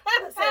 good.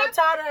 I'm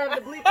tired of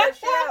having to bleep that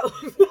shit out.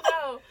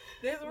 No,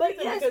 there's a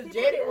reason because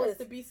Janet wants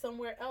to be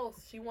somewhere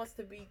else. She wants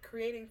to be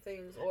creating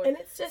things and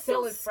it's just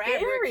so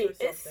scary.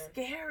 It's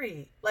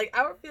scary. Like,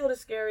 our field is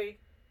scary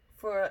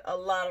for a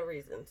lot of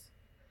reasons.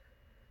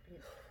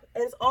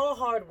 And it's all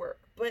hard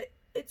work, but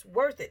it's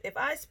worth it. If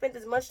I spent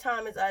as much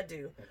time as I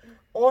do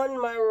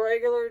on my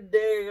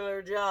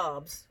regular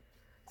jobs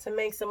to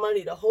make some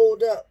money to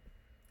hold up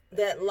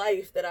that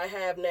life that I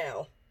have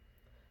now,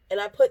 and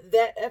I put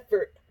that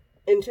effort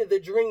into the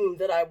dream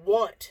that I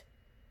want,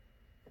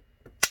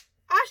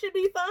 I should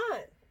be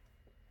fine.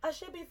 I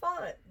should be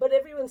fine. But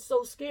everyone's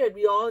so scared.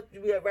 We'd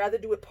rather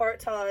do it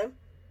part-time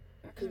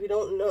because we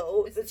don't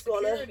know if it's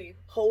going to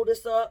hold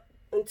us up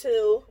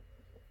until...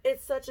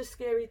 It's such a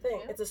scary thing.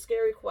 Yeah. It's a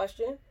scary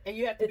question. And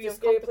you have to be a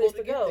scary place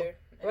to go. There.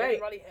 And right.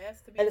 Everybody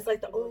has to be. And it's like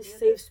the only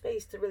safe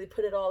space to really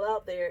put it all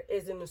out there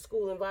is in the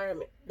school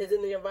environment. Is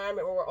in the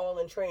environment where we're all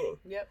in training.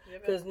 Yep.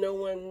 Because no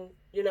one,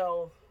 you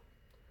know,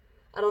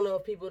 I don't know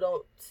if people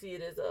don't see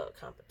it as a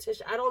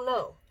competition. I don't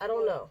know.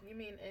 You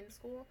mean in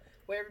school?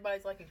 Where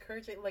everybody's like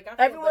encouraging, like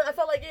I felt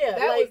like that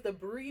was the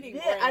breeding.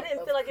 Yeah, I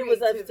didn't feel like it was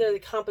necessarily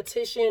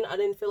competition. I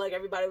didn't feel like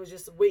everybody was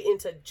just waiting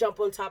to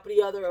jump on top of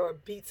the other or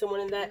beat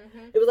someone in that.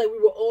 It was like we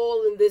were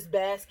all in this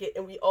basket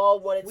and we all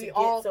wanted to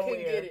get somewhere.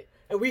 Can get it.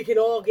 And we can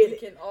all get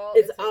it.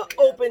 It's an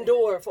open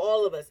door for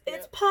all of us. Yep.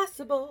 It's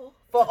possible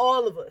for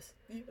all of us.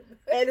 And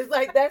it's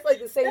like that's like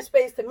the same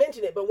space to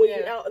mention it. But when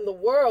you're out in the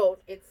world,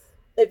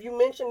 if you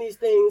mention these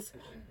things,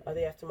 are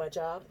they after my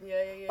job?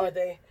 Yeah. Are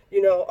they,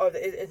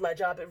 is my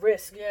job at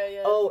risk?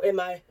 Yeah. Oh, am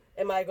I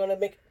going to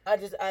make, I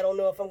don't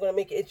know if I'm going to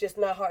make it. It's just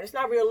not hard. It's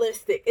not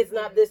realistic. It's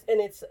not this, and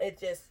it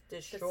just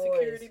destroys. The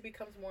security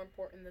becomes more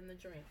important than the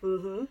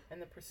dream.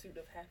 And the pursuit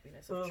of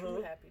happiness, of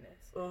true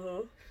happiness.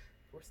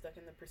 We're stuck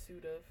in the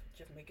pursuit of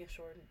just making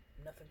sure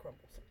nothing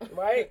crumbles.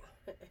 Right.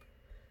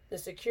 The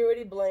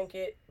security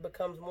blanket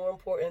becomes more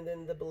important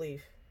than the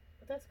belief.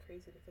 But that's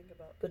crazy to think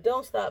about. But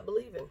don't stop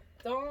believing.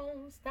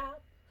 Don't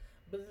stop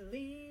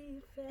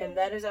believing. And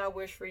that is our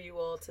wish for you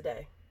all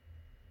today.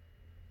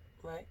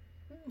 Right?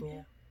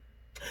 Yeah.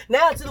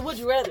 Now to the would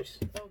you rathers.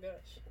 Oh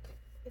gosh.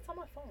 It's on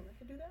my phone. I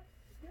can do that?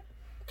 Yeah.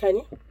 Can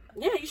you?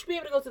 Yeah, you should be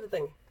able to go to the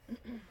thing.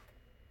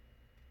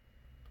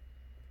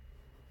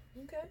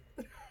 Okay.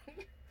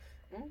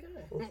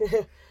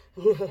 Okay.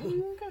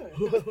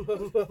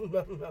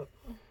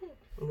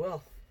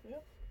 Well.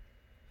 Yep.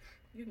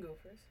 You can go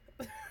first.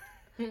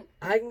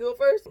 I can go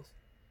first?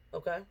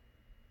 Okay.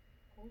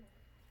 Hold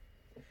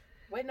on.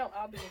 Wait, no,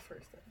 I'll be the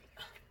first then.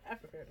 I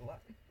prepared a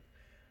lot.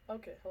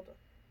 Okay, hold on.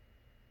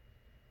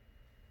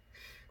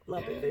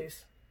 My big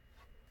face.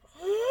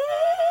 Shut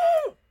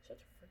your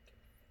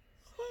freaking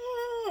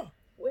face.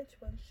 Which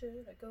one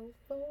should I go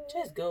for?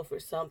 Just go for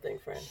something,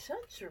 friend.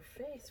 Shut your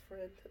face,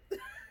 friend.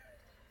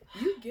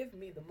 You give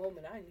me the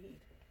moment I need.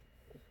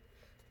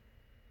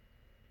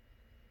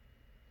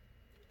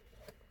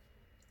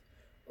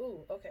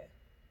 Ooh, okay.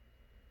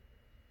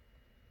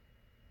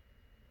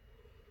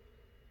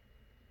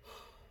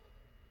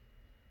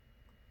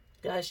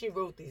 Guys, she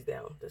wrote these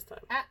down this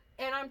time.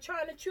 And I'm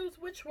trying to choose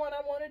which one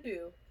I want to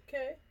do.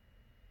 Okay.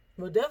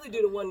 Well, definitely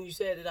do the one you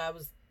said that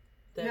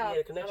we had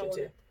a connection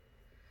to.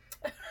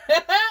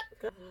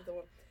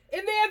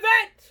 In the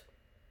event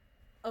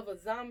of a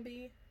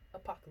zombie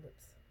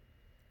apocalypse,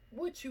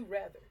 would you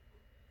rather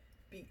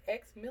be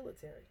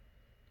ex-military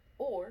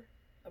or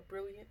a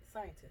brilliant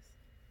scientist?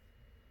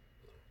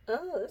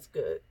 Oh, that's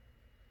good.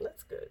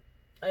 That's good.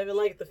 I even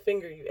like the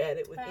finger you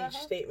added with each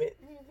statement.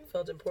 Mm-hmm.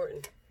 Felt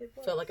important.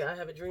 Felt like I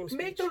have a dream speech.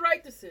 Make the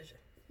right decision.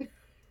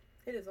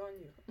 It is on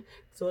you.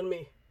 It's on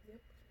me. Yep.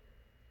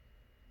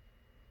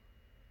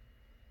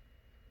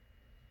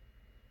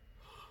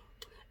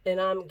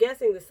 And I'm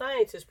guessing the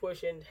scientist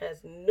portion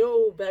has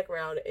no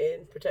background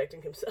in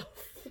protecting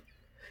himself.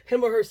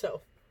 Him or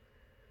herself.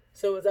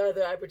 So it's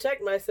either I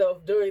protect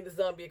myself during the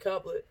zombie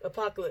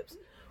apocalypse,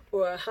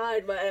 or I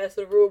hide my ass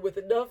in a room with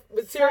enough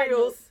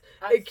materials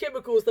and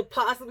chemicals to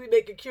possibly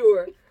make a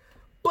cure.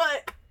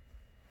 But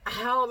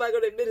how am I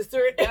going to administer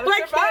it? You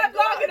gotta survive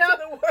long enough.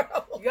 The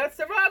world? You gotta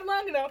survive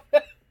long enough.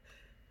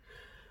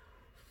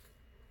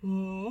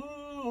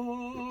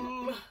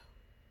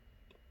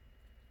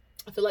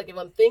 I feel like if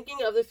I'm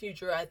thinking of the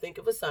future, I think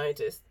of a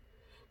scientist,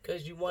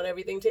 because you want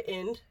everything to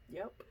end.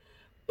 Yep.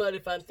 But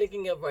if I'm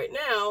thinking of right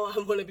now, I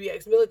want to be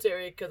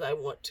ex-military because I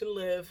want to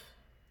live.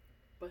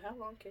 But how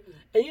long can you?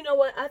 And you know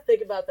what? I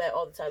think about that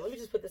all the time. Let me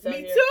just put this out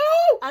here. Me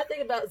too! I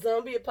think about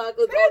zombie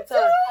apocalypse all the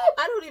time.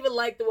 I don't even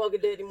like The Walking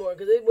Dead anymore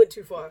because it went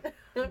too far.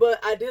 But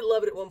I did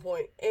love it at one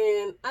point.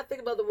 And I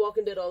think about The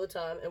Walking Dead all the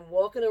time and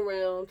walking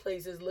around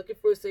places looking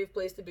for a safe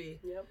place to be.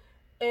 Yep.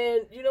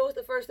 And you know what's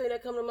the first thing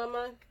that comes to my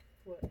mind?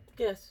 What?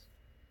 Guess.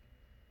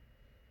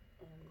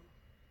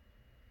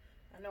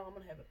 I know I'm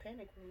going to have a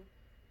panic room.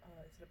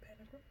 Is it a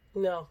panic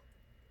room? No.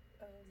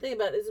 Think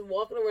about it. This is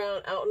walking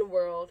around out in the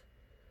world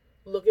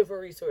looking for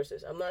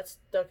resources. I'm not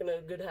stuck in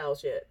a good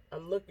house yet.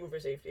 I'm looking for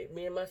safety.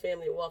 Me and my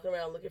family are walking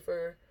around looking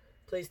for a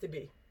place to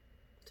be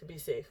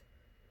safe.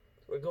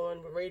 We're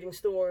raiding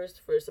stores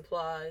for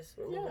supplies.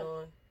 We're moving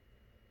on.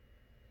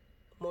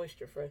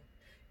 Moisture, friend.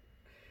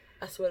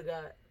 I swear to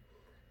God.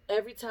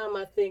 Every time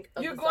I think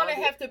of You're going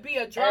to have to be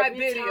a dry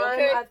bitty, okay?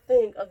 Every time I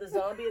think of the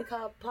zombie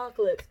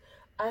apocalypse,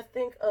 I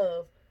think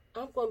of,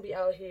 I'm going to be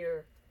out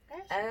here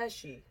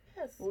ashy.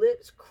 Yes.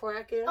 Lips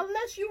cracking.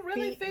 Unless you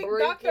really think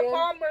Dr.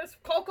 Palmer's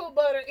cocoa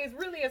butter is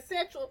really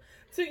essential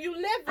to you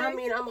living. I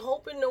mean, I'm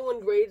hoping no one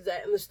grades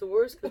that in the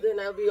stores because then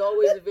I'll be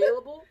always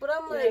available. But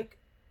I'm like,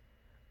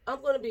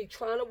 I'm going to be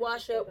trying to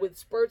wash up with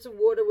spurts of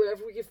water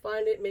wherever we can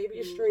find it, maybe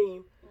a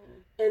stream.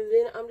 And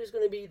then I'm just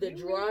going to be the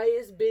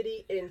driest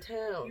bitty in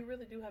town. You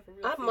really do have a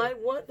real I might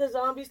want the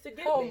zombies to get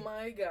me. Oh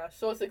my gosh.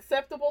 So it's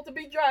acceptable to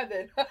be dry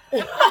then.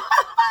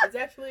 It's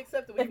actually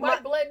acceptable. You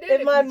might blend in.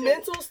 In my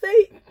mental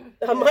state,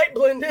 I might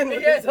blend in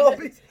with the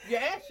zombies. Yeah,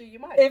 actually, you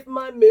might. If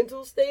my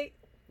mental state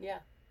Yeah.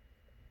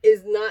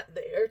 is not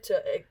there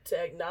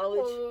to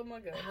acknowledge Oh my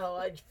God. how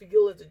I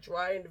feel as a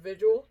dry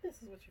individual.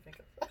 This is what you think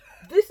of.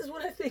 This is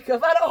what I think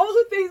of. Out of all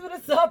the things with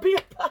a zombie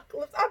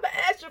apocalypse, I'm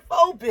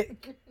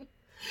astrophobic.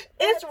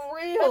 It's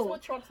real. That's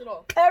what trumps it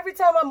all. Every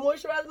time I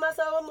moisturize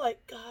myself, I'm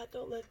like, God,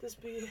 don't let this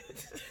be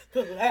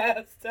the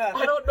last time.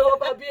 I don't know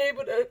if I'll be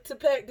able to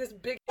pack this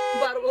big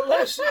bottle of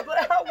lotion,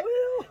 but I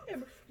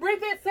will. Bring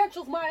the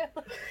essentials, Maya.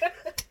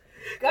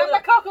 Got my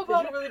cocoa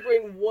butter. Did you really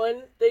bring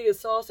one thing of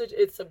sausage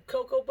and some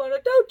cocoa butter?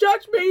 Don't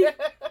judge me.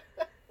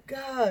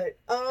 God.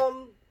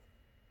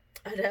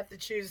 I'd have to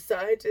choose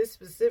scientists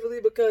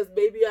specifically because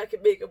maybe I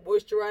could make a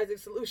moisturizing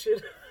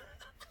solution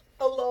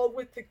along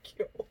with the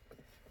cure.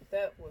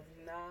 That was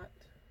not.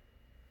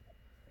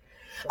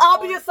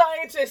 I'll be a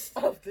scientist.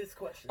 Of this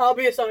question. I'll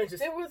be a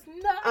scientist. It was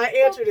not. I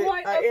answered it.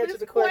 I answered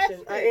the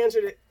question. I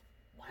answered it.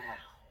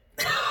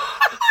 Wow.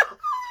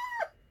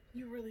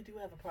 You really do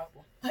have a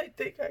problem. I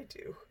think I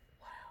do.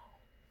 Wow.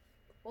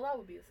 Well, I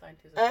would be a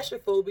scientist.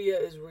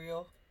 Astrophobia is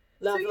real.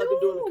 Now I feel like I'm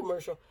doing a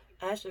commercial.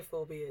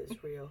 Astrophobia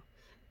is real.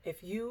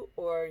 If you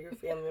or your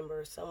family member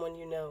or someone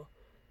you know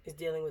is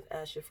dealing with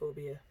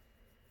astrophobia,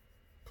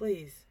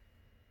 please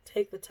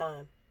take the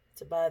time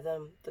to buy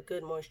them the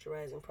good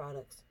moisturizing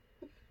products.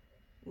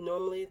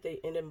 Normally, they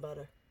end in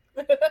butter.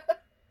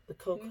 The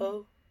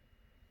cocoa,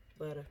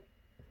 butter.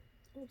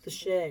 The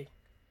shea,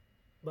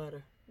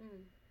 butter.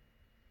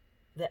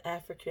 The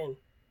African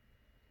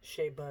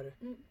shea butter.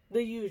 The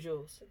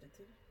usuals.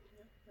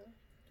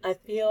 I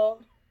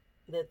feel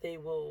that they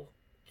will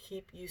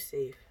keep you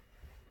safe,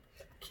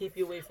 keep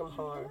you away from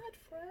harm,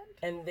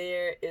 and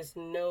there is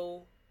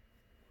no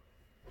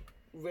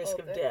risk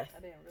of death.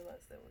 I didn't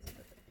realize that was a thing.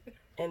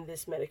 And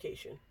this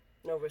medication,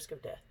 no risk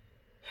of death.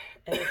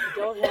 And if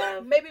you don't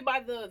have... Maybe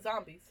by the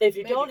zombies. If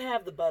you don't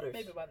have the butters...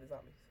 Maybe by the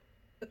zombies.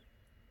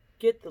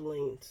 Get the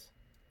leans.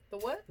 The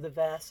what? The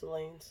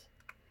Vaselines.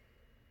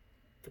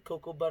 The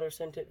cocoa butter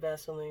scented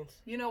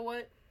Vaselines. You know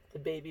what? The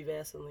baby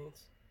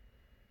Vaselines.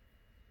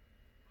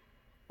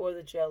 Or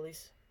the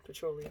jellies.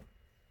 Petroleum.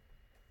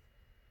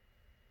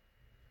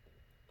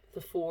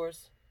 The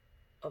fours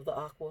of the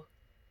aqua.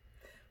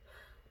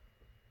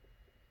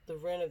 The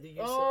Ren of the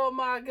Yusa. Oh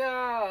my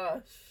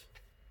gosh.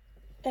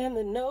 And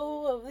the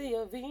No of the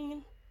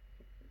Avene.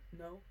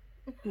 No.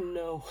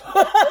 No.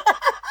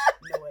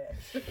 No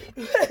ash.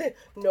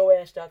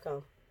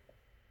 Noash.com.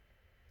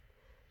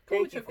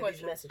 Thank you for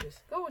these messages.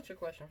 Go with your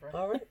question, friend.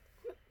 All right.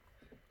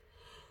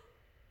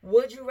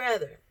 Would you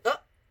rather?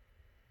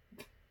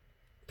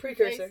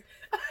 Precursor.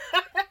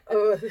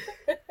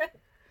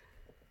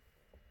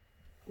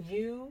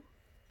 You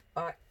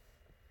are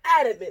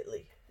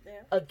adamantly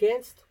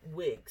against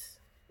wigs.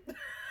 Is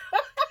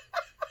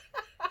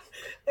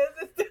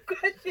this the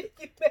question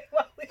you made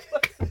while we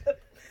was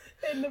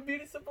in the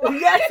beauty supply?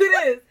 Yes,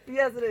 it is.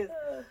 Yes, it is.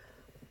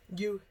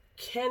 You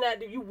cannot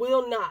do. You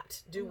will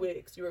not do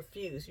wigs. You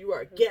refuse. You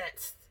are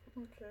against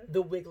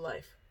the wig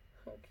life.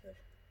 Okay.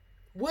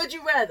 Would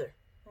you rather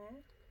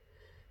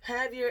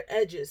have your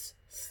edges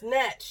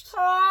snatched?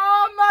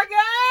 Oh my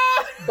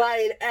God! By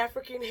an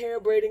African hair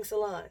braiding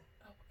salon.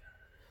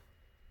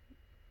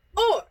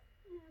 Or,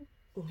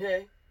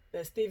 okay,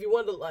 that's Stevie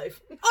Wonder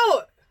life.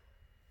 Or,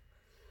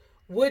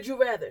 would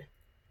you rather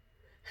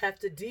have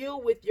to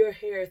deal with your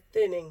hair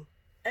thinning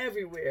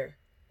everywhere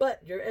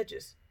but your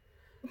edges?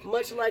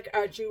 Much like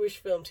our Jewish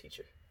film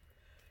teacher.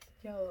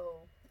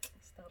 Yo,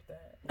 stop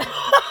that.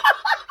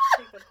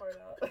 Take that part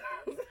out.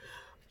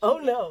 Oh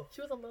no. She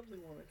was a lovely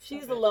woman.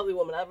 She's a lovely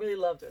woman. I really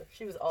loved her.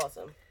 She was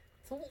awesome.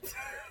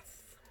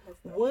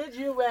 Would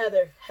you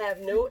rather have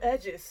no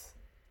edges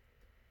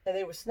and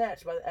they were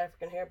snatched by the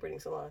African hair braiding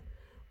salon,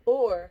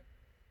 or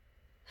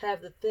have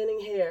the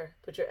thinning hair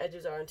but your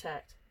edges are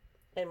intact?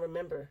 And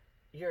remember,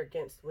 you're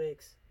against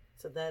wigs,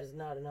 so that is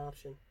not an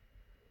option.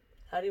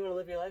 How do you want to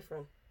live your life,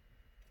 friend?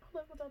 I'll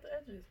live without the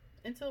edges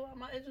until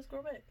my edges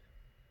grow back.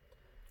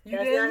 You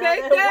didn't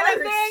make that a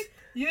thing.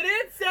 You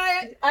didn't say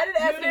it. I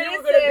didn't ask if you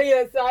were going to be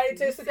a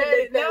scientist to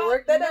make that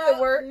work. That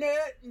doesn't work. No,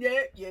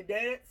 you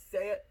didn't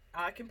say it.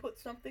 I can put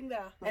something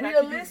there. And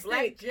realistic,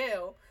 black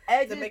gel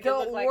edges to make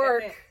don't it look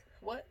work. Like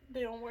what?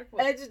 They don't work.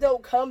 With. Edges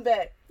don't come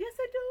back. Yes,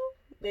 they do.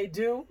 They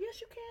do?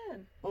 Yes, you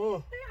can.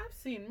 Hey, I've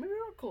seen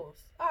miracles.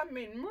 I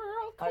mean,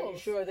 miracles. Are you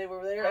sure they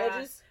were their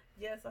edges?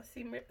 Yes, I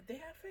see. They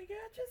have fake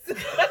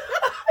edges. What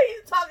are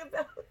you talking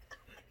about?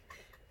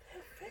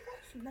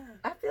 Nah.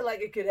 I feel like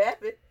it could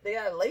happen. They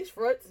got lace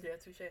fronts. Yeah,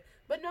 touche.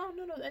 But no,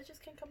 the edges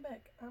can't come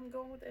back. I'm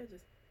going with the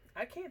edges.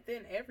 I can't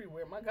thin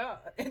everywhere, my God.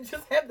 And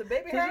just have the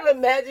baby hair. Can you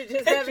imagine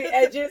just having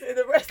edges in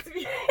the rest of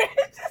your hair?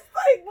 Just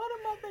like, what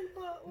am I thinking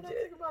about when I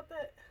think about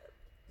that?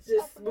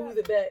 Just smooth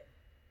it back.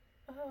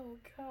 Oh,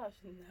 gosh,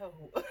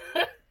 no.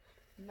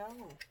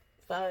 No.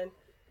 Fine.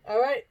 All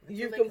right,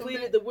 you've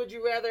completed the Would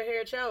You Rather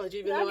hair challenge,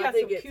 even though I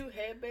think it's cute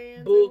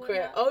headbands bull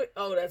crap.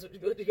 Oh, that's what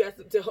you got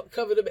to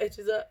cover the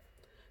edges up.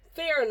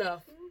 Fair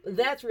enough. Mm-hmm.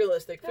 That's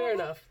realistic. Fair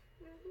enough.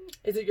 Mm-hmm.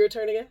 Is it your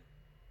turn again?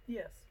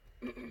 Yes.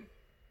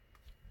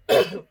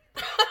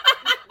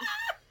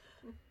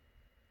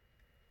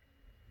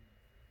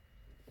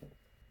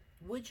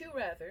 Would you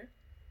rather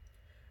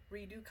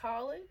redo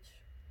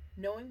college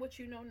knowing what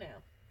you know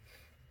now?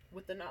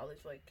 With the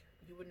knowledge, like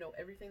you would know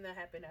everything that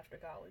happened after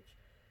college.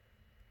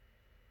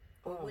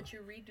 Or would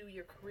you redo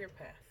your career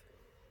path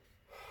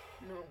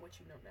knowing what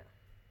you know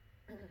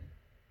now?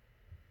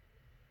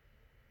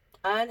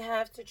 I'd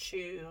have to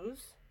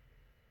choose.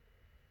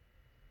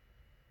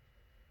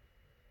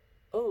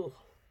 Oh.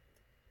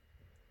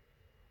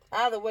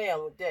 Either way,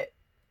 I'm in debt.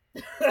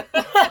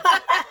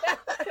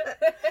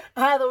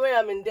 Either way,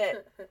 I'm in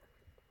debt.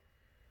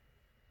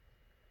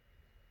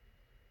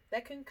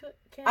 That can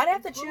I'd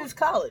have to choose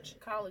college.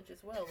 College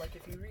as well. Like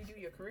if you redo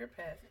your career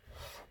path,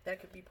 that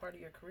could be part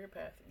of your career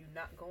path. You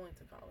not going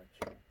to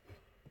college.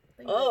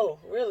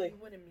 Really? You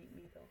wouldn't meet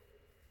me though.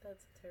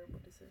 That's a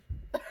terrible decision.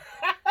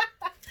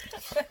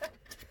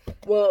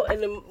 Well,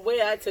 and the way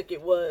I took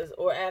it was,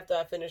 or after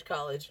I finished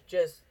college,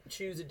 just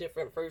choose a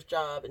different first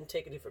job and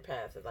take a different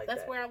path.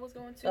 That's where I was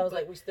going to. I was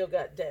like, we still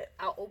got debt.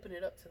 I'll open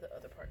it up to the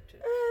other part too.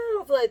 I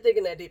don't feel like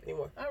thinking that deep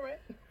anymore. All right.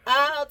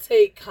 I'll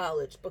take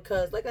college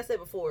because, like I said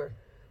before,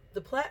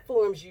 the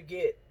platforms you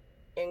get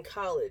in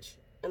college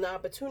and the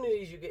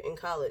opportunities you get in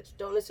college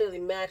don't necessarily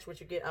match what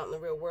you get out in the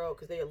real world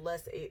because they are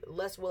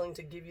less willing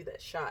to give you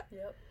that shot.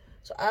 Yep.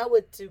 So I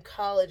would do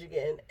college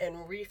again and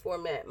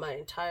reformat my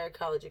entire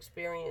college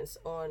experience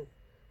on,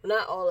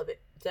 not all of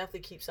it, definitely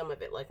keep some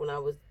of it. Like when I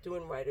was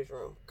doing writer's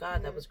room,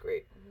 God, that was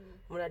great.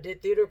 Mm-hmm. When I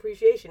did theater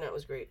appreciation, that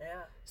was great.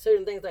 Yeah.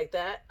 Certain things like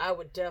that, I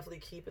would definitely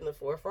keep in the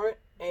forefront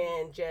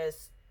and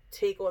just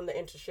take on the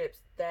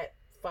internships that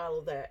follow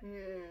that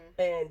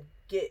and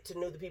get to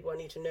know the people I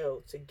need to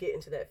know to get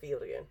into that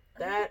field again.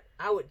 That,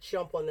 I would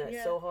jump on that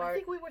so hard. I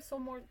think we were so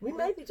more... We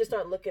might need to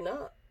start looking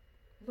up.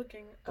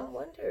 I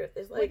wonder if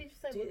there's like,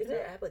 is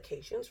there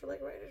applications for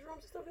like writers'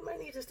 rooms and stuff? We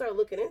might need to start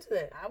looking into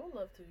that. I would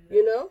love to do that.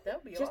 You know? That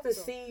would be just awesome. To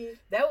see.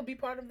 That would be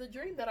part of the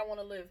dream that I want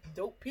to live.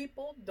 Dope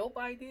people, dope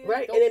ideas.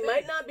 Right, dope and it things.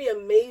 might not be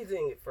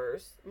amazing at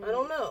first. I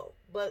don't know.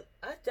 But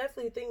I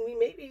definitely think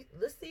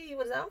let's see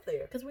what's out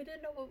there. Because we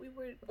didn't know what we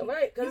were.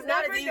 Right, because it's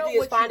not as easy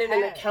as finding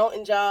an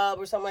accountant job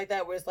or something like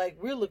that where it's like,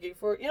 we're looking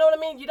for, you know what I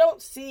mean? You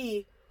don't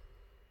see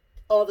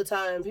all the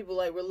time people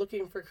like, we're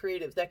looking for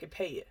creatives that could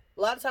pay you.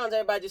 A lot of times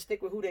everybody just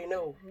stick with who they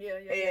know. Yeah.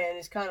 And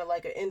it's kind of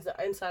like an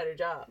insider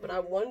job. But I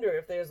wonder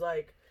if there's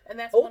like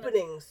that's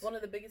openings. One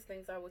of the biggest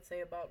things I would say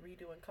about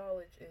redoing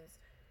college is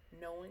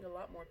knowing a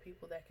lot more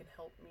people that can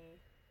help me,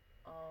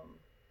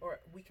 or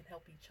we can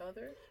help each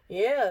other.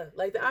 Yeah,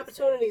 like the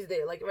opportunities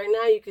there. Like right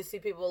now you can see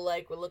people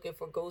like we're looking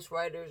for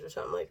ghostwriters or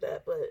something like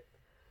that. But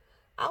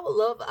I would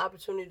love the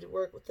opportunity to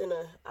work within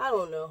I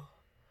don't know.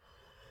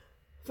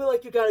 feel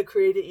like you gotta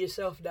create it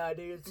yourself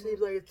nowadays. It seems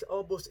like it's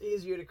almost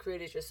easier to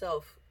create it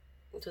yourself,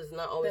 which is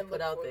not always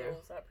put out there.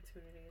 Those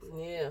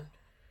opportunities. Yeah,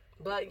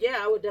 but yeah,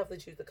 I would definitely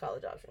choose the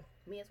college option.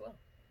 Me as well.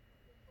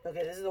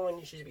 Okay, this is the one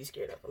you should be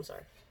scared of. I'm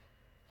sorry.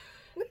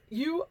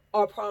 You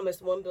are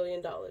promised $1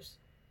 billion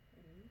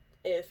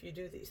if you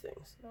do these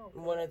things,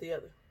 one or the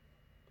other.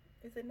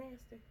 Is it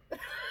nasty?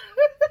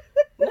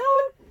 No,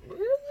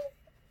 really?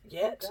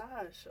 Yet. Oh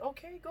gosh.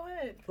 Okay, go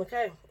ahead.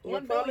 Okay, you're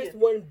promised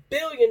 $1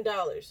 billion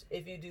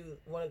if you do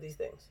one of these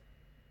things,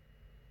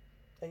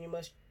 and you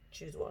must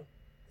choose one.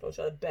 Don't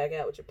try to back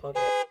out with your punk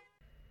ass.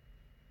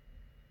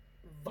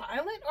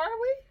 Violent, are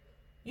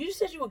we? You just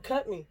said you would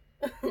cut me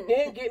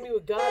and get me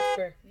with God's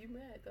prayer. You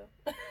mad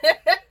though?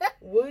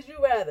 Would you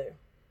rather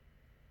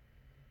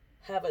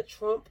have a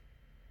Trump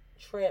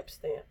tramp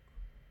stamp?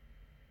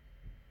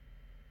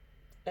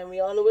 And we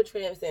all know what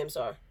tramp stamps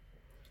are.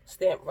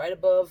 Stamp right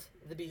above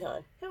the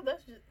behind. Hell,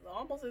 that's just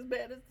almost as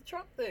bad as the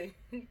Trump thing.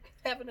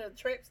 Having a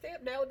tramp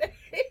stamp nowadays.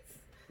 It's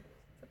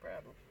a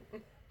problem.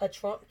 A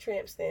Trump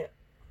tramp stamp.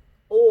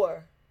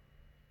 Or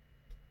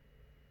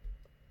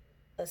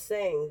a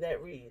saying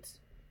that reads.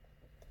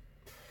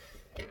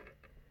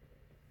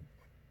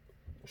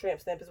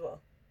 Tramp stamp as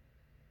well.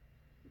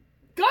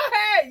 Go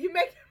ahead! You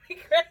making me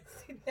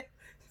crazy now.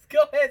 Just go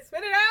ahead,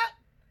 spit it out.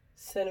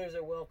 Sinners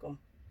are welcome.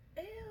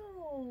 Ew.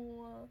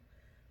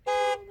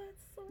 Oh,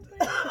 that's so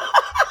bad.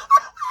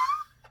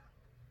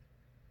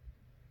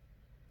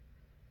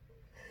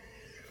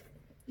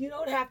 You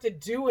don't have to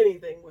do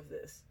anything with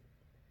this.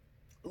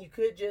 You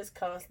could just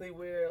constantly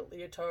wear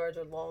leotards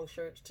or long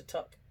shirts to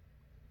tuck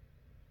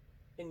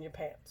in your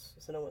pants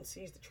so no one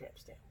sees the tramp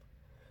stamp.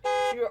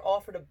 But you're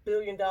offered $1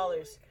 billion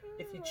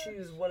if you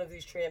choose one of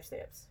these tramp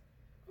stamps.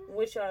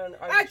 Which one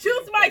are you I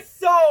choose my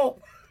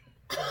soul!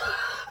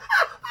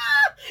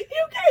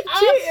 You can't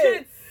cheat.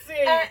 Option C.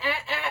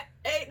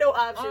 Ain't no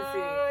option C.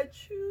 I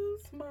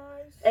choose my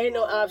soul. Ain't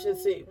no option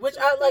C. Which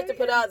I'd like to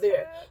put out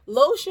there.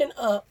 Lotion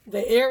up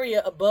the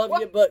area above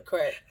your butt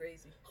crack.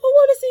 Crazy. Who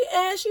want to see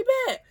ashy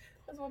back?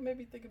 That's what made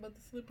me think about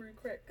the slippery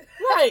crack.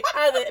 Right.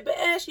 Either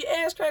ashy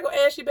ass crack or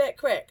ashy back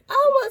crack. I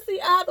don't want to see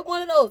either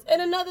one of those.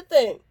 And another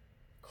thing.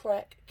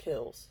 Crack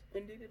kills.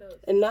 Indeed it does.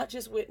 And not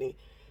just Whitney.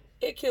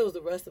 It kills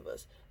the rest of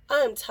us. I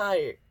am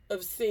tired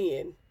of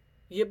seeing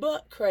your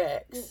butt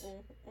cracks.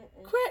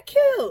 Crack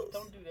kills.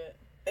 Don't do that.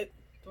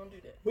 Don't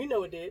do that. We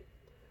know it did.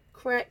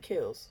 Crack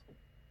kills.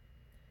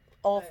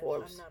 All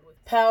forms. I'm not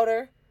with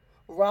Powder,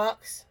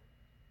 rocks,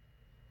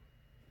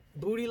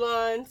 booty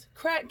lines.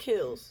 Crack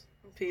kills.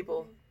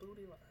 People.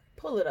 booty line.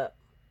 Pull it up.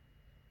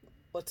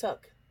 Or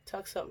tuck.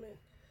 Tuck something in.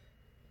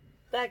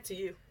 Back to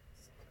you.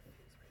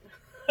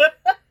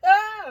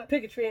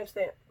 Pick a tramp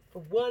stamp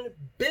for $1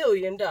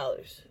 billion.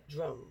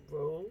 Drum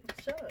roll.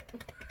 Shut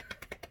up.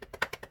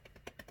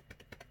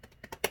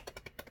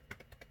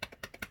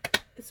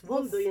 It's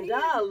 $1 billion.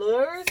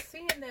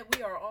 Seeing that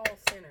we are all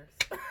sinners.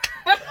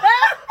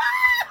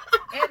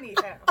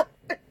 Anyhow.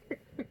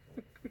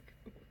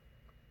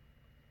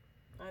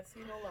 I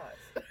see no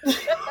lies.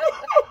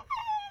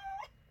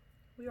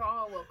 We are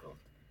all welcome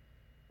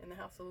in the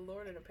house of the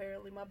Lord and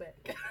apparently my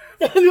back.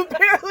 And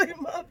apparently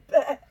my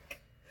back.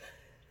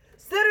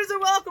 Sinners are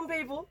welcome,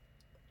 people.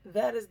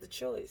 That is the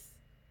choice.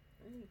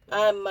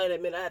 I might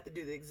admit I have to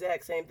do the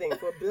exact same thing.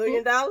 For $1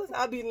 billion,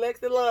 I'll be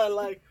next in line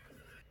like,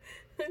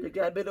 we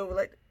got a bit over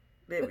like,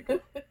 there we go.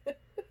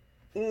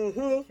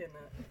 Mm-hmm.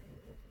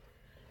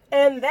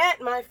 And that,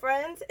 my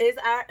friends, is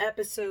our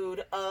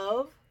episode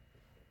of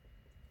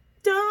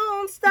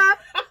Don't Stop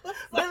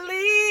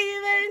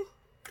Believing.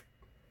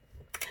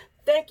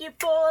 Thank you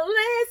for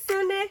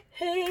listening.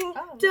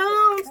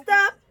 Don't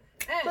stop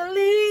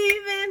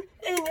believing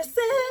in yourself.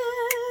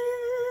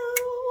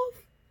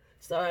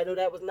 Sorry, I know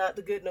that was not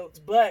the good notes,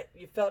 but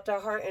you felt our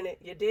heart in it.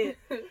 You did.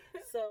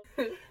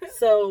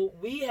 So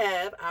we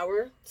have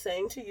our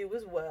saying to you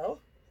as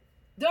well.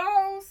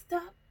 Don't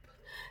stop.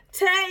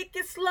 Take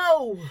it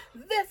slow.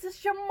 This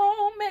is your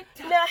moment.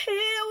 Now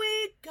here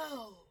we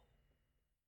go.